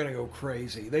 So they're going to go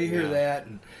crazy. They hear that,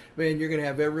 and man, you're going to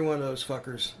have every one of those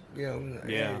fuckers,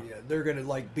 they're going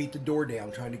to beat the door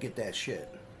down trying to get that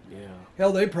shit. Yeah.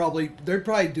 Hell, they'd probably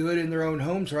do it in their own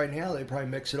homes right now. They probably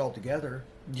mix it all together.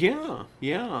 Yeah.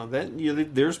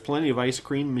 There's plenty of ice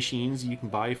cream machines you can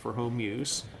buy for home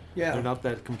use. Yeah. They're not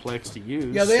that complex to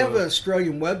use. Yeah, they have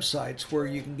Australian websites where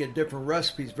you can get different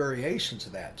recipes, variations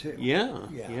of that too. Yeah.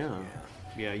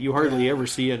 You hardly ever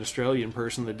see an Australian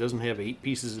person that doesn't have 8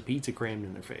 pieces of pizza crammed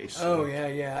in their face. So. Oh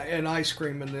yeah, and ice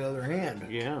cream in the other hand.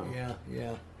 Yeah.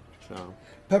 So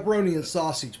pepperoni and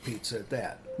sausage pizza at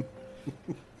that.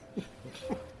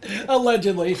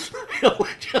 Allegedly. I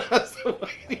was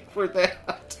waiting for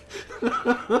that.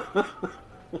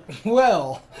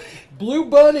 Well, Blue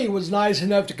Bunny was nice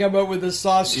enough to come up with this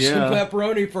sausage Yeah. and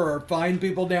pepperoni for our fine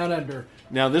people down under.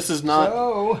 Now, this is not...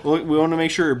 So- we want to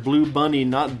make sure Blue Bunny,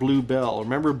 not Blue Bell.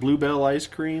 Remember Blue Bell ice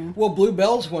cream? Well, Blue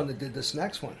Bell's one that did this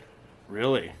next one.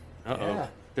 Really? Uh-oh. Yeah.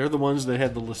 They're the ones that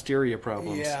had the listeria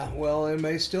problems. Yeah, well, it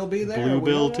may still be there. Blue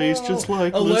We Bell don't tastes know. just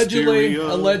like allegedly, listeria.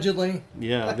 Allegedly.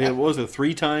 Yeah, what was it,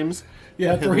 3 times?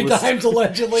 Yeah, 3 times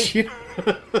allegedly.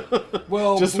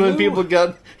 Well, Just Blue, when people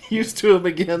got used to them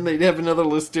again, they'd have another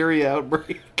listeria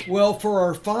outbreak. Well, for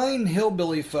our fine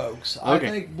hillbilly folks, I Okay.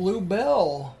 think Blue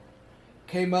Bell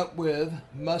came up with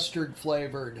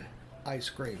mustard-flavored ice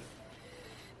cream.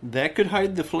 That could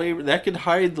hide the flavor. That could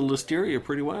hide the listeria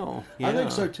pretty well. Yeah. I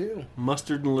think so, too.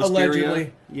 Mustard and listeria.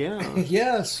 Allegedly. Yeah.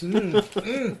 Yes.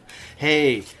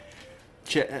 Hey,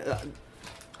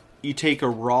 you take a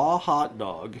raw hot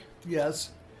dog Yes.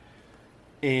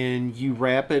 and you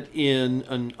wrap it in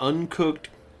an uncooked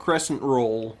crescent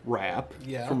roll wrap,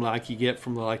 Yeah. from like you get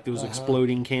from like those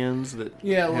exploding cans that.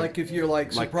 Yeah, have- like if you're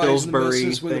like like surprising the Pillsbury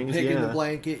missus with things, a pig in the yeah.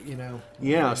 blanket, you know.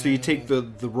 Yeah, so you take the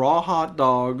raw hot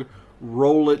dog,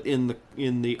 roll it in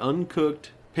the uncooked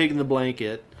pig in the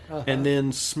blanket, and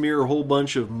then smear a whole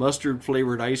bunch of mustard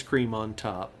flavored ice cream on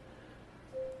top.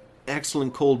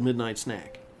 Excellent cold midnight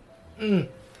snack.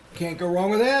 Can't go wrong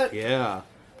with that. Yeah.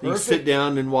 You can Perfect. sit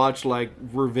down and watch like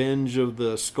Revenge of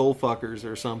the Skullfuckers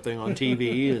or something on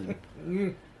TV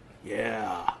and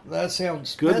yeah. That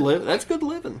sounds Good that- living. That's good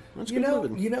living. That's You good know,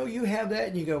 living. you have that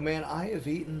and you go, man, I have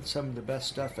eaten some of the best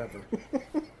stuff ever.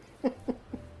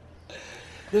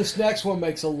 This next one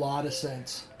makes a lot of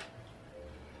sense.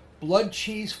 Blood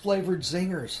cheese flavored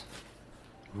zingers.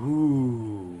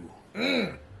 Ooh.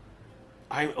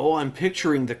 I'm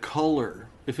picturing the color.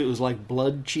 If it was like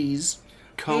blood cheese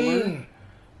color.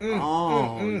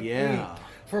 Yeah.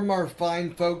 From our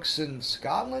fine folks in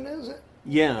Scotland, is it?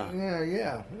 Yeah.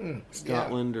 Yeah.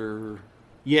 Scotland or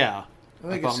yeah. I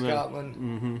think it's Scotland.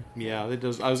 Mm-hmm. Yeah, it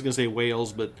does. I was gonna say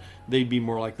Wales, but they'd be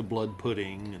more like the blood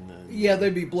pudding and the. Yeah,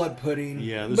 they'd be blood pudding.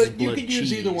 Yeah, this but is you blood could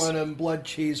use either cheese. one of them, blood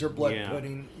cheese or blood Yeah.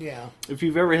 pudding. Yeah. If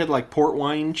you've ever had like port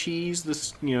wine cheese,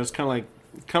 this it's kind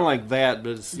of like that,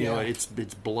 but it's Yeah. it's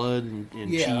blood and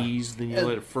Yeah. cheese. Then you And-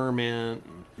 let it ferment.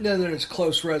 No, then his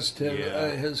close relative, Yeah.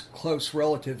 his close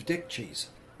relative, dick cheese.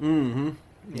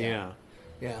 Yeah.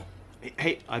 Yeah.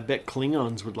 Hey, I bet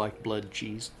Klingons would like blood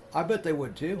cheese. I bet they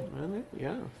would too. Really?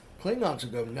 Yeah. Klingons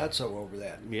would go nutso over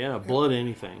that. Yeah, blood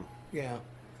anything. Yeah.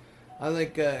 I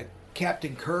think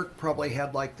Captain Kirk probably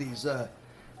had like these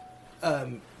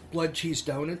blood cheese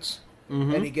donuts,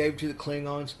 and he gave to the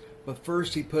Klingons. But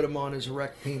first, he put them on his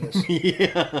erect penis.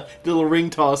 Yeah, did a little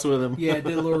ring toss with him. Yeah,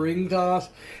 did a little ring toss,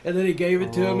 and then he gave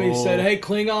it to him. He said, "Hey,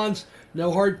 Klingons,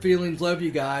 no hard feelings, love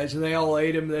you guys." And they all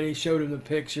ate him. And then he showed him the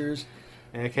pictures.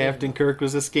 And Captain Kirk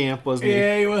was a scamp, wasn't he?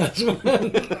 Yeah, he was.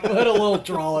 What a little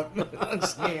trollop,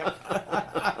 scamp.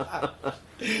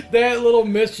 That little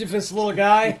mischievous little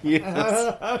guy.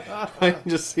 Yes. I can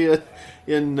just see it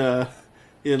in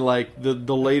like the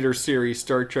later series,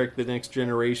 Star Trek: The Next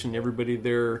Generation. Everybody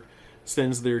there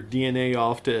sends their DNA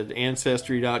off to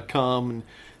Ancestry.com, and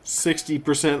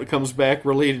 60% comes back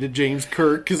related to James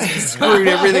Kirk because he screwed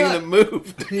everything that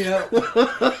moved. Yeah,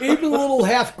 even the little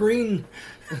half green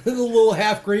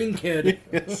kid.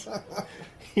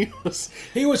 Yes.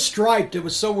 He was striped. It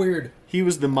was so weird. He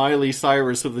was the Miley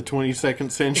Cyrus of the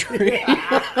 22nd century.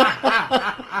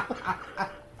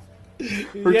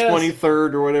 Or Yes.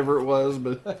 23rd or whatever it was,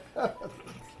 but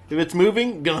if it's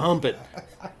moving, gonna hump it.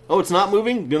 Oh, it's not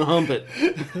moving, gonna hump it.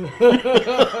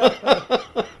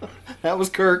 That was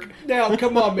Kirk. Now,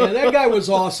 come on, man. That guy was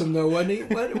awesome, though, wasn't he?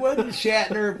 Wasn't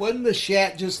Shatner? Wasn't the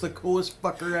Shat just the coolest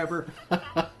fucker ever?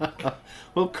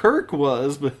 Well, Kirk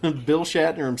was, but Bill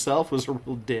Shatner himself was a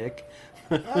real dick.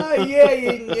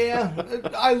 Yeah.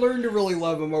 I learned to really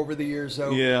love him over the years,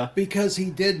 though. Yeah. Because he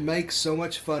did make so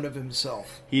much fun of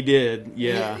himself. He did,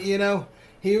 yeah. You know,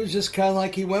 he was just kind of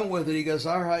like he went with it. He goes,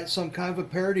 all right, some kind of a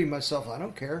parody of myself. I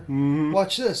don't care.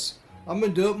 Watch this. I'm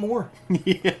going to do it more.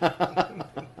 Yeah.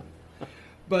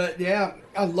 But, yeah,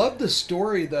 I love the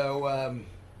story, though.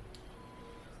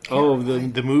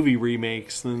 The movie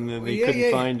remakes, and then they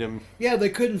couldn't find him. Yeah, they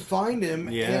couldn't find him.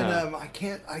 Yeah. And I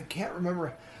can't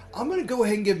remember. I'm going to go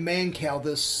ahead and give Mancow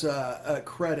this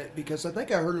credit because I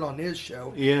think I heard it on his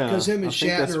show. Yeah, Because him and I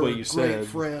think that's Shatner what are you great said.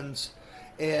 friends.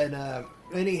 And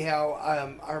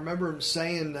anyhow, I remember him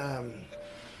saying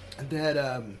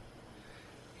that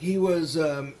he was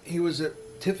at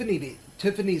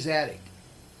Tiffany's Attic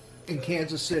in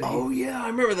Kansas City. Oh, yeah, I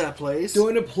remember that place.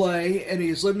 Doing a play, and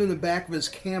he's living in the back of his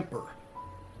camper.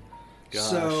 Gosh.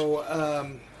 So,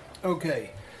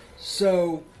 okay.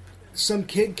 So, some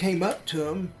kid came up to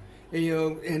him,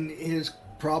 and, and is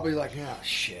probably like, oh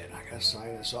shit, I gotta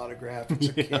sign this autograph. It's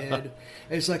a kid. And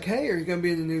it's like, hey, are you gonna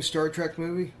be in the new Star Trek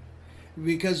movie?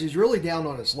 Because he's really down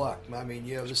on his luck. I mean,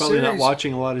 the probably series, not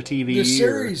watching a lot of TV. The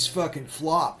series fucking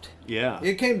flopped. Yeah.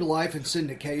 It came to life in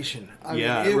syndication. I mean,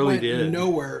 it it really went did.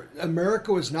 nowhere.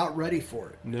 America was not ready for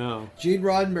it. No. Gene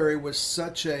Roddenberry was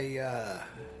such a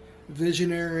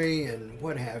visionary and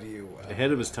what have you.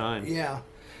 Ahead of his time. Yeah.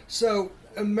 So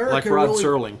America like Rod really,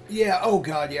 Serling. Yeah. Oh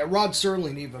God. Yeah. Rod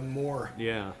Serling even more.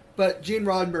 Yeah. But Gene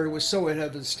Roddenberry was so ahead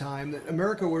of his time that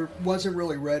America wasn't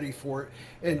really ready for it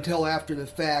until after the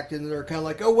fact, and they're kind of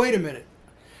like, oh, wait a minute.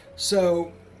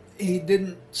 So he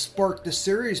didn't spark the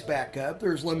series back up.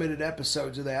 There's limited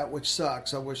episodes of that, which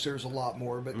sucks. I wish there was a lot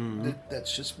more, but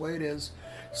that's just the way it is.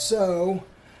 So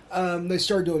they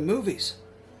started doing movies.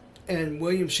 And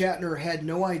William Shatner had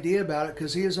no idea about it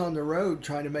because he is on the road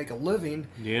trying to make a living.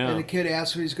 Yeah. And the kid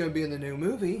asked if he's going to be in the new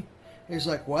movie. He's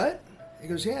like, what? He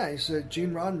goes, yeah. He said,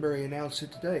 Gene Roddenberry announced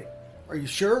it today. Are you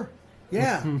sure?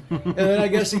 Yeah. And then I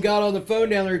guess he got on the phone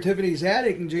down there at Tiffany's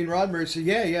attic, and Gene Roddenberry said,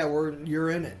 yeah,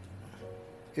 you're in it.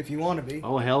 If you want to be.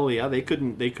 Oh hell yeah! They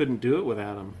couldn't do it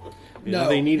without him.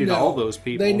 They needed all those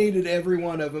people. They needed every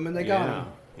one of them, and they got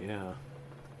them.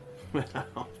 Yeah.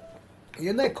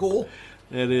 Isn't that cool?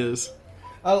 It is.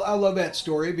 I love that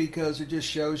story because it just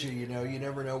shows you, you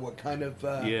never know what kind of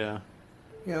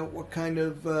what kind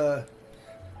of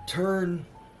turn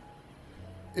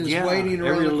is waiting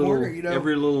around the corner.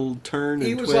 Every little turn.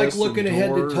 He and was twist like looking and ahead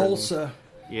to door Tulsa.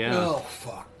 Yeah. Oh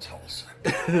fuck Tulsa.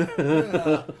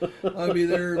 Yeah. I mean,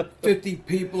 there are 50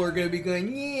 people are going to be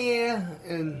going, yeah,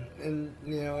 and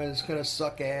it's going to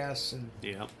suck ass and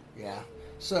yeah.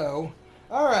 So,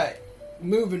 all right,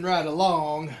 moving right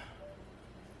along.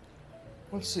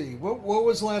 Let's see. What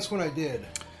was the last one I did?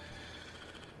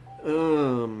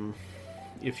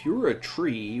 If you were a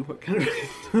tree, what kind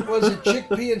of... Was it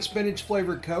chickpea and spinach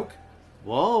flavored Coke?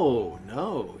 Whoa,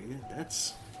 no.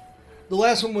 That's... The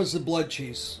last one was the blood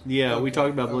cheese. Yeah, we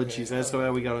talked about blood cheese. That's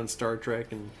how we got on Star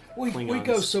Trek and we Klingons.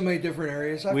 go so many different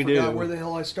areas. I forgot where the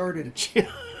hell I started.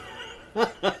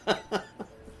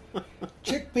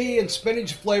 Chickpea and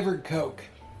spinach flavored Coke.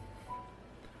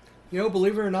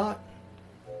 Believe it or not,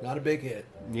 not a big hit.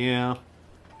 Yeah.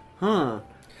 Huh.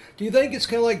 Do you think it's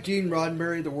kind of like Gene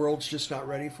Roddenberry, the world's just not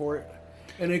ready for it?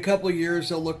 And in a couple of years,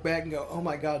 they'll look back and go, oh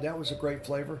my God, that was a great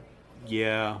flavor?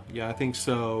 Yeah, I think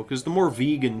so. Because the more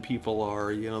vegan people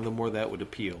are, the more that would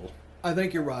appeal. I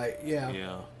think you're right, yeah.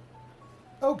 Yeah.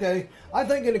 Okay. I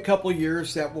think in a couple of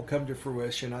years, that will come to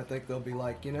fruition. I think they'll be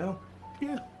like, Yeah.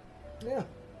 Yeah.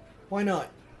 Why not?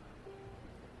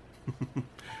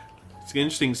 It's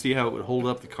interesting to see how it would hold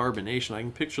up the carbonation. I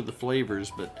can picture the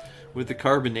flavors, but with the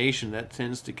carbonation, that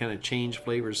tends to kind of change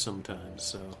flavors sometimes.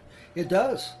 So it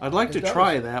does. I'd like to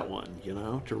try that one,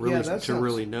 to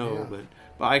really know. Yeah.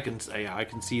 But I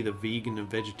can see the vegan and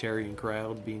vegetarian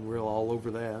crowd being real all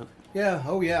over that. Yeah.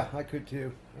 Oh yeah, I could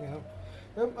too. Yeah.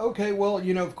 Okay. Well,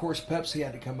 of course, Pepsi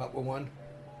had to come up with one.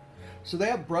 So they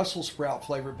have Brussels sprout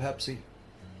flavored Pepsi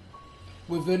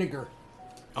with vinegar.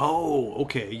 Oh,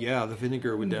 okay, yeah, the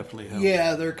vinegar would definitely help.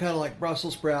 Yeah, they're kind of like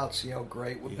Brussels sprouts,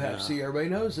 great with Pepsi. Everybody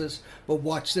knows this. But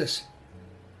watch this.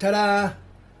 Ta-da!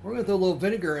 We're going to throw a little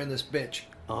vinegar in this bitch.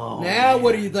 Oh, now, man.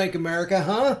 What do you think, America,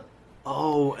 huh?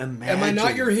 Oh, imagine. Am I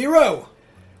not your hero?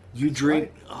 You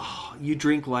drink, you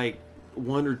drink like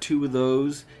one or two of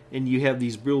those, and you have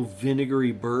these real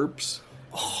vinegary burps.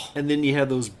 Oh. And then you have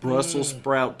those Brussels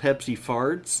sprout Pepsi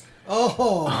farts.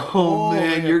 Oh,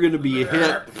 man, you're going to be a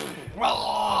hit.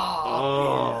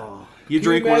 Oh. You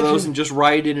drink one of those and just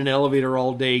ride in an elevator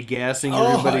all day, gassing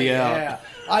everybody out. Yeah.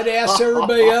 I'd ass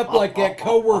everybody up like that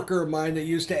coworker of mine that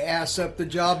used to ass up the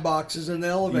job boxes in the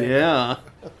elevator. Yeah.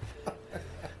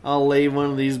 I'll lay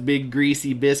one of these big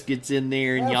greasy biscuits in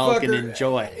there and y'all can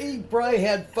enjoy. He probably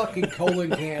had fucking colon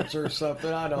cancer or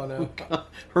something. I don't know.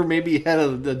 Or maybe he had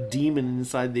a demon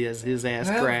inside his ass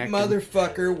crack. That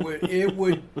motherfucker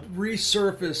would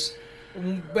resurface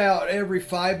about every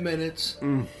 5 minutes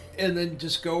and then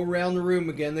just go around the room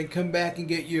again, then come back and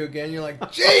get you again. You're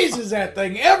like, Jesus, is that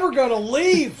thing ever gonna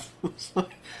leave?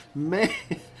 Man,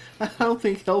 I don't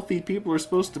think healthy people are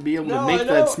supposed to be able to make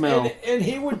that smell. And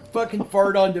he would fucking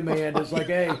fart on demand. It's like,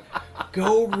 hey,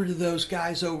 go over to those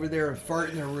guys over there and fart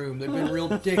in their room. They've been real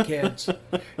dickheads.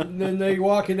 And then they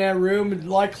walk in that room and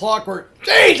like clockwork,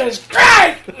 Jesus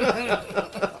Christ!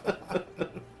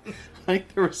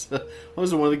 Like there was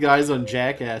one of the guys on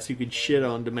Jackass who could shit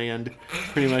on demand.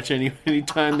 Pretty much any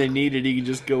time they needed, he could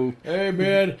just go. Hey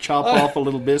man, chop off a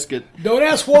little biscuit. Don't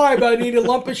ask why, but I need a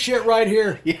lump of shit right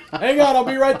here. Yeah. Hang on, I'll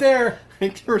be right there.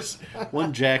 There was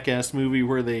one Jackass movie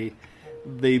where they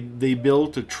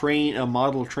built a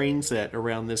model train set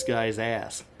around this guy's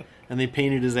ass. And they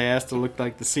painted his ass to look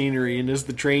like the scenery. And as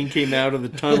the train came out of the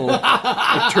tunnel,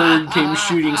 a turd came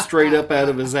shooting straight up out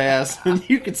of his ass. And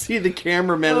you could see the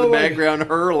cameraman in the background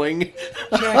hurling.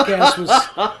 Jackass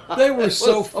they were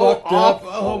so fucked up.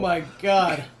 Oh my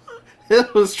God.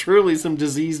 It was truly some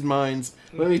diseased minds.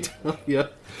 Let me tell you.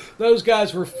 Those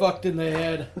guys were fucked in the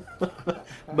head.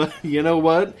 But you know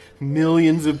what?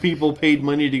 Millions of people paid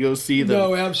money to go see them.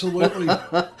 No, absolutely.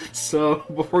 So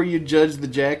before you judge the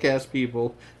Jackass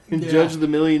people, judge the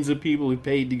millions of people who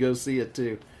paid to go see it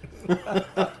too.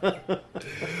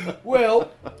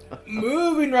 Well,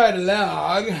 moving right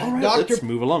along, Let's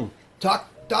move along.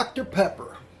 Dr.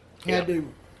 Pepper had to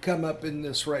come up in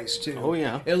this race too. Oh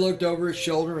yeah. It looked over his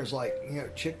shoulder. It was like,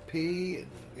 chickpea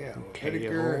and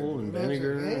vinegar and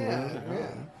vinegar. Yeah.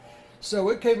 So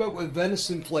it came up with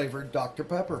venison flavored Dr.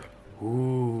 Pepper.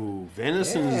 Ooh,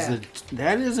 venison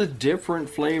is a different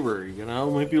flavor.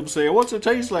 When people say, "What's it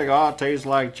taste like?" Oh, it tastes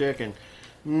like chicken.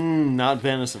 Not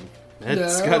venison.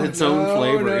 It's got its own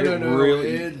flavor.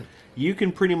 No. You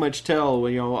can pretty much tell.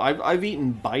 I've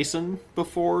eaten bison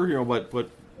before.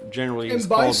 What generally is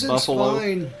called buffalo.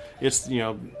 Fine. It's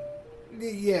yeah.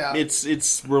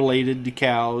 It's related to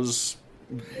cows.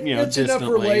 It's enough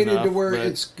related to where but,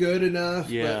 it's good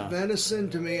enough. Yeah. But venison,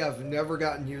 to me, I've never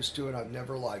gotten used to it. I've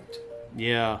never liked.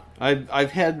 Yeah,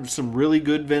 I've had some really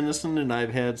good venison, and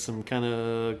I've had some kind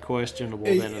of questionable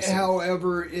venison.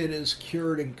 However, it is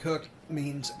cured and cooked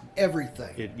means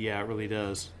everything. It really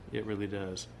does. It really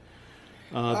does.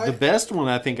 The best one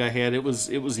I think I had, it was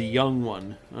a young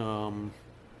one.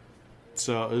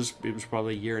 So it was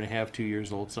probably a year and a half, 2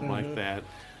 years old, something like that.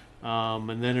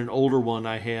 And then an older one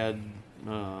I had.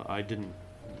 I didn't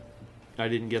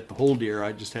get the whole deer.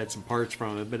 I just had some parts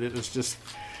from it, but it was just.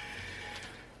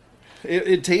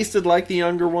 It tasted like the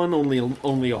younger one,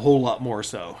 only a whole lot more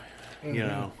so,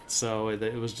 So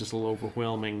it was just a little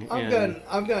overwhelming. I've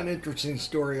got an interesting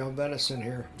story on venison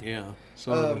here. Yeah.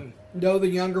 So no, the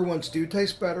younger ones do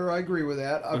taste better. I agree with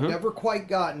that. I've never quite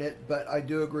gotten it, but I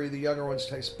do agree the younger ones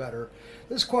taste better.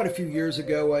 This is quite a few years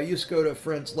ago. I used to go to a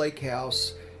friend's lake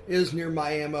house. It was near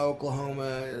Miami,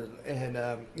 Oklahoma, and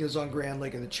it was on Grand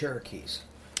Lake of the Cherokees.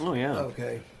 Oh yeah.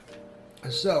 Okay.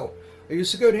 So I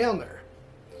used to go down there.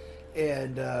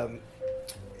 And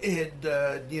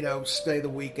stay the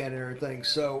weekend and everything.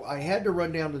 So I had to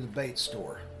run down to the bait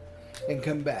store and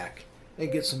come back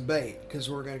and get some bait because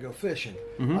we're going to go fishing.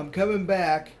 I'm coming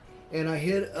back and I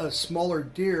hit a smaller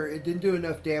deer. It didn't do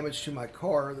enough damage to my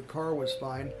car. The car was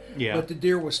fine, but the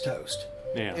deer was toast.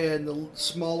 Yeah. And the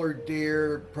smaller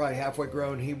deer, probably halfway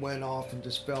grown, he went off and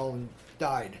just fell and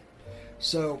died.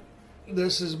 So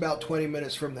this is about 20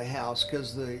 minutes from the house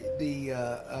because the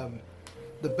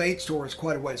bait store is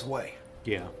quite a ways away.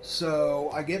 Yeah. So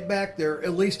I get back there,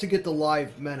 at least to get the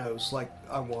live minnows like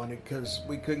I wanted, because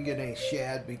we couldn't get any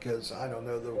shad because, I don't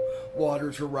know, the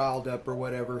waters were riled up or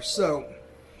whatever. So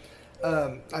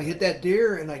I hit that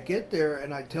deer, and I get there,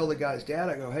 and I tell the guy's dad,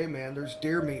 I go, hey, man, there's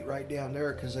deer meat right down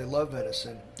there because they love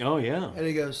venison. Oh, yeah. And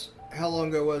he goes, how long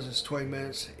ago was this, 20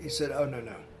 minutes? He said, oh, no.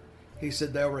 He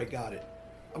said, they already got it.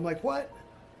 I'm like, what?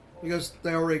 He goes,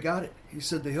 they already got it. He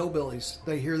said, the hillbillies,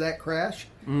 they hear that crash,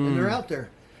 and they're out there.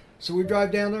 So we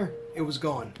drive down there, it was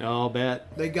gone. I'll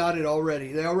bet. They got it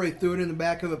already. They already threw it in the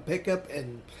back of a pickup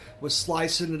and was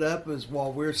slicing it up as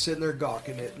while we were sitting there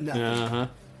gawking at nothing. Uh-huh.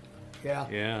 Yeah.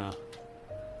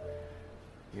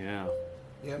 Yeah.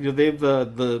 Yep. They've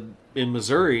in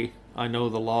Missouri, I know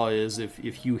the law is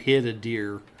if you hit a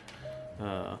deer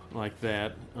like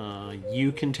that,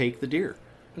 you can take the deer.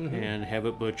 And have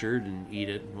it butchered and eat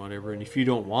it and whatever. And if you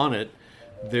don't want it,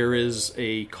 there is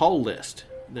a call list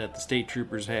that the state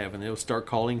troopers have, and they'll start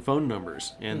calling phone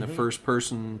numbers. And the first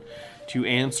person to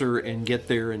answer and get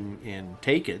there and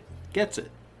take it gets it.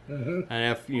 And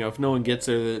if no one gets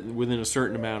there within a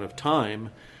certain amount of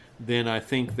time, then I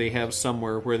think they have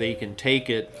somewhere where they can take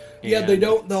it. Yeah, they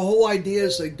don't. The whole idea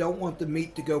is they don't want the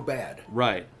meat to go bad.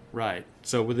 Right.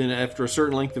 So after a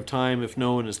certain length of time, if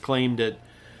no one has claimed it,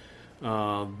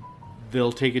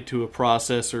 they'll take it to a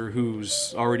processor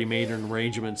who's already made an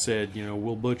arrangement, said,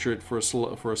 we'll butcher it for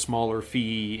a smaller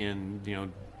fee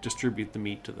and, distribute the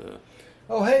meat to the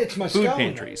it's my food scone.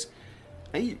 pantries.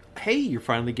 Hey, you're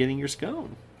finally getting your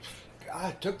scone.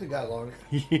 God, it took the guy longer.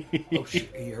 Oh,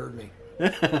 shit, he heard me.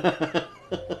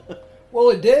 Well,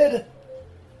 it did.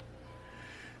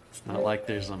 It's not like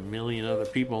there's a million other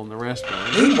people in the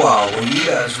restaurant. Meanwhile, when you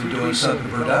guys were doing something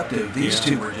productive, these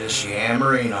two were just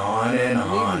yammering on and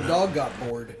Even the on. dog got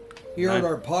bored. He heard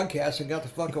our podcast and got the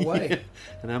fuck away.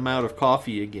 And I'm out of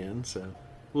coffee again, so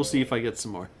we'll see if I get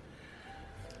some more.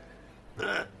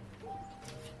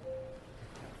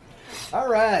 All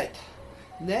right.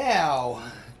 Now,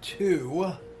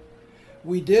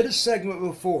 we did a segment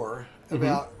before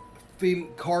about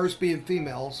cars being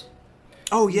females.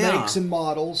 Oh, yeah. Makes and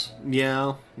models.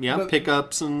 Yeah, But-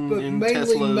 pickups and Mainly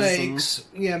Teslas. makes.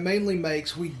 Yeah, mainly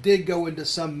makes. We did go into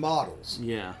some models.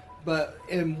 Yeah. But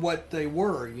in what they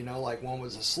were, like one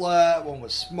was a slut, one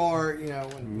was smart,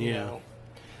 and, Yeah.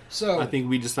 So, I think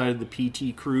we decided the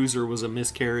PT Cruiser was a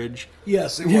miscarriage.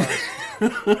 yes, it was.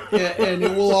 and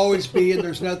it will always be, and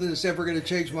there's nothing that's ever going to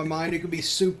change my mind. It could be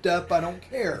souped up, I don't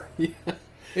care. Yeah.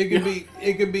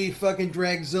 It could be fucking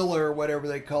Dragzilla or whatever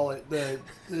they call it, the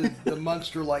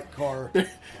monster-like car.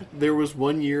 There was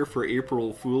one year for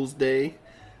April Fool's Day,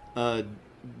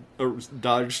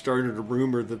 Dodge started a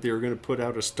rumor that they were going to put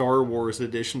out a Star Wars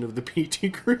edition of the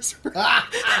PT Cruiser.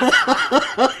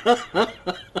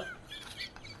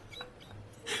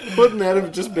 Wouldn't that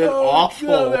have just been awful?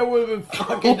 No, that would have been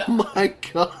fucking... Oh my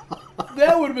god.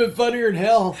 That would have been funnier than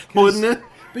hell. Wouldn't it?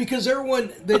 Because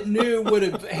everyone that knew would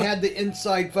have had the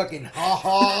inside fucking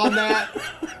ha-ha on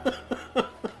that.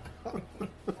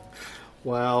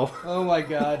 Wow. Oh my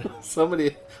god.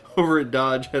 Somebody over at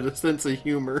Dodge had a sense of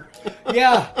humor.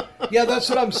 Yeah, that's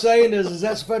what I'm saying is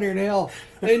that's funnier than hell.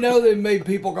 They know they made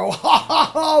people go, ha ha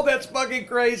ha, that's fucking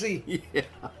crazy. Yeah.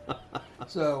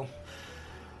 So,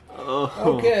 Oh.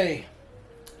 okay.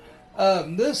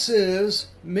 This is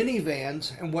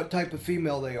minivans and what type of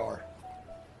female they are.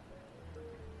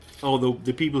 Oh,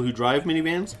 the people who drive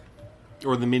minivans?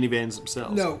 Or the minivans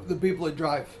themselves? No, the people that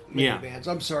drive Yeah. minivans.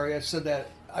 I'm sorry, I said that.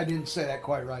 I didn't say that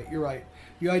quite right. You're right.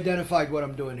 You identified what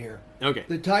I'm doing here. Okay.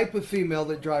 The type of female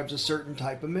that drives a certain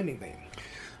type of minivan.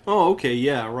 Oh, okay,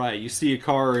 yeah, right. You see a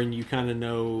car and you kind of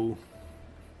know...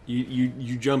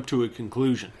 You jump to a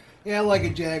conclusion. Yeah, like a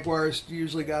Jaguar's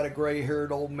usually got a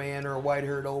gray-haired old man or a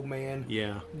white-haired old man.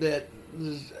 Yeah. That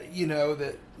is,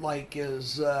 that like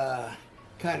is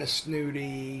kind of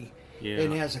snooty Yeah.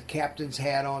 and has a captain's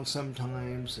hat on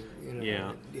sometimes.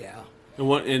 Yeah. Yeah.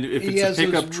 And if He it's has a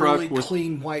pickup those truck really with...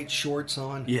 clean white shorts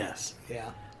on. Yes. Yeah.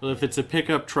 Well, if it's a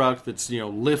pickup truck that's,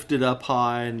 lifted up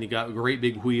high and you got great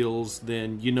big wheels,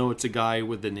 then you know it's a guy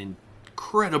with an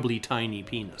incredibly tiny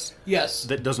penis Yes.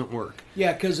 that doesn't work.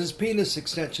 Yeah, because his penis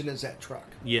extension is that truck.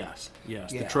 Yes. The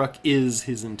Yeah. truck is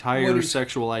his What entire is-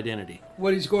 sexual identity.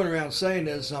 What he's going around saying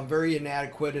is I'm very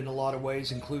inadequate in a lot of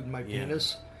ways, including my Yeah.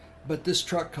 penis, but this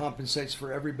truck compensates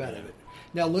for every bit of it.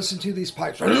 Now listen to these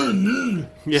pipes.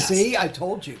 Yes. See, I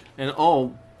told you. And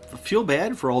feel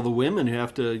bad for all the women who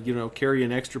have to, carry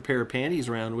an extra pair of panties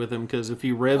around with him, because if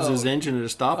he revs his engine at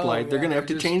a stoplight, they're going to have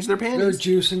to change their They're panties.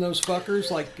 juicing those fuckers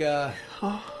like...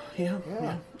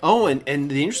 Yeah. Oh,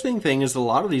 and the interesting thing is a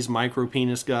lot of these micro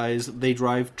penis guys, they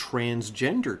drive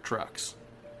transgender trucks.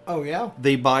 Oh, yeah?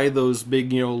 They buy those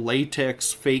big,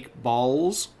 latex fake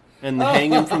balls and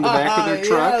hang them from the back of their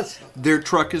truck. Yes. Their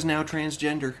truck is now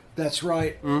transgender. That's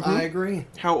right. I agree.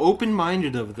 How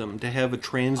open-minded of them to have a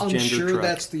transgender I'm sure truck.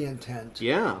 that's the intent.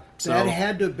 Yeah. So, That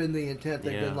had to have been the intent.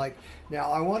 They've Yeah. been like,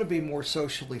 now I want to be more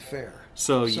socially fair.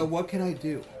 So What can I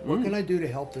do? What can I do to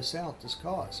help this out, this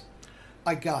cause?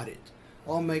 I got it.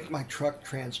 I'll make my truck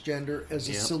transgender as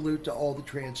a Yep. salute to all the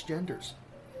transgenders.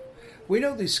 We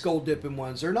know these skull-dipping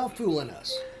ones. They're not fooling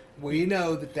us. We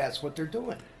know that that's what they're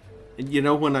doing.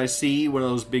 when I see one of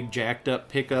those big jacked up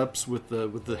pickups with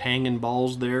the hanging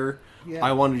balls there, Yeah.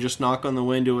 I want to just knock on the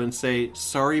window and say,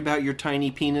 "Sorry about your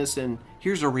tiny penis, and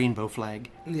here's a rainbow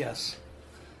flag." Yes.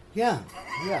 Yeah.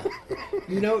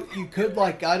 You could,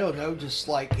 I don't know, just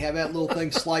have that little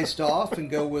thing sliced off and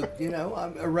go with,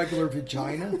 a regular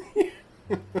vagina.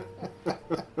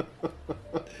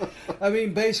 I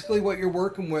mean, basically what you're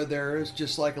working with there is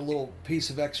just like a little piece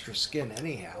of extra skin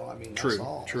anyhow. I mean, that's True,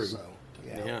 all. true. So,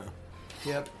 yeah. Yeah.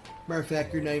 Yep. Matter of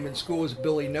fact, your name in school was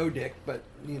Billy No Dick, but,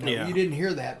 Yeah. you didn't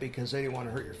hear that because they didn't want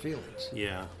to hurt your feelings.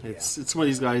 Yeah, it's one of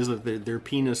these guys that their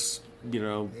penis,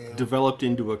 developed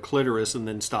into a clitoris and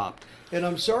then stopped. And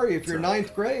I'm sorry, if you're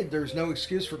ninth grade, there's no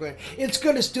excuse for going, it's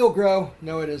going to still grow.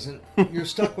 No, it isn't. You're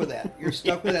stuck with that. You're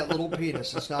stuck with that little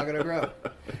penis. It's not going to grow.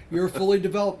 You're fully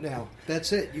developed now.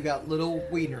 That's it. You got little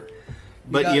wiener.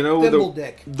 But got thimble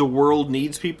dick. the world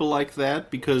needs people like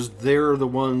that because they're the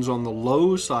ones on the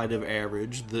low side of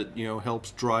average that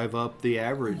helps drive up the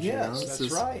average. Yes, It's that's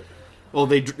just- right. Well,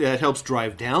 that helps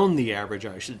drive down the average,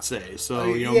 I should say.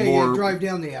 So yeah, drive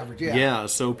down the average. Yeah. Yeah.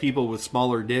 So people with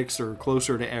smaller dicks are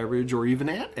closer to average, or even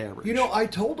at average. You know, I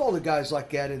told all the guys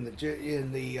like that in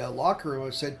the locker room.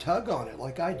 I said, tug on it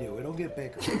like I do. It'll get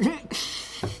bigger.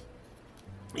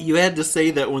 You had to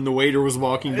say that when the waiter was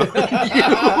walking by.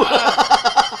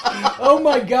 Oh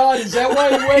my God! Is that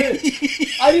why he waited?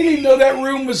 I didn't even know that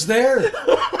room was there.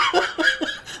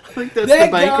 I think that's the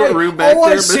banquet room back all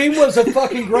there. I seen was a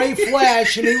fucking gray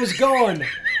flash, and he was gone.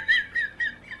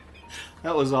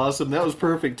 That was awesome. That was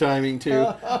perfect timing, too.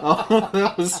 Oh,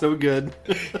 that was so good.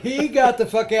 He got the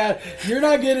fuck out. You're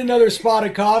not getting another spot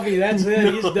of coffee. That's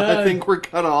it. He's done. I think we're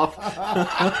cut off.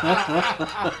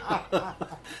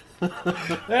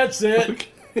 That's it.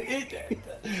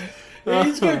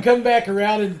 He's going to come back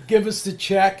around and give us the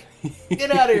check. Get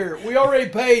out of here. We already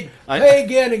paid. Pay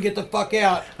again and get the fuck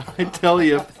out. I tell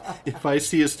you, if I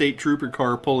see a state trooper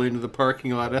car pull into the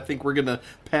parking lot, I think we're going to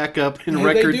pack up in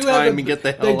record time and get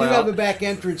the hell out. They do have a back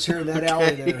entrance here in that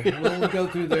alley there. We'll go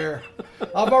through there.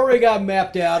 I've already got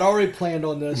mapped out. Already planned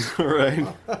on this. All right.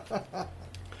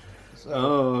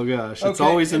 Oh, gosh. It's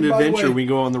always an adventure when we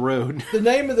go on the road. The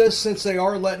name of this, since they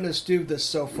are letting us do this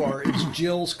so far, is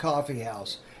Jill's Coffee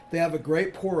House. They have a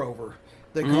great pour-over.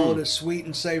 They call it a sweet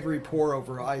and savory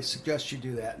pour-over. I suggest you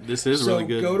do that. This is really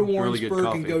good. So go to Warrensburg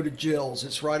really and go to Jill's.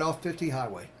 It's right off 50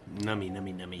 Highway.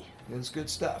 Nummy. It's good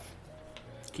stuff.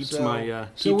 Keeps my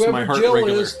heart Jill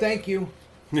regular. Is, thank you.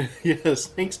 Yes,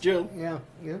 thanks, Jill. Yeah.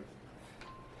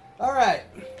 All right.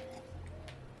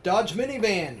 Dodge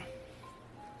minivan.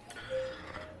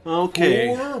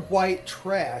 Okay. 4 white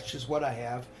trash is what I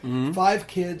have. 5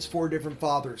 kids, 4 different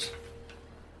fathers.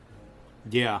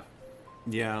 Yeah.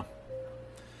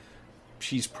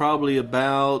 She's probably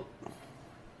about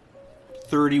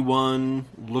 31,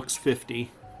 looks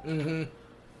 50.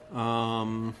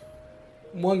 One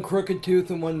crooked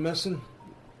tooth and one missing.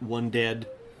 One dead.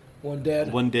 One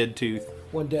dead. One dead tooth.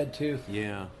 One dead tooth.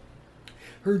 Yeah.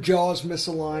 Her jaw's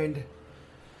misaligned.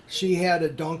 She had a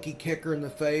donkey kicker in the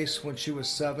face when she was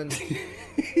 7.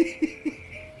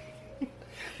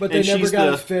 But they never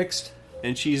got it fixed.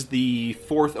 And she's the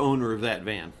 4th owner of that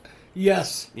van.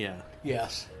 Yes. Yeah.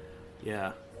 Yes.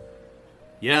 Yeah.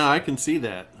 Yeah, I can see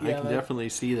that. Yeah, I can definitely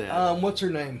see that. What's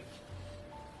her name?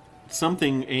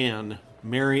 Something Ann.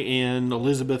 Mary Ann,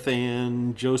 Elizabeth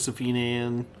Ann, Josephine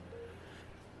Ann,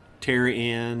 Terry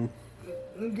Ann.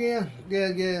 Yeah.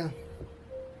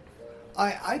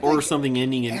 I think, or something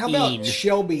ending in how about Een.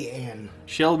 Shelby Ann?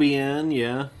 Shelby Ann,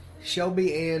 yeah.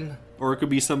 Shelby Ann. Or it could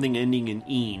be something ending in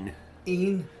Een.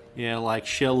 Een? Yeah, like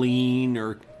Shelleen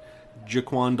or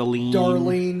Jaquandaline.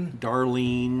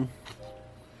 Darlene.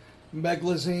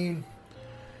 Meglazine.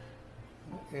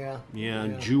 Yeah.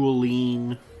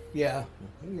 Jualine. Yeah,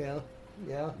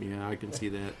 I can see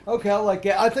that. Okay, I like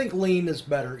it. I think lean is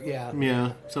better, yeah.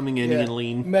 Yeah, something ending in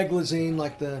lean. Meglazine,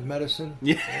 like the medicine.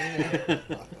 Yeah.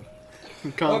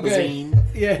 Combazine.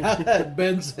 Okay. Yeah,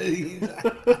 benzene.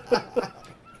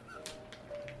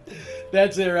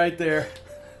 That's it right there.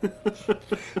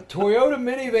 Toyota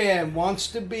minivan wants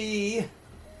to be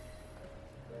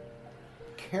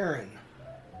Karen.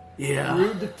 Yeah.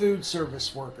 Rude to food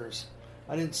service workers.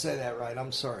 I didn't say that right.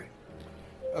 I'm sorry.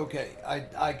 Okay,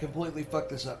 I completely fucked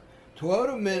this up.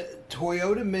 Toyota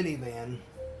minivan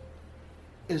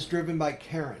is driven by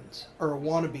Karens, or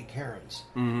wannabe Karens.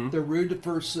 Mm-hmm. They're rude to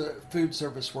food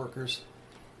service workers.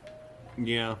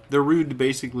 Yeah, they're rude to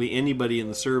basically anybody in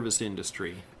the service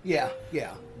industry. Yeah.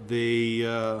 They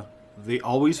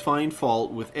always find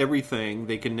fault with everything.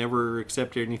 They can never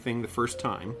accept anything the first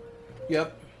time.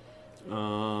 Yep.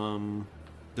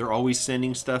 They're always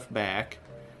sending stuff back.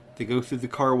 They go through the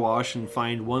car wash and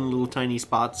find one little tiny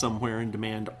spot somewhere and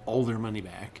demand all their money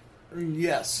back.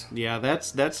 Yes. Yeah,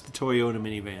 that's the Toyota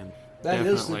minivan. That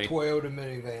Definitely. is the Toyota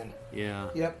minivan.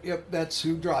 Yeah. Yep. That's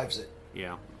who drives it.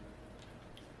 Yeah.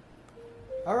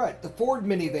 All right, the Ford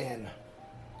minivan.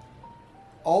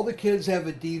 All the kids have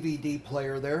a DVD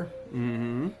player there.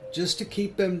 Mm-hmm. Just to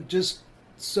keep them, just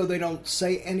so they don't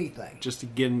say anything. Just to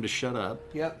get them to shut up.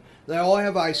 Yep. They all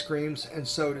have ice creams and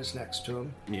sodas next to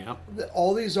them. Yeah.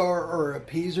 All these are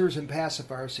appeasers and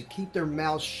pacifiers to keep their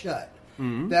mouths shut.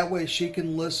 Mm-hmm. That way she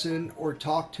can listen or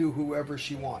talk to whoever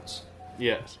she wants.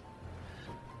 Yes.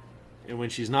 And when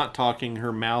she's not talking,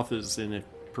 her mouth is in a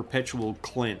perpetual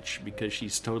clench because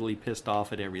she's totally pissed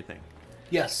off at everything.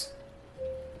 Yes.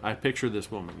 I picture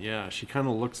this woman. Yeah, she kind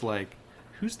of looks like...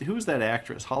 Who's that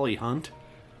actress? Holly Hunt?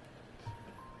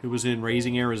 Who was in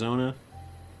Raising Arizona?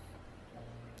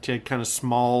 She had kind of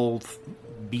small,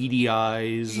 beady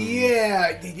eyes.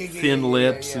 And thin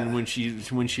lips. Yeah. And when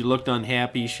she looked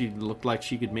unhappy, she looked like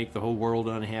she could make the whole world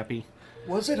unhappy.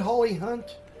 Was it Holly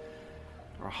Hunt?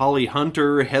 Or Holly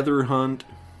Hunter, Heather Hunt,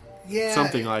 Yeah.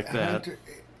 something like that. Hunter.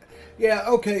 Yeah,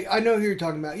 okay. I know who you're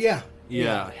talking about. Yeah.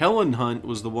 Yeah, Helen Hunt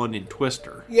was the one in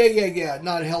Twister. Yeah.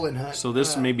 Not Helen Hunt. So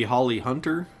this may be Holly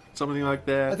Hunter, something like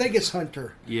that. I think it's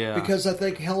Hunter. Yeah. Because I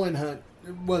think Helen Hunt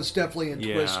was definitely in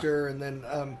Yeah. Twister, and then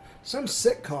some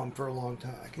sitcom for a long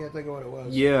time. I can't think of what it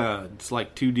was. Yeah, it's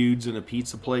like two dudes in a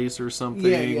pizza place or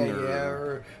something.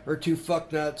 Yeah. Or two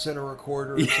fucknuts and a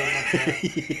recorder or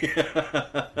something like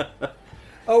that.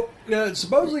 Oh, no,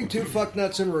 supposedly two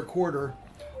fucknuts and a recorder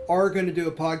are going to do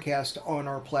a podcast on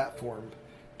our platform,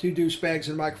 two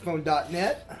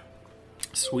douchebagsandmicrophone.net,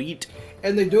 Sweet.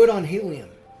 and they do it on helium.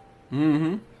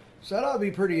 Mm-hmm. So that ought to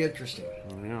be pretty interesting.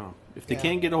 Yeah. If they Yeah.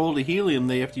 can't get a hold of helium,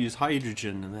 they have to use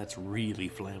hydrogen, and that's really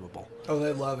flammable. Oh,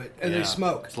 they love it. And Yeah. they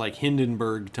smoke. It's like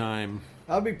Hindenburg time.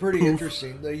 That'll be pretty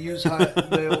interesting. They'll use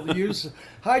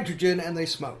hydrogen and they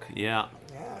smoke. Yeah.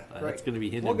 Yeah, That's right. gonna be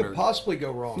What Hindenburg. could possibly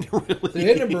go wrong? Really? The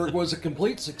Hindenburg was a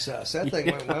complete success. That thing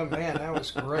went, well, man, that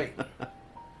was great.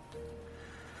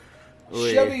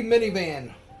 Oy. Chevy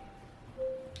minivan.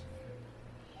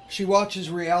 She watches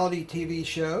reality TV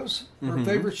shows. Her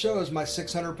favorite show is My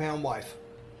 600-Pound Wife.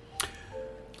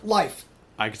 Life.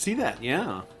 I could see that,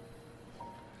 yeah.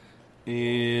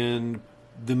 And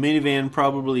the minivan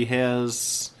probably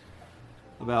has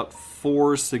about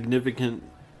 4 significant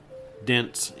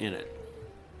dents in it.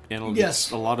 And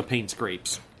Yes. a lot of paint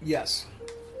scrapes. Yes.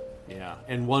 Yeah.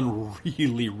 And one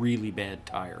really, really bad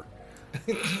tire.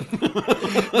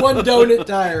 One donut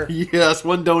tire. Yes,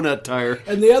 one donut tire.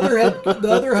 And the other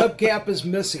hubcap is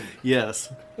missing.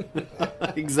 Yes.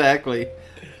 Exactly.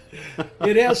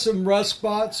 It has some rust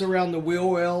spots around the wheel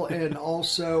well and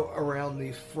also around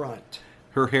the front.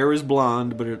 Her hair is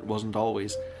blonde, but it wasn't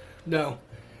always. No.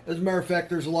 As a matter of fact,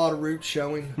 there's a lot of roots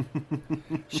showing.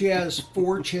 She has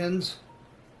 4 chins.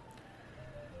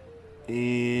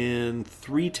 And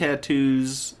 3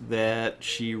 tattoos that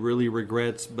she really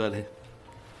regrets but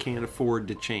can't afford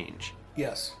to change.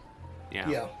 Yes.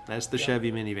 Yeah. That's the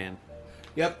Chevy minivan.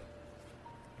 Yep.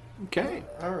 Okay.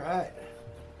 All right.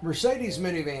 Mercedes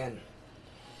minivan.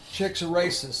 Chicks are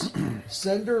racist.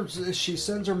 She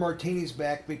sends her martinis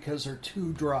back because they're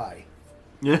too dry.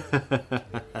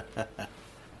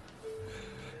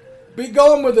 Be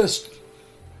gone with this.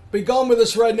 Be gone with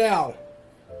this right now.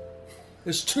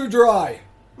 It's too dry.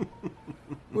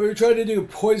 What are you trying to do?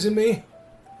 Poison me?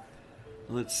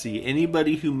 Let's see.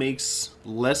 Anybody who makes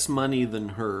less money than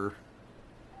her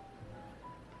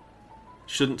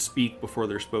shouldn't speak before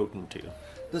they're spoken to.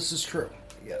 This is true.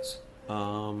 Yes.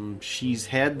 She's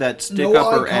had that stick No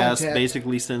up her eye ass contact.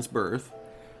 basically since birth.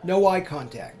 No eye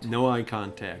contact. No eye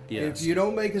contact, yes. If you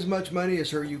don't make as much money as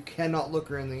her, you cannot look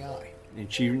her in the eye.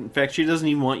 And in fact, she doesn't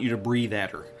even want you to breathe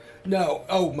at her. No.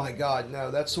 Oh my God. No.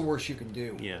 That's the worst you can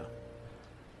do. Yeah.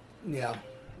 Yeah.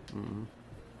 All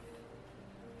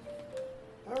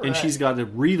And right. she's got a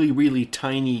really, really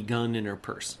tiny gun in her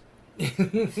purse.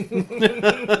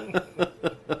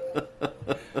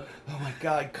 Oh my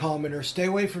God, commenter, stay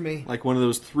away from me. Like one of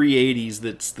those 380s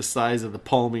that's the size of the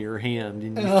palm of your hand.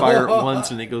 And you fire it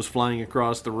once and it goes flying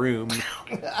across the room.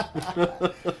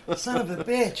 Son of a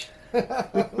bitch.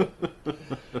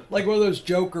 Like one of those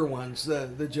Joker ones.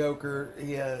 The Joker,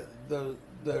 yeah. The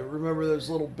remember those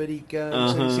little bitty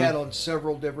guns that he's had on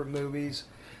several different movies.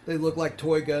 They look like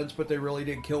toy guns, but they really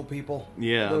did kill people.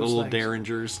 Yeah, the Those little things.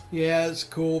 derringers. Yeah, it's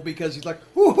cool because he's like,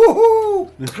 whoo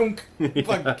hoo hoo,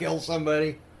 fucking kill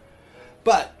somebody.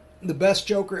 But the best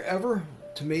Joker ever,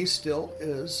 to me, still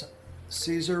is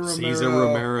Cesar Romero. Cesar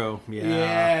Romero,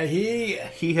 Yeah,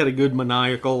 He had a good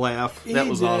maniacal laugh. That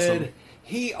was awesome.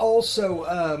 He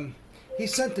also he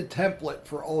sent the template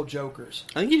for all Jokers.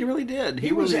 I think he really did.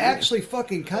 He was really actually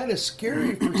fucking kind of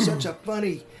scary for such a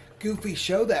funny, goofy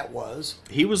show that was.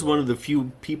 He was one of the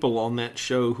few people on that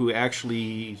show who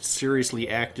actually seriously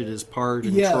acted his part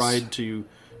and Yes.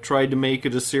 tried to make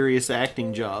it a serious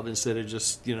acting job instead of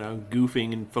just,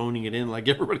 goofing and phoning it in like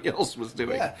everybody else was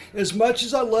doing. Yeah, as much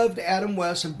as I loved Adam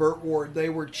West and Burt Ward, they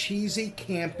were cheesy,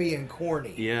 campy, and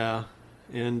corny. Yeah.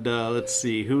 And let's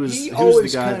see, who's the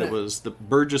always guy kinda- that was the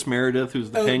Burgess Meredith,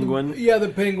 who's the penguin?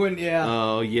 The penguin, yeah.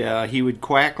 Oh, yeah, he would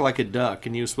quack like a duck,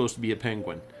 and he was supposed to be a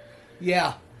penguin.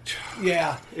 Yeah.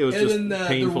 Yeah. It was and just then the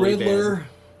painfully Riddler. bad.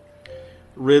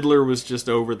 Riddler was just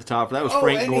over the top. That was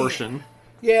Frank and Gorshin.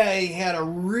 He had a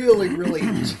really, really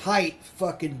tight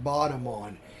fucking bottom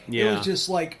on. It Yeah. was just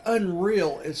like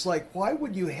unreal. It's like, why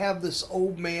would you have this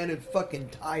old man in fucking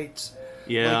tights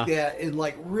Yeah. like that in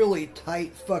like really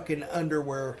tight fucking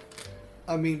underwear?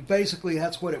 I mean, basically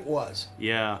that's what it was.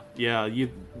 Yeah.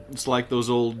 It's like those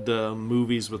old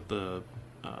movies with the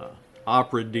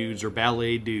opera dudes or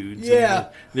ballet dudes. Yeah. And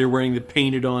they're wearing the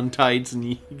painted on tights, and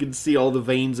you can see all the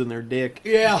veins in their dick.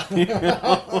 Yeah.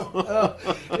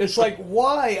 It's like,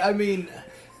 why? I mean,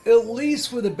 at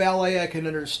least with a ballet I can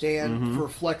understand for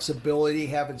flexibility,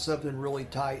 having something really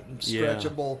tight and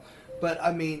stretchable. But,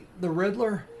 I mean, the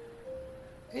Riddler,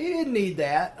 he didn't need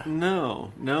that.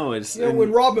 No, it's... You know,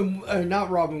 when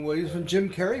not Robin Williams, when Jim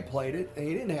Carrey played it,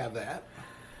 he didn't have that.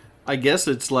 I guess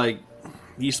it's like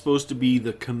he's supposed to be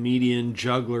the comedian,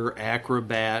 juggler,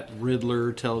 acrobat.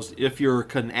 Riddler tells if you're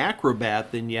an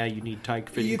acrobat, then yeah, you need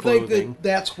tight-fitting clothing. You think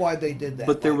that's why they did that?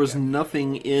 But there was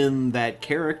nothing in that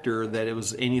character that it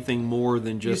was anything more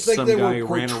than just think some they guy were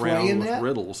who ran around portraying with that?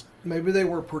 riddles. Maybe they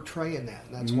were portraying that,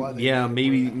 and that's why they Yeah, did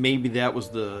it. maybe that was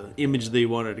the image they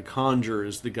wanted to conjure,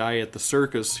 is the guy at the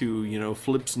circus who, you know,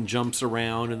 flips and jumps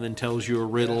around and then tells you a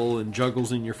riddle and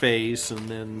juggles in your face and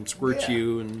then squirts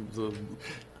you and the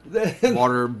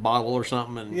water bottle or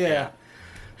something. And Yeah.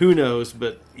 who knows?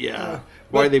 But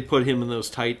why they put him in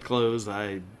those tight clothes,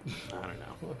 I don't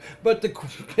know. But the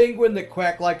penguin that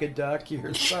quacked like a duck,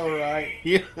 you're so right.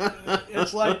 Yeah.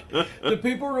 It's like, do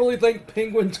people really think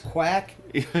penguins quack?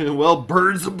 Well,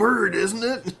 bird's a bird, isn't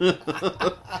it?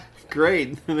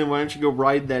 Great. And then why don't you go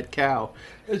ride that cow?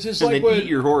 It's just And like then when eat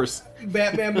your horse.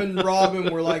 Batman and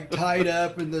Robin were like tied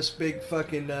up and this big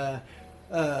fucking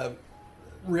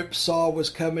ripsaw was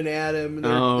coming at him.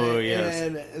 And yes.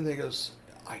 And they goes,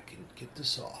 I can get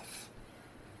this off.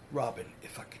 Robin,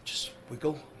 if I could just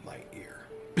wiggle my ear.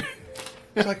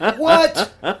 It's like,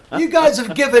 what? You guys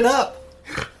have given up.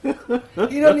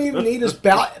 He doesn't even need his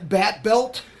bat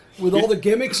belt with all the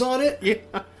gimmicks on it. Yeah.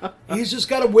 He's just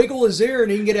got to wiggle his ear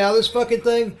and he can get out of this fucking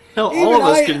thing. Hell, all of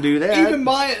us can do that. Even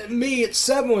me at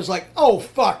 7 was like, oh,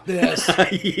 fuck this.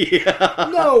 Yeah.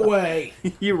 No way.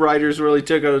 You writers really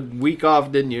took a week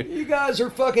off, didn't you? You guys are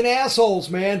fucking assholes,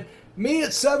 man. Me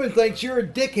at 7 thinks you're a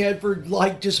dickhead for,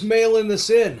 like, just mailing this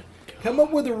in. Come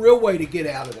up with a real way to get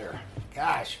out of there.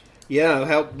 Gosh.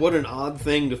 Yeah, what an odd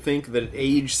thing to think that at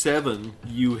age 7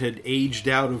 you had aged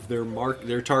out of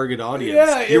their target audience.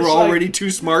 Yeah, you were it's already too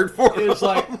smart for it. It's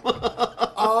like,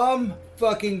 I'm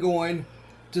fucking going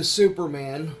to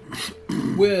Superman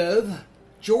with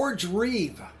George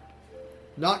Reeve.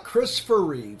 Not Christopher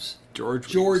Reeves.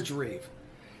 George Reeve.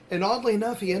 And oddly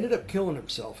enough, he ended up killing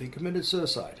himself. He committed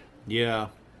suicide. Yeah.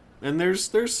 And there's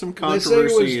some They say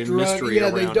controversy it was and mystery Yeah,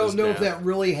 around they don't his know death. if that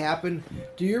really happened.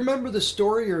 Do you remember the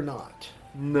story or not?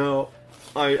 No.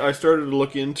 I started to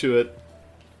look into it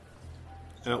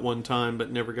at one time,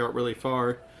 but never got really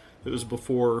far. It was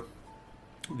before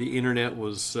the internet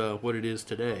was what it is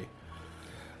today.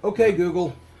 Okay,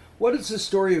 Google. What is the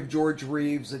story of George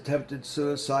Reeves' attempted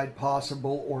suicide,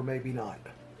 possible or maybe not?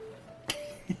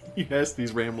 You ask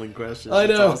these rambling questions. I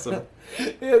know. It's awesome.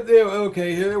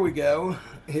 Okay, here we go.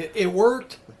 It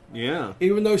worked. Yeah.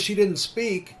 Even though she didn't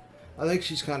speak, I think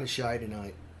she's kind of shy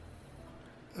tonight.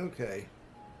 Okay.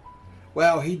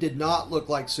 Wow, he did not look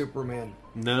like Superman.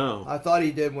 No. I thought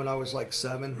he did when I was like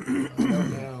 7. I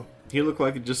don't know. He looked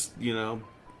like just,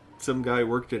 some guy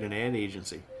worked at an ad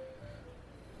agency.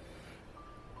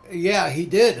 Yeah, he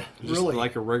did. Just really.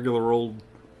 like a regular old...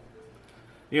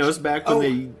 it's back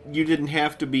when you didn't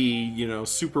have to be,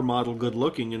 supermodel good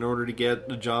looking in order to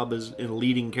get a job as a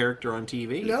leading character on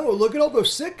TV. No, look at all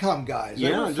those sitcom guys.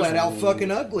 They were flat out fucking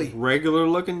ugly. Regular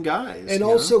looking guys. And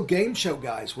also game show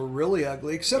guys were really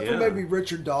ugly, except for Yeah. maybe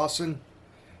Richard Dawson.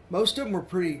 Most of them were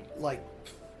pretty, like,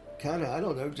 kind of, I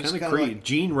don't know, just kind of creepy. like...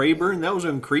 Gene Rayburn, that was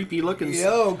a creepy looking...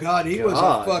 Oh, God, he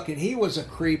was a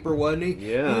creeper, wasn't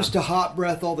he? Yeah. He used to hot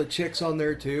breath all the chicks on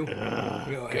there, too.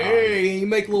 Hey, you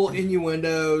make little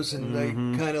innuendos, and they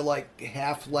kind of, like,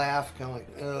 half laugh, kind of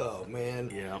like, oh,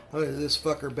 man. Yeah. This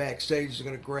fucker backstage is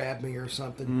going to grab me or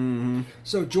something.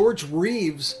 So George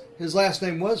Reeves, his last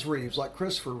name was Reeves, like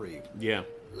Christopher Reeve. Yeah.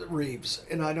 Reeves,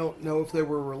 and I don't know if they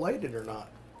were related or not.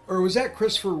 Or was that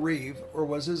Christopher Reeve, or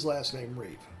was his last name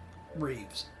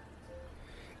Reeves?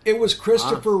 It was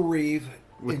Christopher Reeve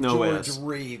with and no George S.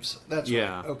 Reeves. That's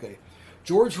Yeah. right. Okay.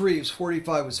 George Reeves,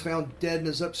 45, was found dead in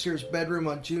his upstairs bedroom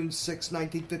on June 6,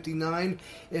 1959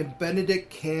 in Benedict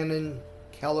Canyon,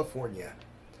 California.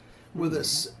 With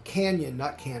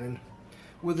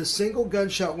with a single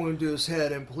gunshot wound to his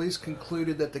head, and police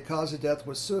concluded that the cause of death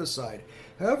was suicide.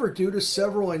 However, due to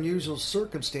several unusual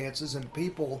circumstances and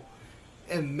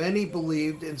many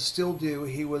believed and still do,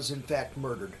 he was in fact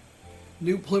murdered.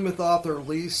 New Plymouth author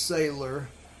Lee Saylor,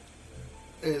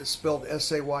 spelled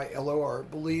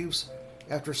Saylor, believes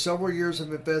after several years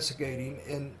of investigating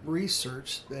and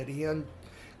research that he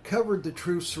uncovered the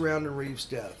truth surrounding Reeves'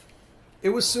 death. It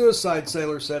was suicide,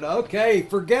 Saylor said. Okay,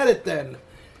 forget it then.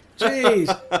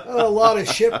 Jeez, a lot of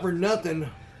shit for nothing.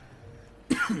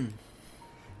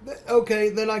 Okay,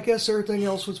 then I guess everything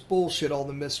else was bullshit, all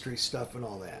the mystery stuff and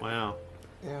all that. Wow.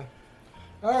 Yeah.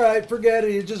 All right, forget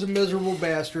it. He's just a miserable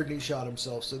bastard and he shot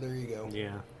himself, so there you go.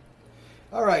 Yeah.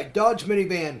 All right, Dodge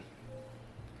minivan.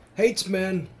 Hates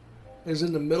men, is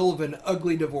in the middle of an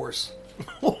ugly divorce.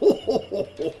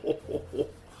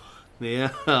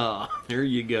 Yeah, there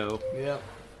you go. Yeah.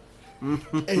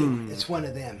 It's one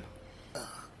of them.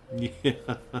 Yeah.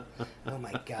 Oh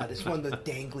my God, it's one of the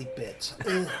dangly bits.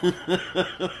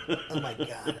 Oh my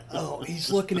God. Oh, he's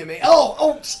looking at me.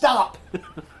 Oh, stop.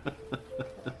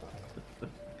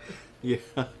 Yeah.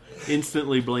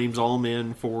 Instantly blames all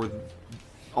men for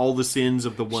all the sins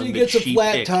of the one She that gets a she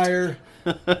flat picked. tire.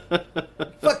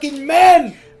 Fucking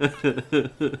men!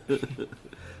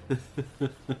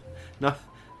 No.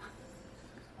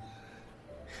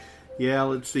 Yeah,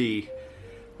 let's see.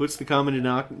 What's the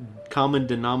common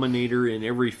denominator in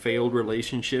every failed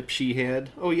relationship she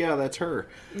had? Oh, yeah, that's her.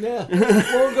 Yeah.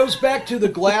 Well, it goes back to the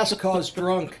glass caused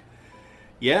drunk.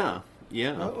 Yeah,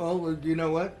 yeah. Oh, well, you know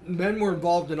what? Men were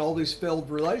involved in all these failed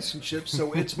relationships,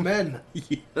 so it's men.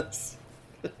 Yes.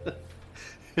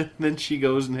 And then she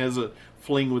goes and has a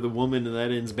fling with a woman, and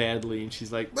that ends badly, and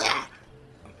she's like, "Ah!"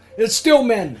 It's still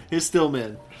men. It's still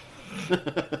men.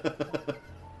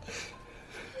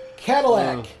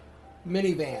 Cadillac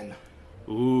minivan.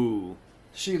 Ooh.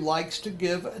 She likes to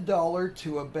give $1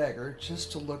 to a beggar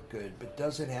just to look good, but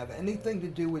doesn't have anything to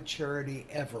do with charity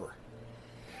ever.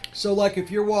 So, like, if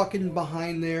you're walking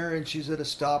behind there and she's at a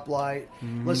stoplight,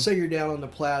 let's say you're down on the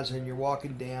plaza and you're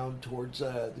walking down towards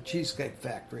the Cheesecake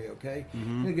Factory, okay?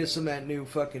 And get some of that new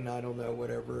fucking, I don't know,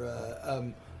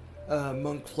 whatever,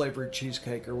 monk flavored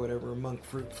cheesecake or whatever, monk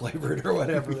fruit flavored or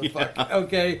whatever the fuck,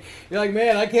 okay? You're like,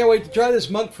 man, I can't wait to try this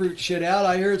monk fruit shit out.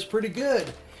 I hear it's pretty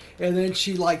good. And then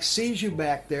she, like, sees you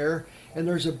back there and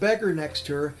there's a beggar next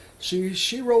to her.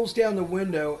 She rolls down the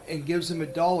window and gives him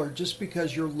 $1 just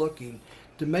because you're looking,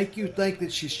 to make you think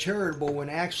that she's charitable when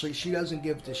actually she doesn't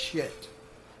give a shit.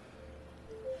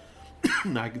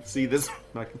 I can see this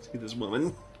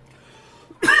woman.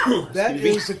 That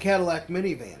is the Cadillac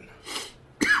minivan.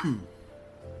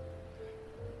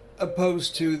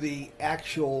 Opposed to the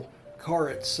actual car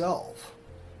itself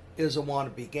is a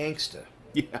wannabe gangsta.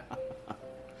 Yeah.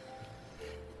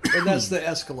 And that's the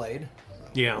Escalade.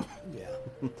 Yeah.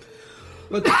 Yeah.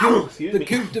 But the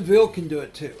Coupe de Ville can do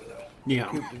it too, though. Yeah.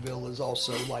 Coupe de Ville is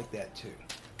also like that too.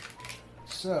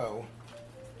 So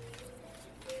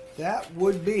that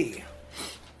would be.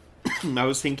 I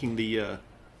was thinking the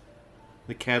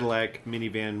Cadillac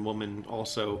minivan woman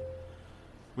also,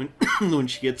 when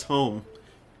she gets home,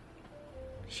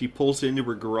 she pulls into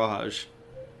her garage,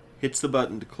 hits the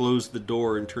button to close the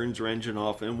door, and turns her engine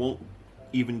off, and won't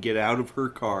even get out of her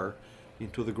car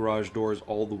until the garage door is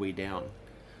all the way down.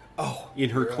 Oh,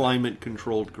 in her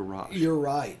climate-controlled garage. You're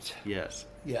right. Yes.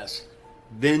 Yes.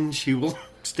 Then she will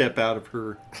step out of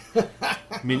her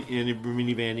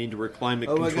minivan into her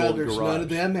climate-controlled garage. Oh my God, there's none of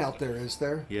them out there, is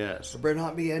there? Yes. There better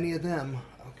not be any of them.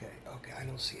 Okay, I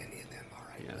don't see any of them. All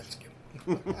right, Yes. let's go.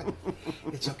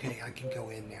 It's okay, I can go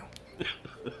in now.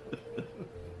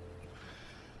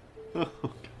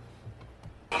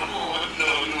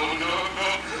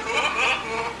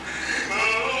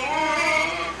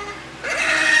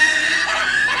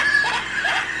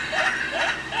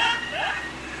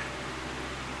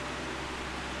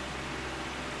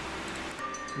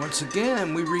 Once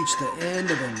again, we reached the end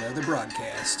of another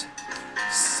broadcast.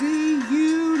 See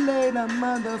you later,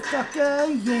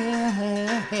 motherfucker,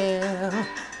 yeah.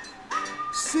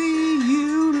 See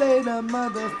you later,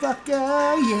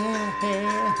 motherfucker,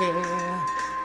 yeah.